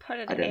 Put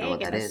an I don't know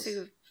what egg in that a is.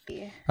 sous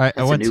vide. I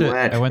a went new to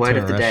word. I went Word to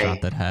a of the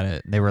restaurant day. that had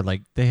it. And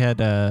they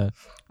had I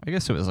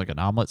guess it was like an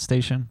omelet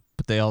station,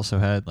 but they also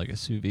had like a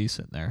sous vide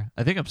sitting there.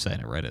 I think I'm saying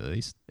it right at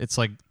least. It's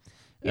like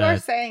You are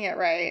saying it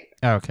right.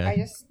 okay. I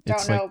just don't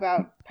It's know like-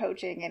 about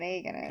poaching an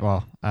egg in it.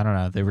 Well, I don't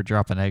know. They were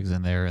dropping eggs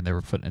in there, and they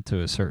were putting it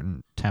to a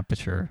certain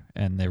temperature,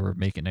 and they were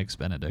making eggs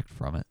Benedict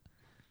from it.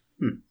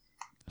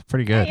 It's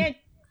pretty good. Yeah,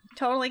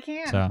 totally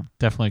can. So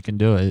definitely can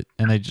do it.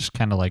 And they just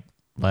kind of like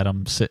let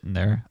them sit in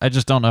there. I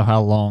just don't know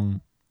how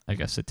long, I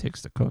guess, it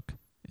takes to cook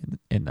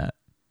in that.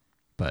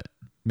 But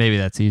maybe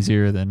that's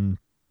easier than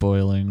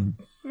boiling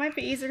It might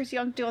be easier because you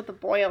don't deal with the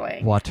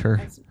boiling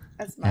water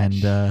as much.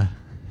 and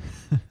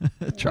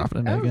dropping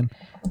an egg in.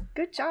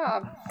 Good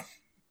job.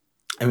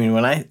 I mean,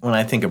 when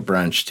I think of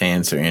brunch, to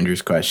answer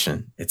Andrew's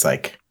question, it's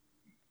like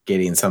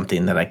getting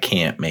something that I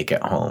can't make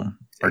at home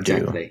or do.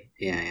 Exactly.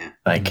 Yeah.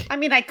 Like I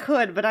mean, I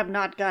could, but I'm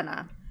not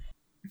gonna.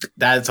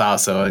 that's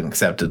also an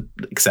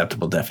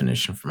acceptable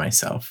definition for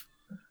myself.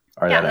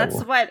 Or Yeah, that I that's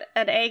will. what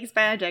an eggs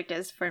Benedict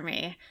is for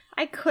me.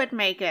 I could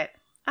make it.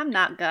 I'm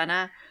not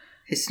gonna.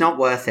 It's not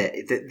worth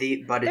it.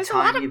 By the There's a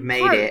lot time of you've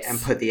made it parts.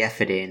 and put the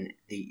effort in,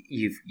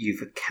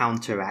 you've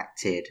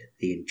counteracted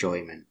the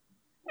enjoyment.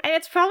 And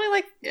it's probably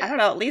like, Yeah. I don't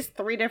know, at least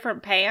 3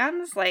 different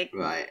pans, like,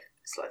 Right.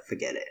 It's like,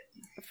 forget it.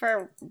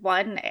 for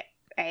one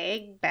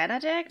egg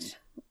Benedict.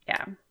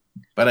 Yeah.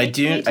 But I Take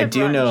do me to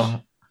brunch.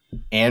 know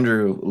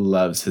Andrew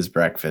loves his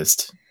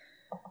breakfast.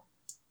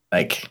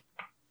 Like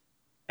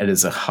it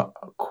is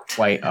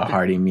quite a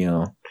hearty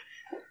meal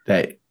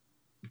that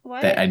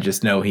What? I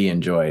just know he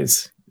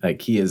enjoys.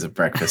 Like he is a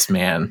breakfast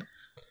man.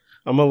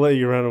 I'm gonna let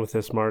you run with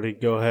this, Marty.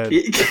 Go ahead.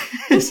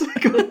 It's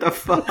like, what the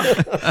fuck?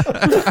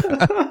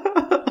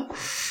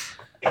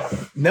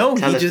 No,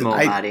 Tell he us just more,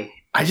 Maddie.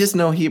 I just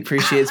know he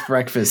appreciates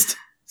breakfast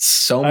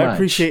so much. I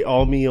appreciate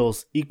all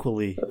meals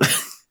equally.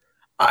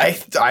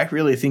 I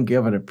really think you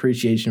have an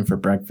appreciation for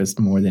breakfast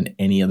more than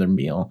any other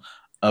meal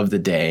of the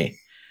day,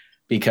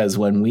 because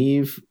when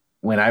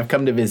I've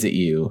come to visit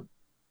you,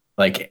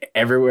 like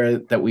everywhere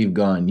that we've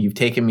gone, you've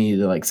taken me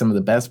to like some of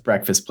the best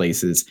breakfast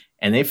places,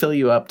 and they fill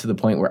you up to the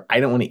point where I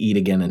don't want to eat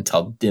again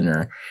until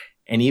dinner,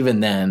 and even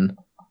then,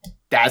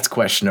 that's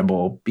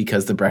questionable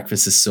because the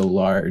breakfast is so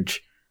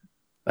large.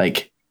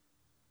 Like,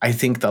 I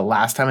think the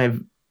last time I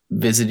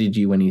visited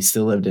you when you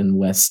still lived in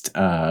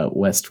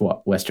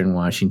Western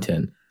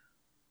Washington,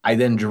 I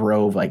then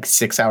drove like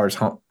 6 hours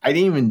home. I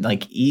didn't even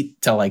like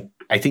eat till like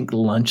I think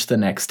lunch the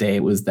next day.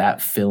 It was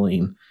that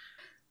filling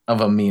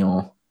of a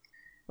meal.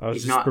 I was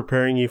He's just not-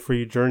 preparing you for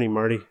your journey,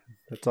 Marty.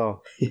 That's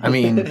all. I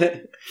mean,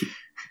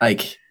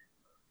 like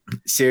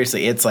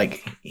seriously, it's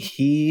like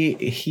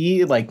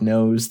he like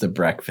knows the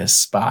breakfast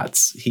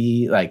spots.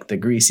 He like the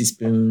greasy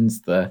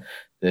spoons, the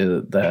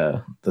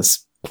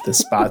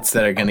spots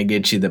that are going to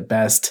get you the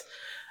best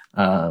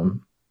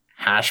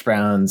hash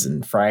browns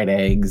and fried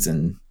eggs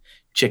and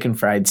chicken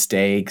fried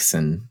steaks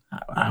and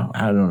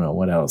I don't know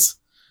what else.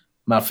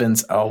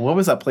 Muffins. Oh, what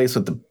was that place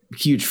with the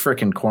huge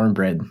freaking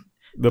cornbread?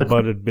 The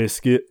buttered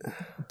biscuit.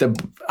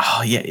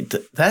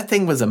 That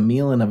thing was a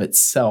meal in of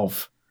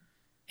itself,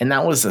 and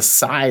that was a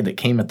side that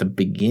came at the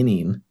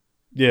beginning.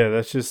 Yeah,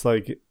 that's just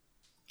like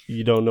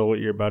you don't know what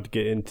you're about to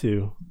get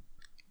into.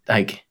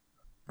 Like,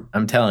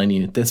 I'm telling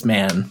you, this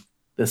man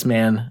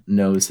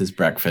knows his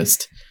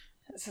breakfast.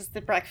 This is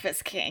the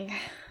breakfast king.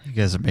 You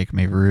guys are making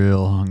me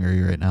real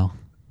hungry right now.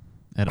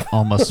 At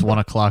almost 1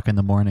 o'clock in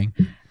the morning.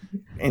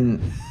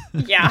 And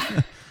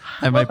Yeah.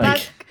 I might Well,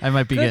 be I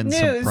might be good getting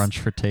some news. brunch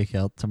for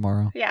takeout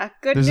tomorrow. Yeah,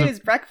 good There's news.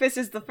 Breakfast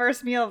is the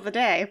first meal of the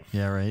day.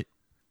 Yeah, right.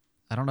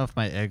 I don't know if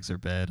my eggs are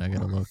bad. I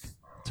gotta look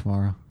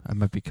tomorrow. I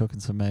might be cooking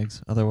some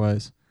eggs.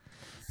 Otherwise,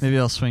 maybe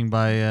I'll swing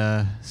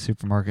by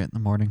supermarket in the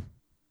morning.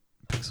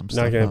 Pick some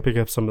stuff Not gonna up. pick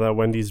up some of that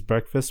Wendy's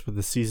breakfast with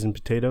the seasoned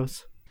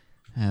potatoes.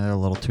 Yeah, they're a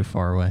little too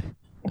far away.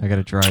 I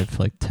gotta drive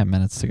like 10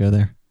 minutes to go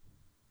there.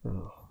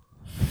 Oh.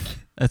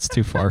 That's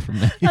too far from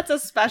me. That's a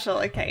special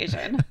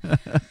occasion.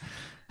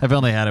 I've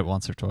only had it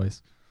once or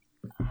twice.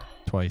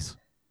 Twice.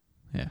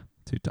 Yeah,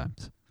 2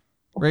 times.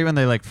 Right when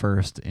they like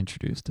first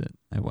introduced it,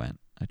 I went.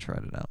 I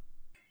tried it out.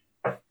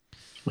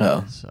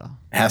 well, So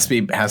has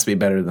to be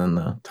better than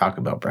the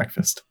Taco Bell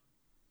breakfast.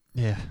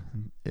 yeah,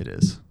 it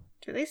is.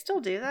 Do they still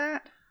do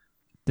that?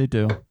 They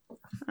do.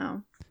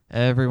 Oh.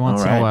 Every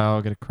once in Alright. a while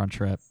I'll get a crunch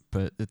wrap,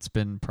 but it's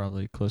been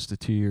probably close to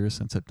 2 years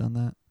since I've done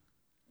that.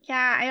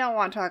 Yeah, I don't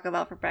want Taco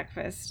Bell for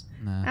breakfast.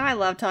 And Nah. I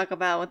love Taco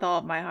Bell with all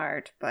of my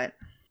heart, but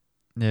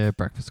Yeah,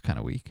 breakfast's kind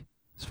of weak.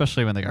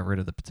 Especially when they got rid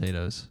of the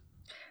potatoes.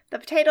 the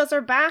potatoes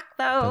are back,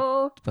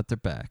 though. But they're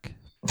back.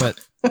 But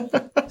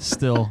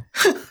still,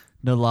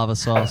 no lava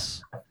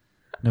sauce,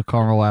 no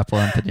caramel apple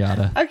and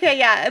pinata. Okay,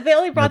 yeah, they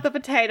only brought the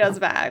potatoes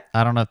back.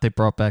 I don't know if they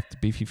brought back the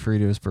beefy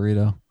Fritos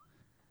burrito.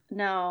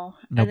 No.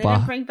 No And they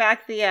didn't bring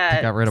back the, They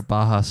got rid of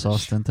Baja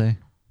sauce, didn't they?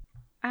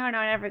 I don't know,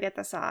 I never get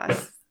the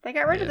sauce. They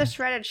got rid of Yeah. the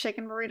shredded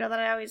chicken burrito that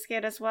I always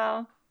get as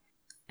well.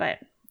 But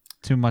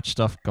Too much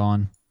stuff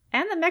gone.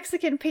 and the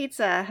Mexican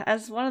pizza,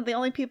 as one of the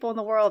only people in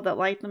the world that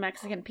like the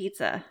Mexican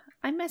pizza.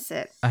 I miss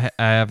it. I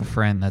have a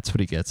friend, that's what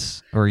he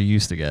gets, or he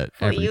used to get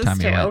Well, every used time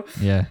he to. went.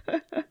 Yeah.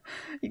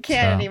 You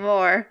can't So.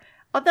 anymore.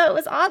 Although it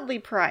was oddly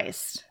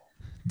priced.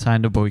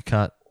 Time to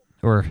boycott,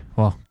 or,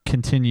 well,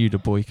 continue to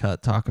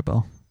boycott Taco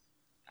Bell.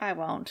 I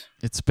won't.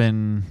 It's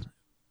been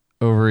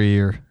over a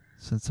year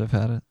since I've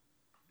had it.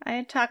 I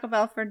had Taco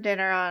Bell for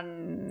dinner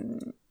on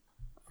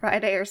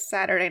Friday or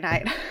Saturday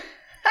night.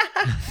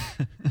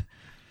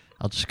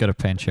 I'll just go to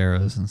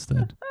Pancheros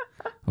instead.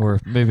 Or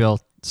maybe I'll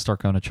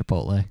start going to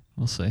Chipotle.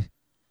 We'll see.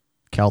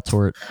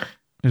 Caltort.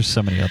 There's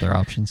so many other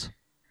options.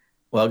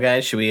 Well,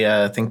 guys, should we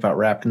think about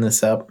wrapping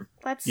this up?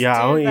 Let's Yeah,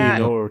 I do don't that,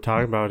 even know what we're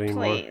talking about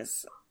anymore.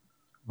 please.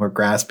 We're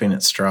grasping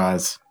at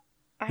straws.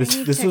 I This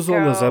need this to was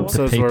one of those go.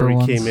 episodes paper where we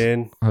ones? came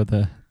in Or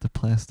the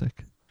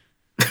plastic.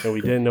 and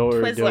we didn't know what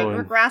we were Twizzler. We're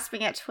doing,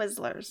 grasping at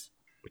Twizzlers.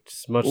 which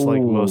is much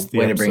like Ooh, most of the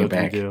way to bring it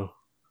episodes we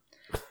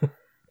back. do.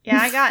 Yeah,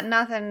 I got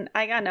nothing.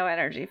 I got no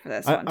energy for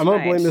this one I'm gonna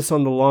blame tonight. this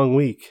on the long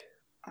week.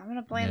 I'm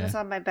gonna blame Yeah. this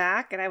on my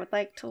back, and I would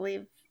like to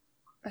leave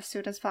as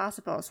soon as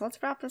possible. So let's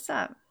wrap this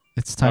up.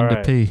 It's time All to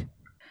right. pee.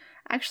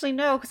 Actually,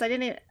 no, because I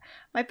didn't.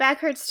 My back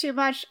hurts too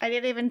much. I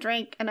didn't even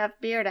drink enough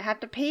beer to have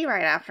to pee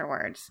right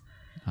afterwards.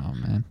 Oh,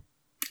 man.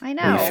 I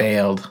know. We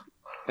failed.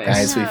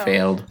 Guys, we No.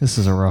 failed. This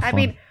is a rough I one.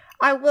 mean,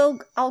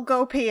 I'll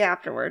go pee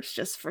afterwards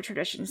just for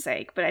tradition's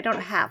sake, but I don't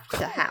have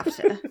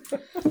to.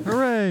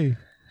 Hooray!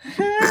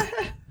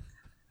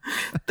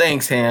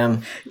 Thanks,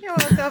 Han. You're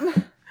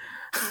welcome.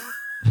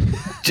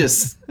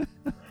 Just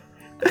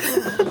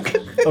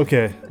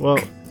Okay, well,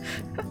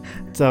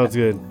 sounds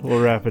good. We'll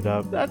wrap it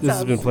up. That This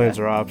has been sounds Plans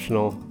Are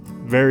Optional.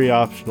 Very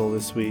optional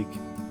this week.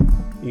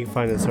 You can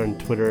find us on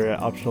Twitter at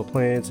Optional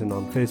Plans and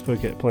on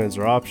Facebook at Plans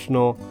Are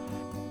Optional.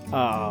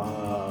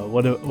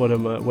 What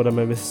am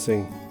I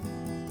missing?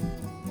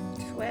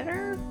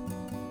 Twitter?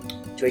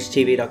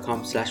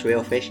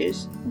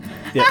 twitchtv.com/realfishes.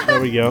 Yeah, there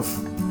we go.